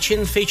My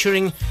Kitchen,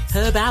 featuring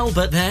Herb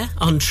Albert there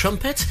on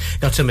trumpet.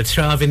 Got to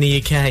Matrav in the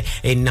UK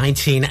in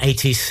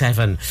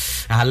 1987.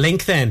 Our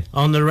link then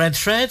on the red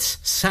thread,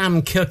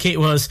 Sam Cooke it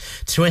was,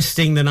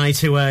 Twisting the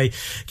Night Away.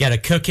 Get a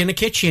cook in the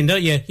kitchen,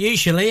 don't you?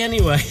 Usually,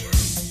 anyway.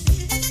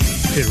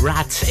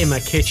 Rat in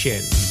My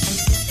Kitchen.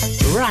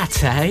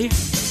 Rat, eh?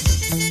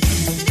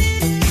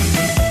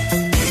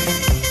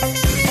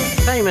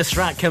 Famous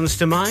rat comes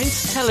to mind,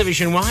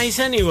 television-wise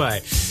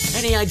anyway.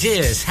 Any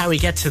ideas how we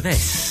get to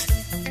this?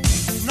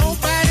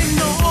 Nobody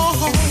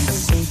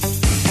knows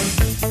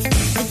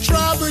the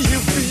trouble you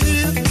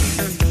feel.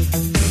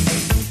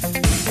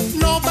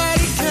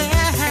 Nobody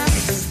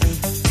cares.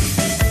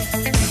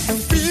 The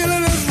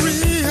feeling is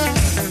real.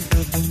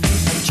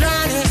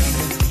 Johnny,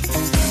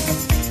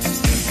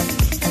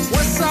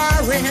 we're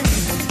sorry.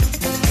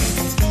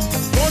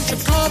 Won't you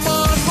come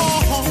on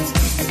home?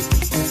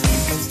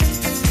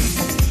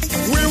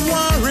 We're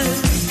worried.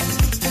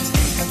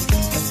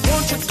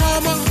 Won't you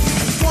come on?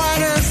 What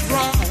is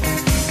wrong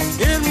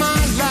in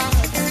my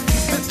life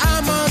that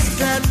I must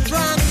get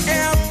drunk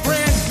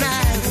every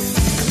night?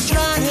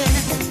 Johnny,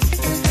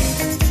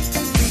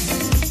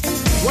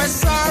 we're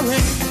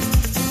sorry.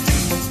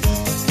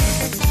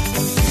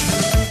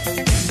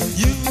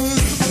 You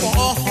used to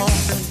fall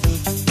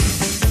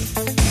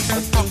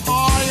to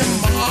call your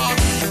mom.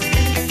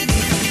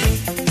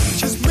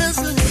 She's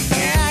missing you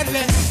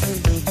badly,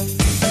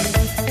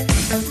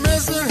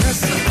 missing her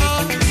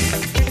son.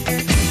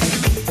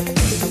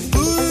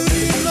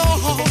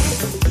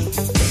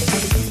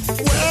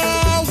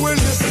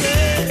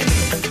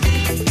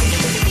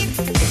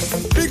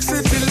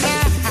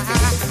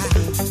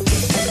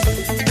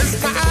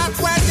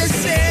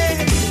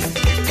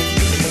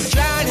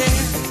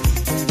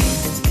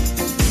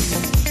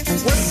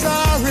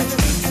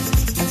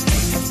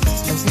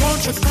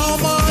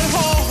 Come on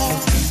home.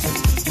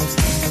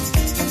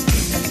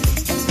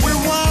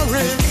 We're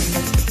worried.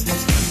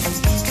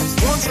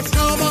 Won't you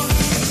come on?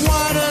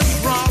 What is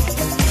wrong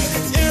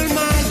in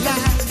my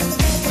life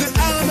that I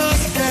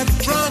must get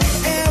drunk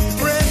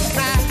every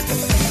night?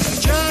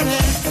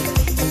 Johnny,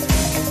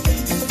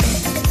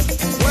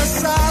 we're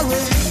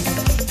sorry.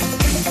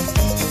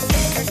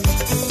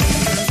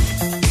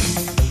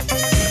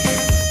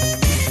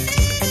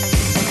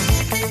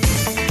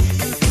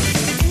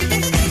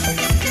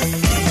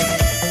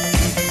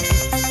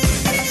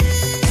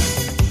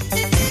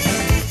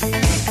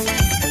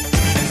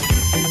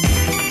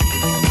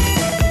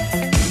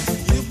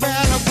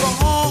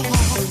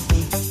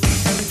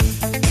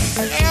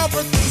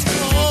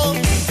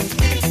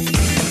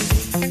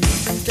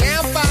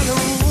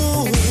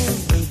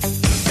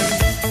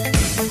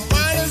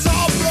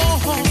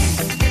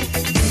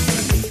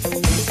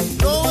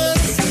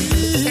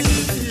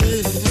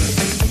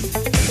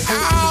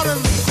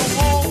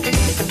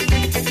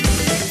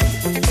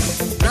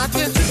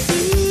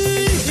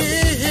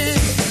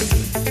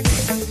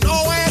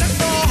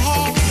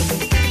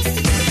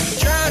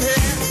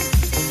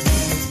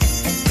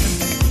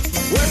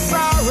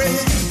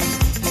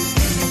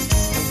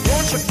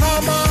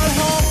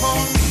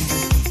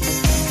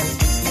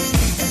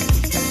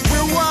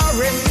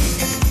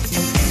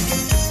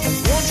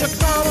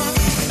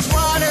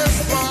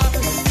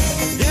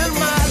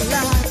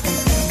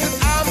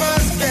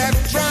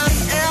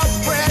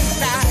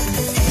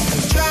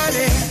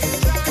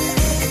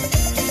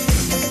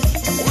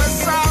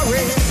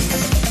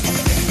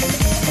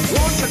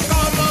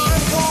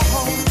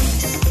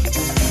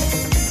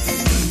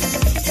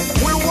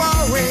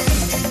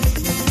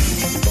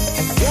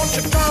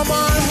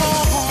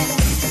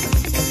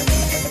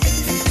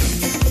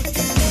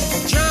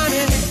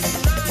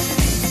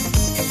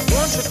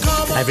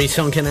 Every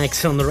song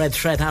connects on the Red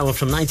Thread Hour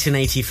from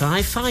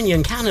 1985. Fine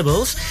Young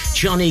Cannibals,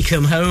 Johnny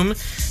Come Home.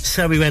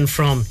 So we went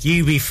from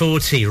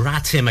UB40,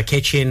 Rat in My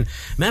Kitchen.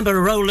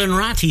 Remember Roland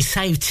Rat? He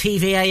saved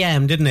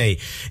TVAM, didn't he?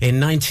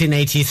 In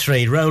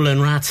 1983,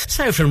 Roland Rat.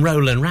 So from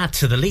Roland Rat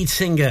to the lead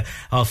singer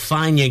of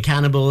Fine Young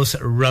Cannibals,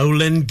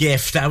 Roland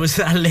Gift. That was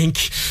that link.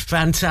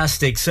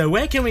 Fantastic. So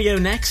where can we go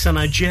next on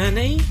our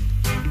journey?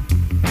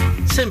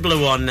 Simpler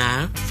one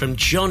now, from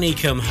Johnny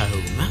Come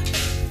Home.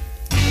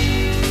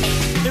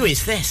 Who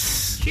is this?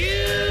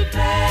 Cupid,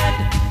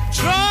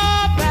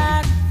 draw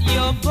back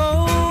your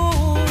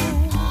bow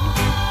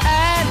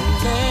and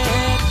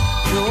let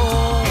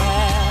your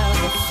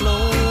arrow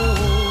flow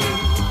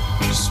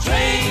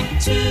straight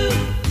to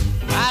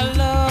my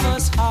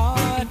lover's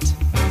heart.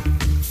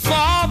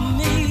 For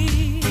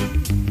me,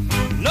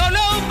 no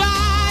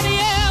nobody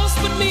else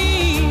but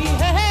me.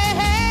 Hey, hey,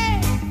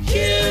 hey.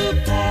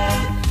 Cupid,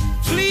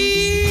 please.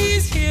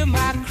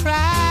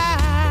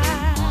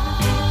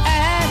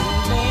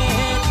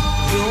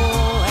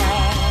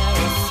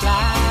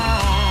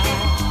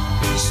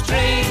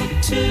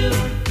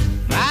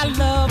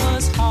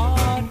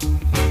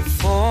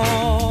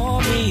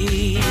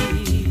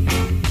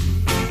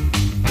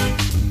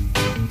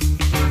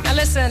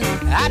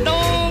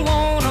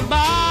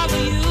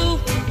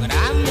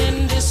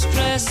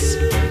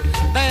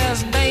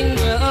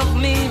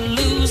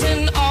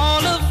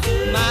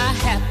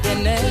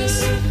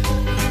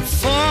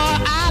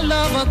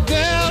 a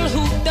girl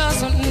who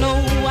doesn't know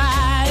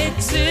I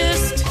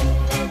exist.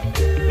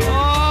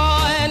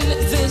 Oh, and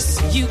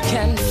this you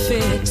can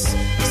fix.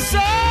 So,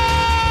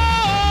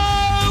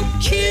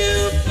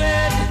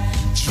 Cupid,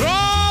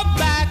 draw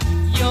back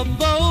your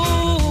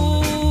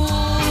bow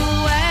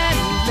and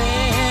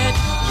let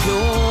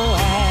your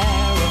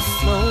arrow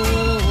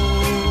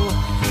flow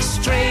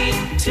straight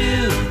to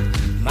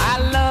my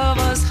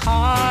lover's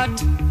heart.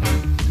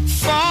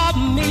 For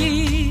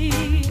me,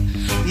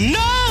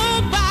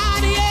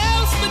 nobody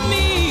else but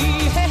me.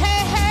 Hey,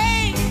 hey,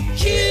 hey,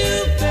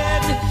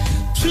 Cupid,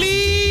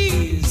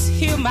 please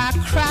hear my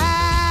cry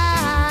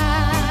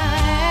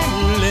and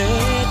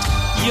let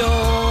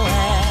your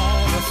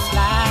arrow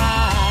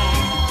fly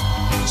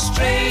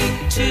straight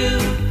to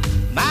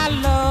my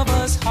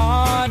lover's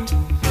heart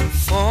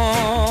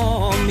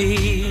for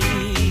me.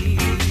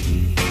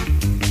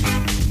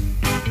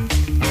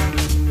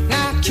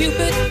 Now,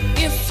 Cupid,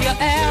 if your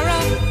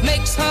arrow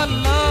makes her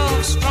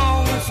love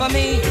strong for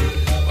me,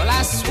 well,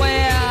 I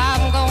swear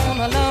I'm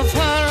gonna love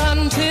her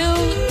until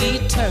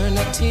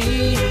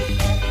eternity.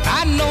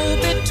 I know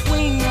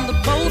between the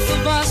both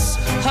of us,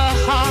 her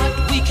heart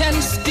we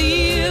can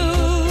steal.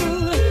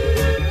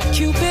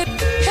 Cupid,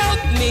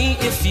 help me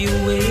if you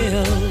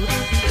will.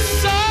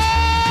 So,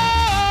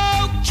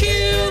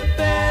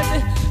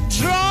 Cupid,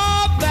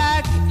 draw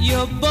back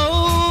your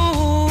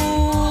bow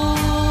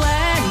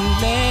and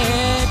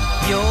let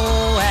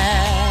your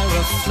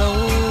arrow flow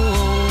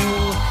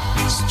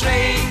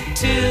straight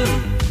to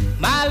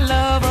my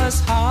lover's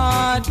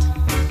heart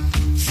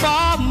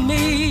for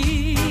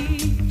me.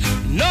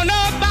 No,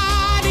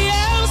 nobody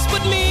else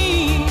but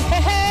me.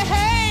 Hey, hey,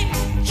 hey,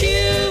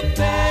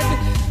 Cupid,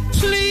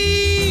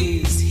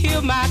 please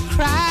hear my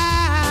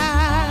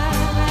cry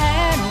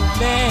and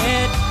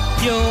let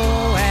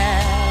your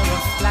arrow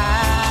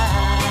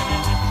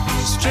fly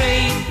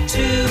straight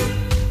to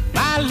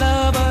my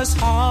lover's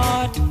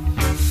heart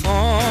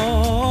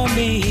for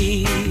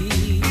me.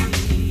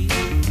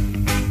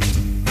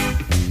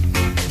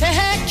 Hey,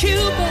 hey,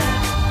 Cupid,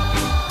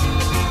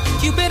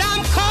 Cupid,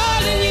 I'm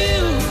calling you.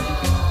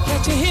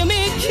 Can't you hear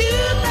me,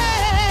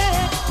 Cupid?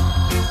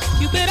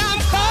 Cupid, I'm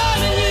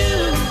calling you.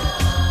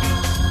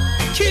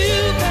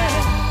 Cupid.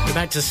 We're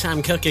back to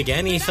Sam Cooke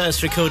again. He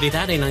first recorded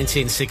that in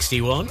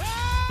 1961.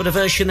 But a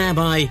version there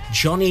by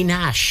Johnny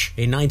Nash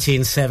in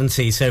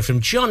 1970. So from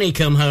Johnny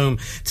Come Home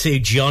to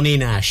Johnny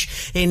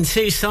Nash. In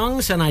two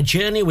songs on our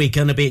journey, we're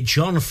going to be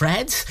John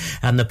Fred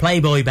and the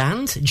Playboy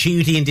Band,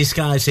 Judy in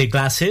Disguise with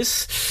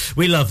Glasses.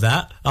 We love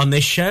that on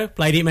this show.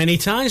 Played it many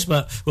times,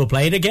 but we'll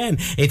play it again.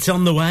 It's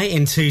on the way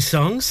in two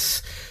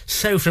songs.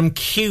 So from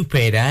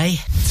Cupid, eh?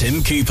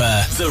 Tim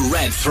Cooper, The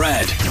Red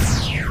Thread.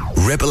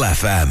 Ribble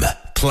FM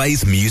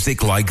plays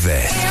music like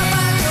this.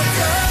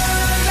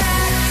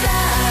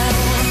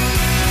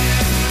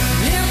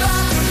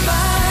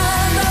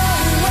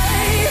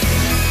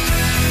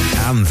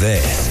 And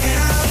this.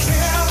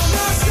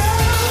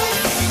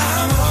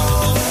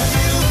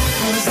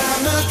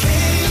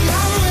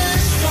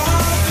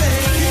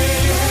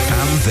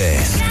 And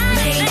this.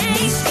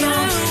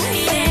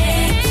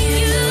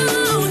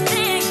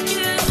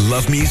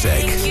 Love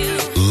music.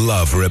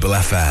 Love Ribble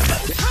FM.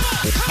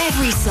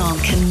 Every song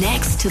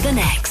connects to the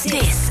next.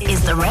 This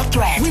is The Red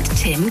Thread with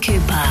Tim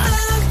Cooper.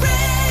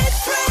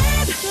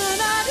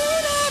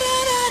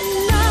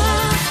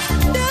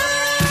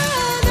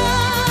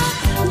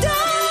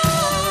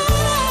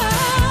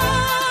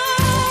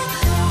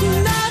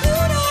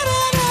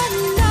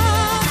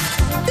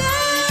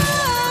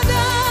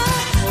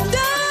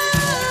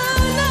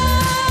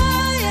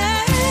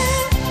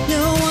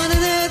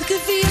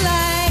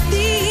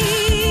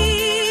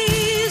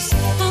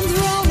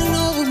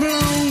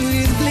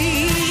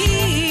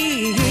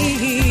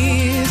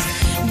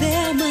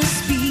 There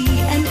must be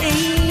an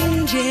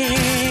angel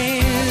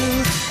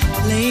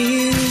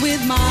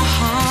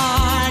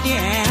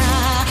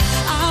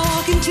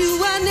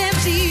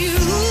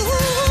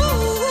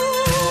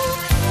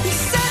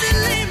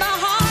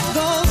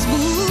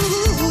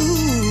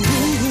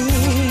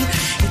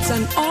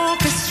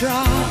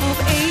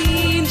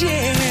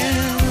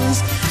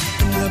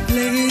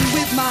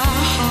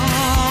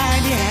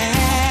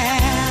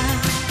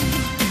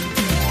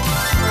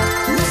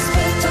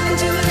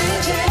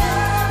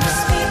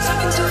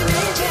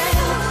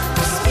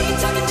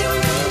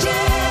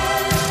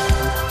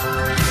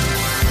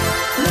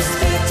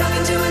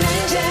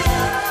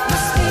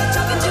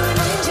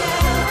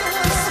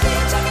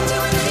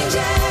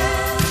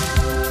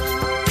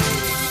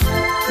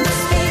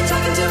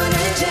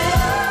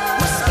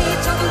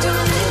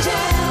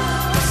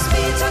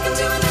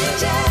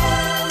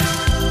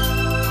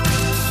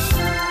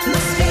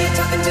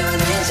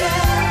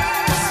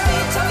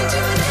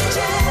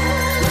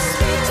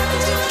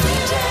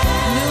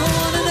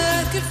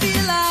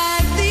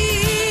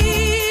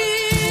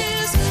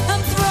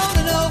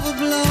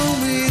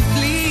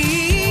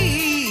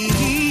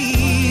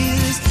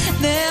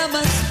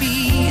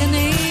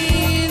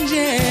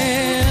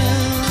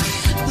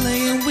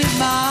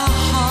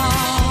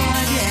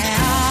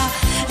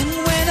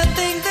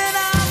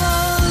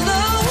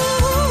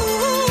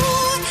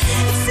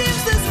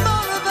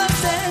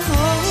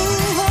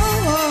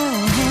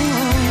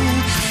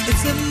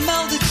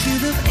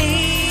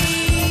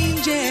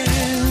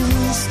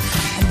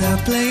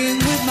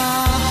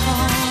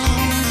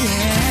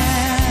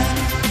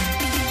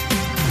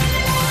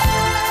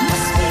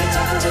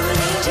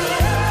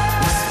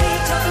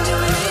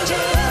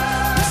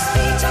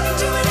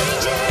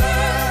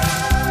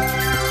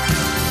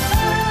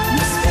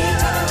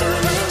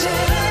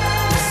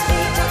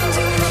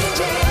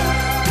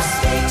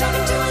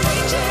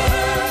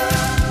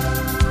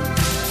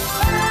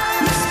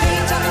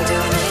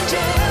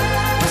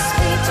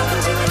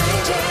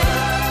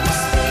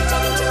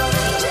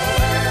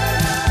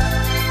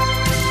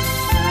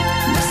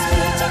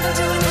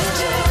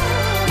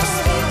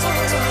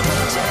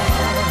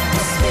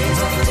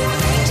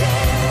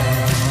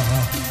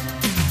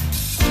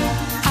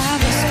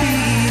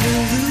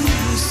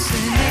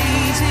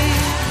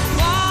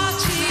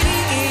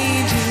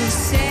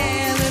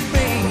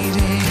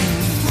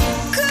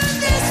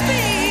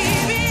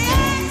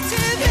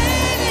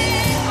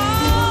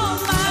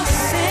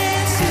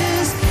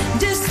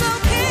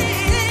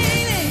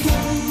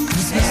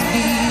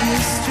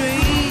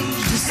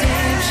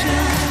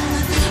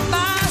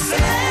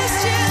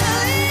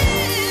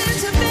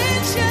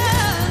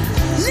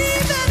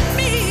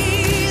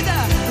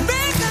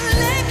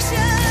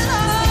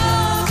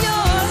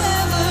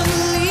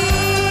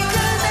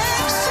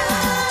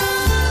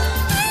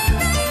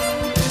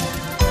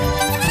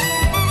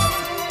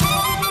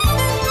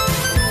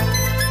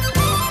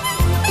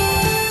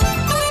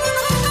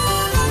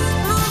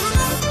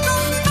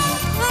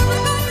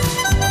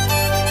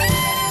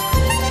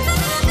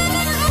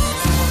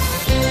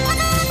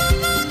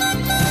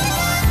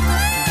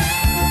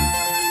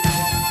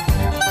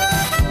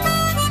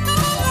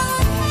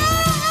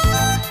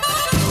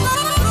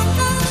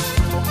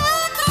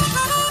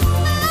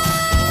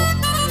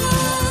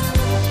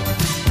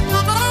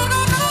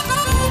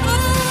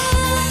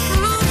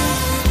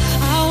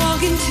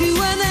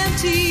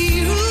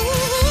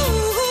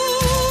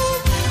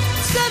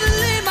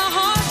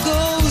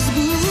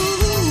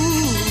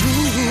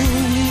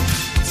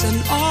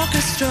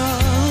orchestra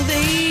of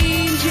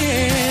angels,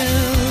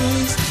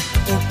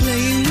 oh,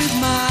 playing with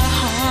my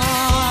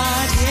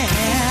heart,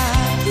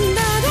 yeah.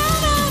 Da, da,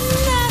 da,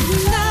 da,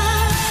 da, da,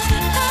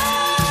 da,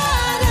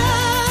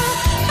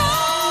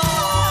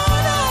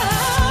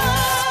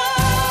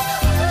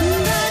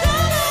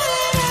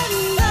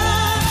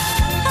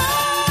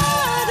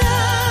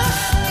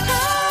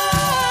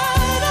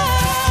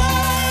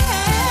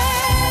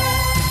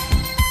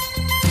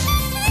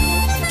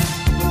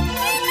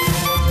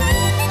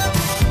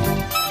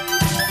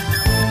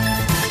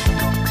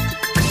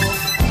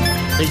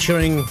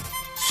 featuring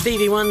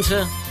Stevie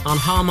Wonder on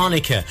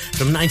harmonica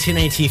from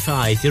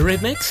 1985. The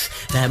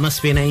Eurythmics, There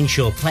Must Be an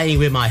Angel, Playing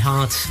With My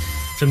Heart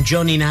from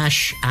Johnny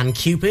Nash and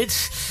Cupid.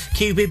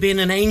 Cupid being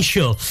an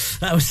angel.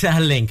 That was our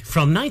link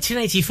from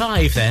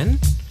 1985 then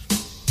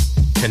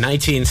to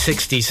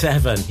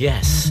 1967,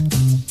 yes.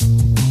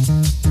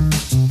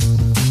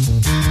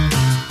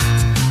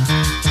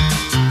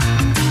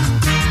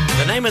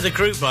 The name of the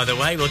group, by the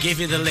way, we'll give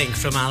you the link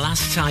from our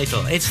last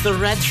title. It's the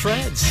Red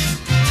Threads.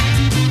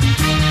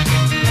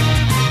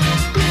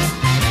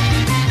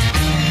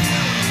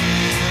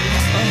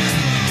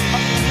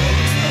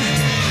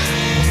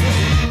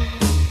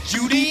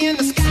 Judy in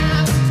the sky.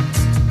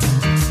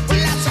 Well,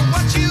 that's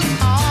what you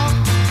are.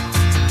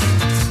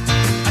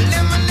 A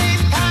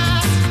lemonade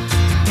pie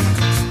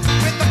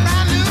with a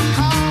brand new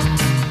car.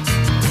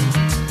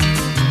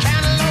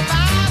 Cantaloupe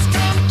eyes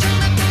come to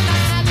me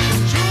tonight.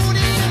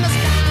 Judy in the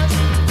sky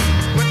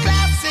with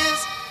glasses.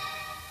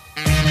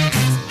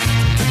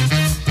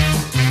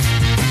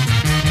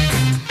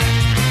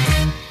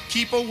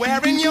 Keep her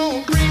wearing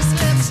your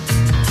bracelets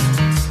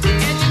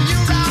and your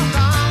new round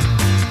arm.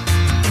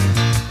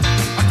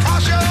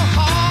 Across your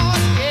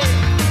heart, yeah,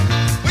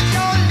 with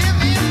your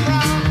living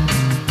brown.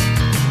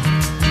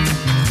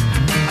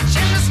 A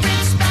chimney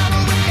sweet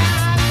sparrow with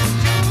guys,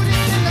 Judy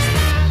in the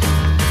sky,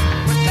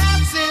 with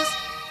glasses.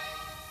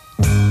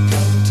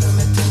 Come to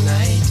me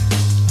tonight.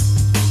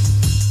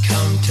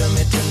 Come to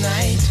me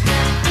tonight.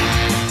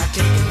 I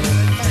take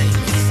everything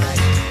in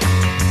sight.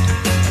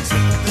 And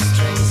zip up the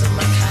strings of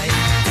my kite.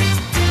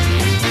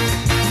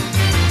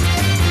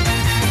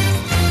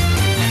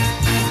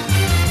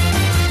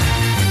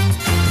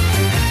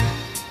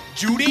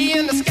 Judy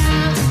in the sky.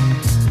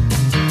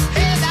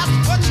 Hey, that's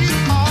what you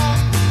are.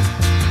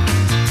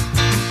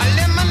 A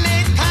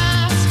lemonade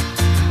pie.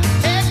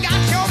 Hey,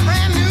 got your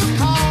brand new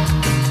car.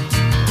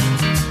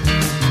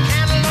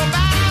 Cantaloupe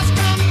eyes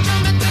come to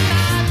me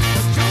tonight.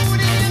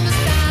 Judy in the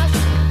sky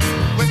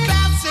with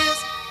glasses.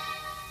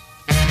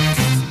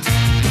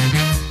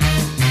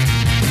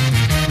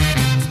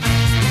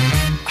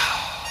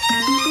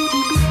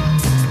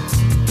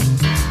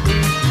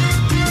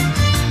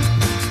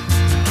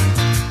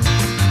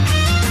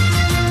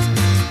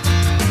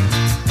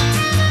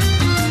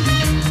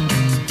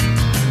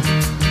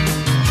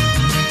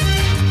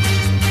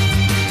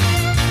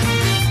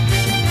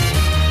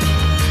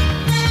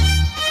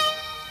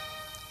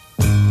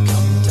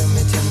 Come to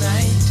me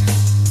tonight.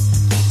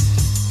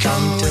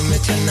 Come to me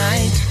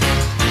tonight.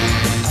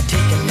 I've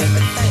taken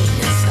everything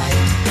in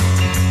sight.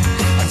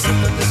 Unzip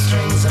up the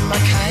strings of my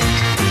kite.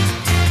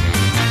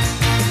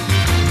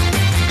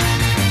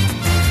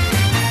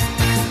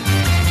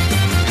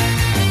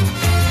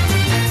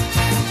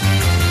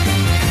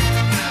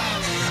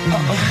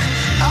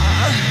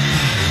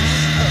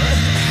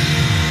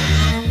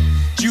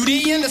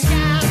 Judy in the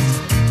sky.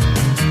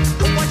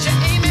 What you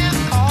aiming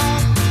for?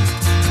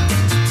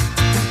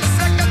 The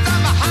seconds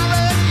of a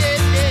horror, yeah,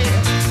 yeah.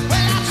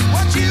 Well, that's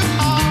what you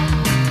are.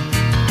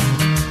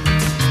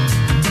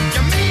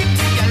 You make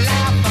me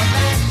laugh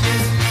about you.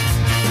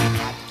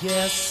 I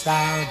guess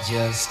I'll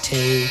just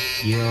take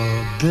your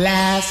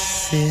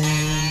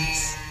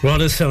glasses.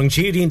 What a song.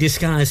 Judy in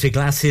Disguise with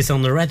Glasses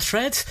on the Red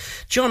Threads.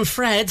 John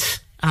Fred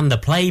and the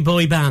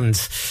Playboy Band.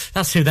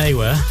 That's who they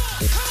were.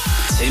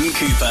 Tim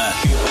Cooper,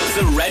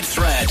 The Red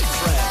Thread.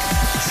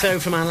 So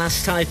from our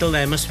last title,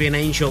 There Must Be an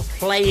Angel,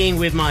 Playing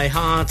With My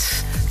Heart,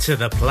 to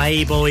the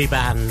Playboy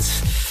Band.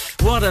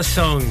 What a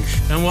song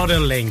and what a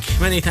link.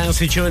 Many thanks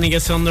for joining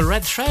us on the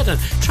Red Thread and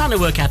trying to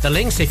work out the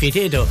links if you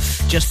did or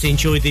just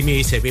enjoyed the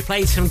music. We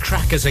played some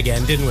crackers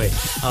again, didn't we?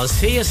 I'll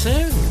see you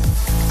soon.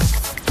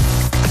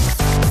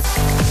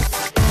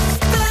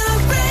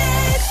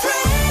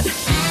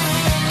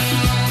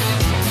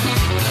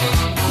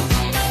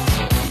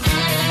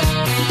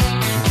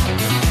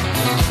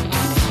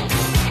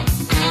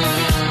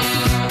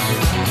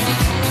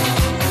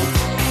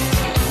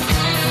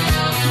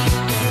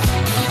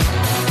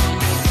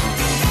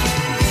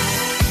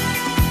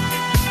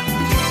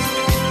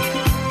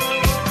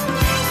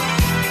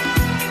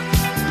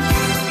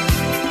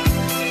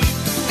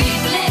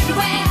 People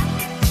everywhere,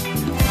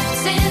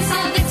 sense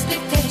of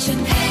expectation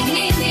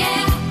hanging in the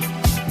air.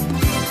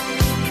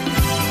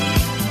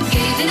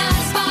 Giving out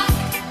a spark,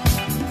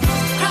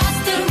 across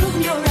the room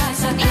your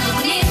eyes are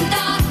glowing in the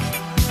dark.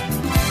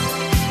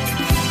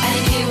 And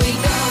here we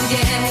go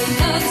again, we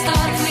know the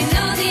start, we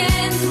know the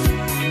end.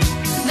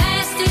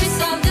 Masters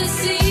of the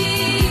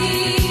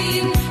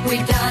scene,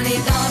 we've done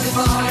it all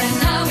before and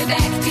now we're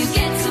back to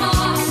get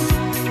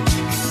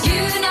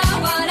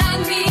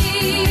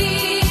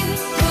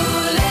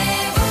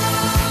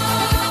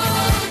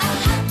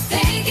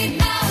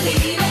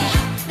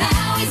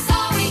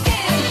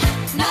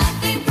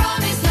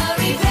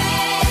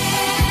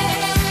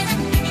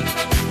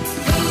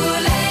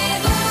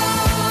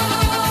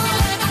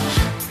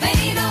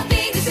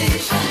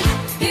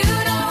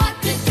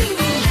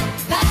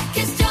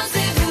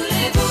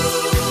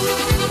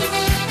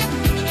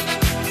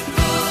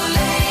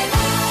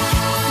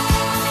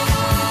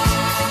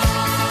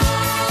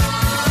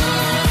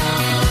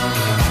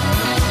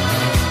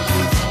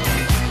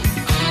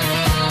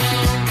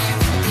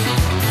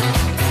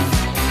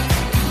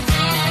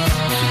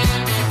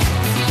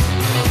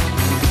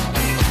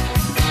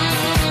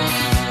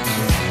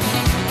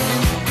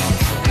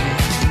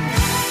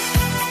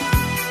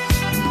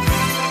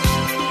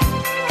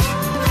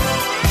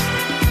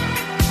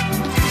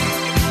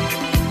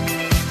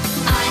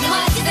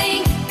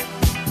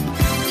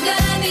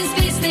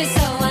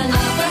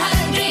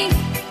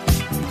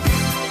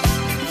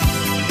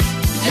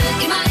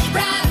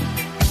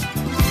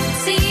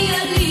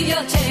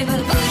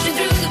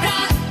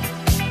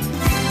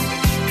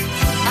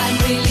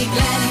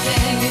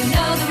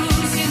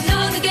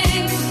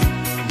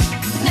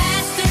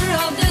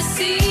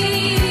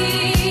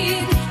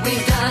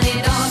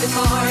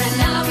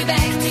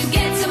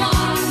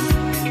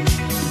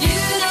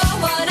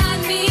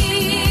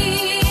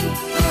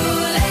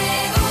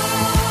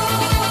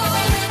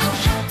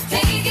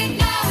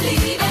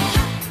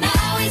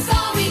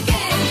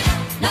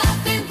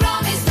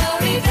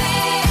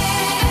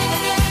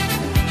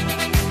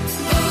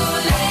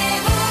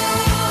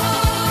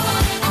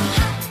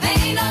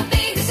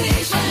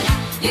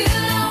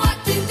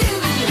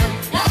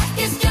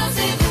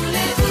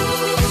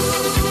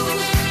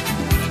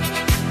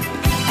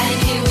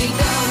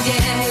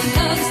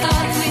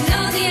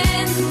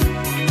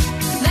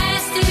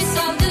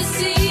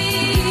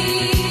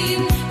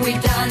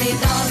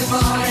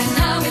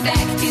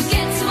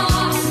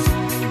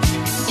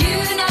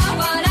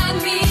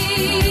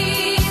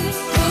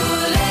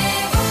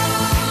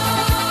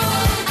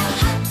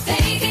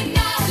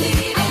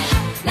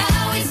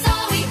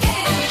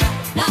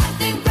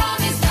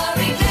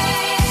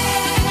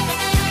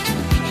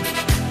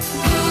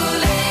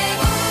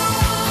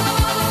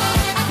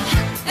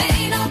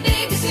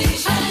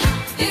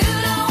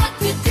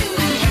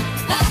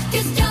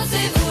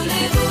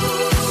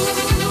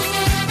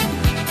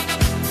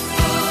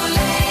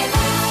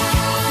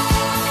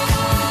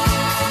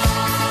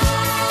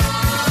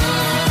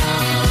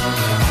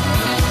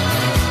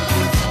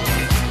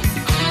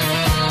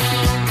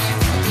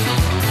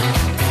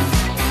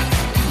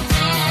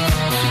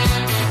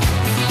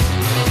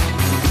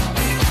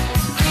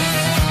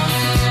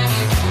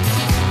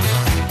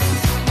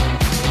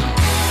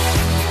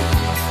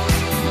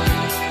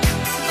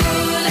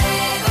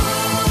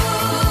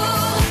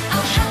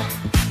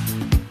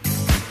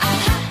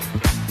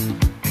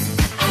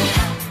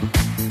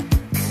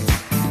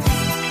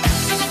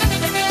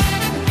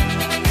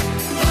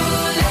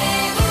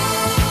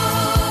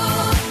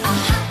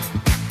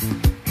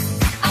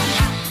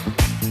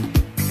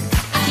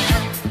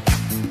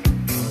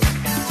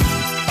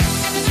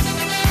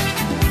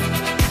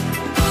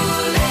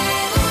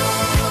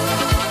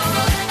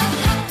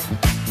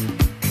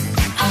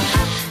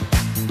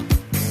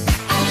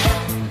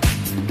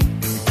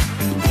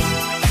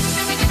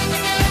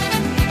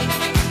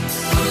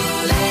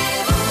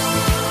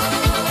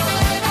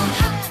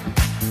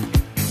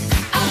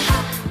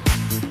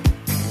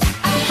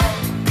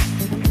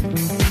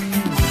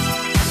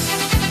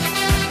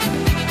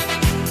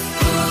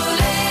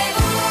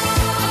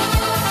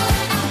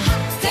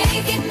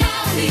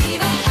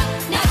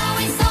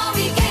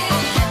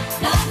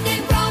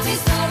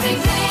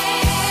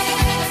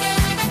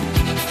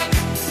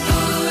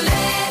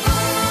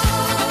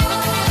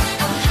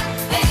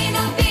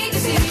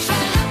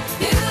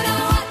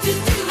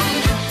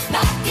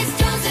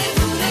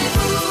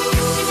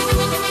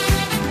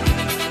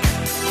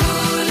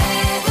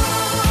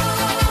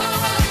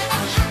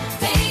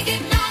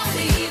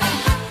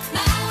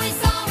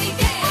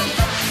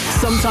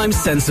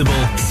Sometimes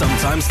sensible,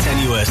 sometimes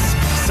tenuous,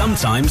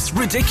 sometimes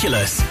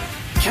ridiculous.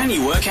 Can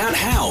you work out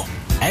how?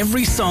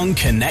 Every song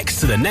connects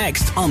to the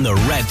next on the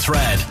Red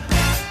Thread.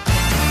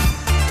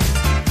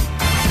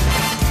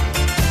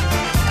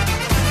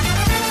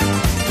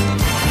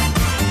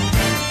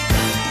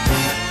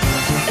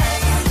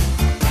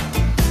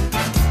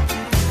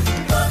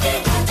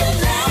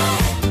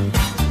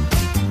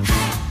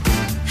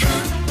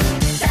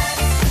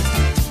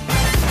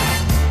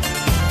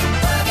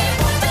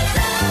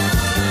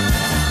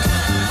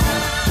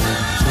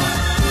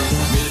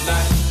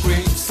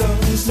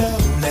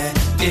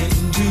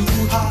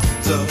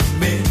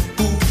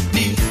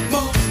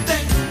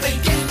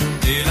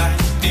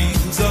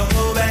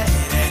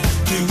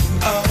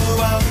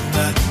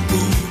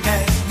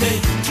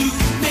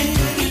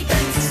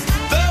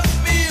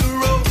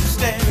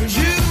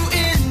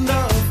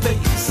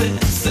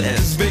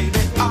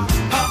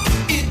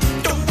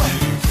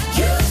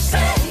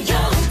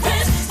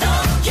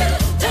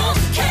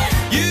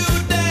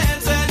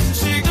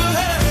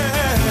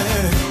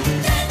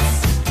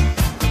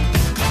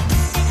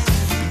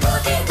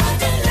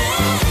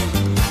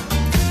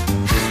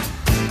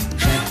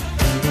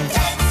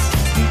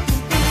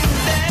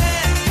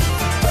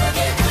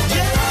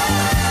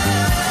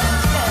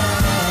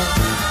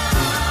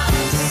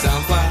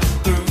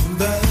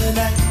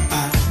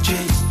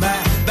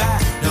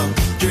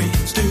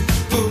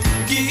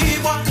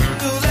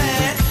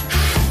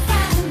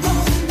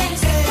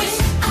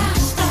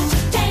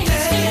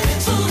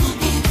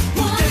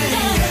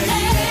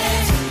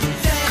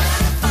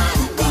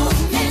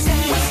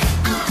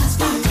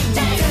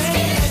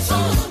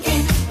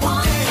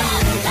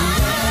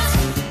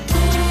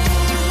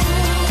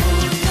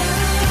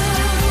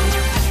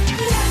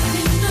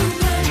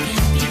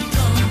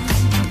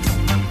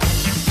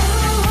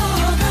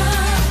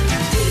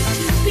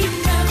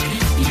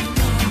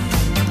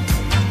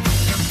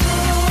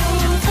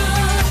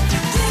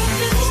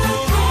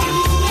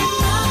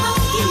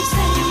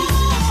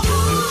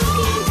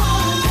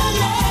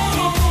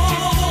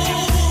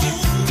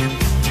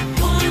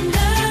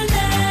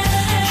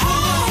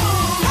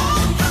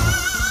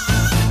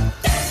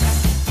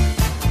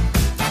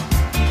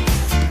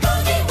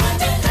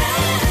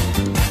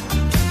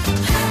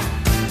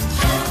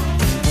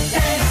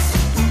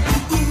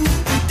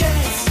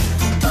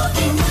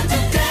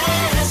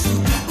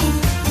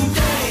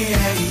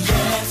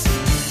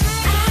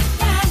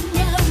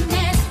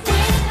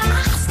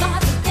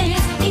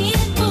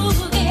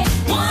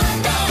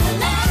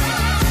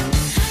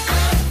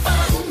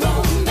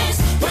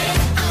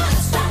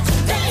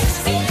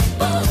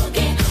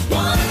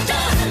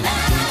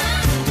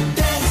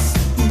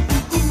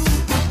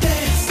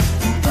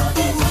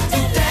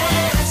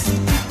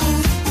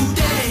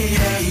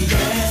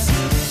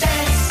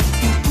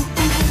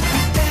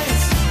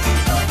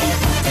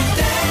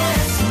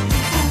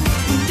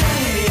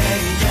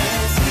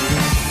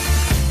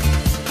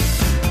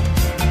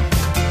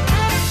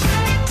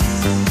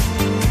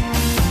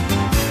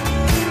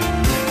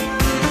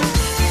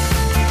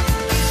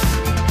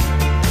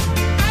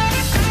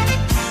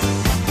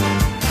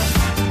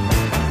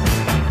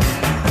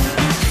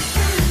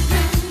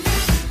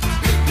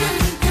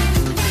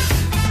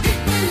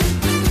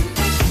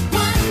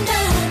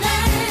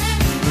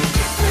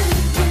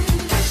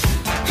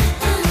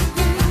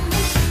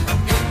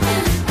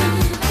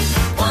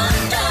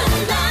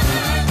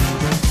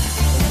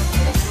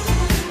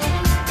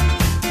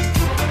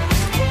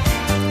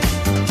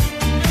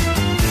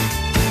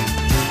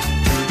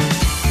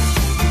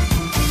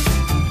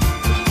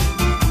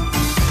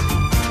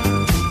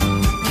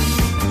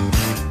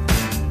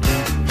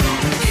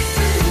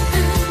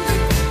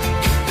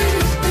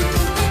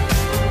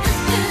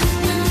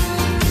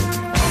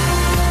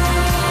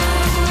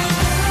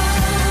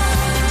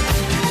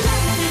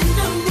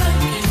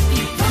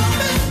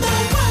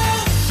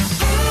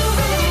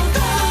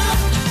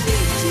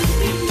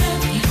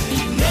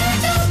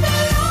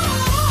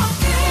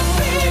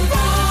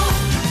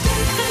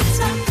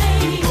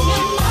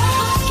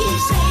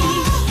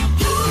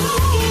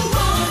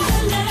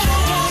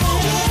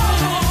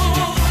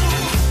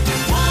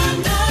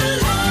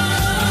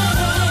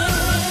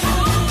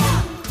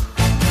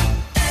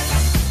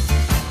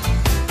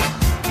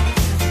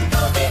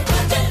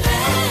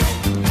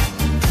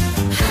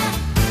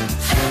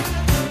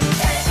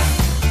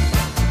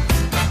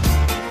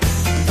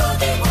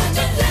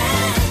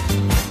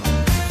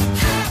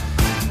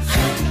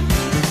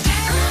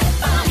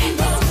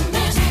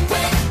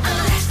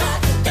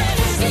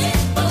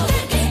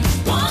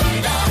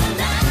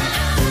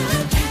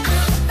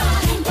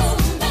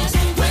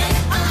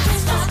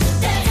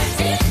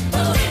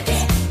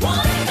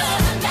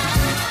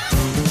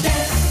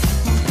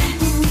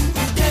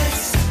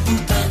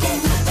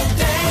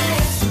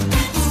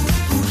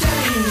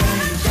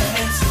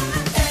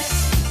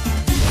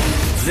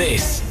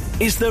 This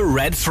is the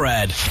Red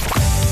Thread.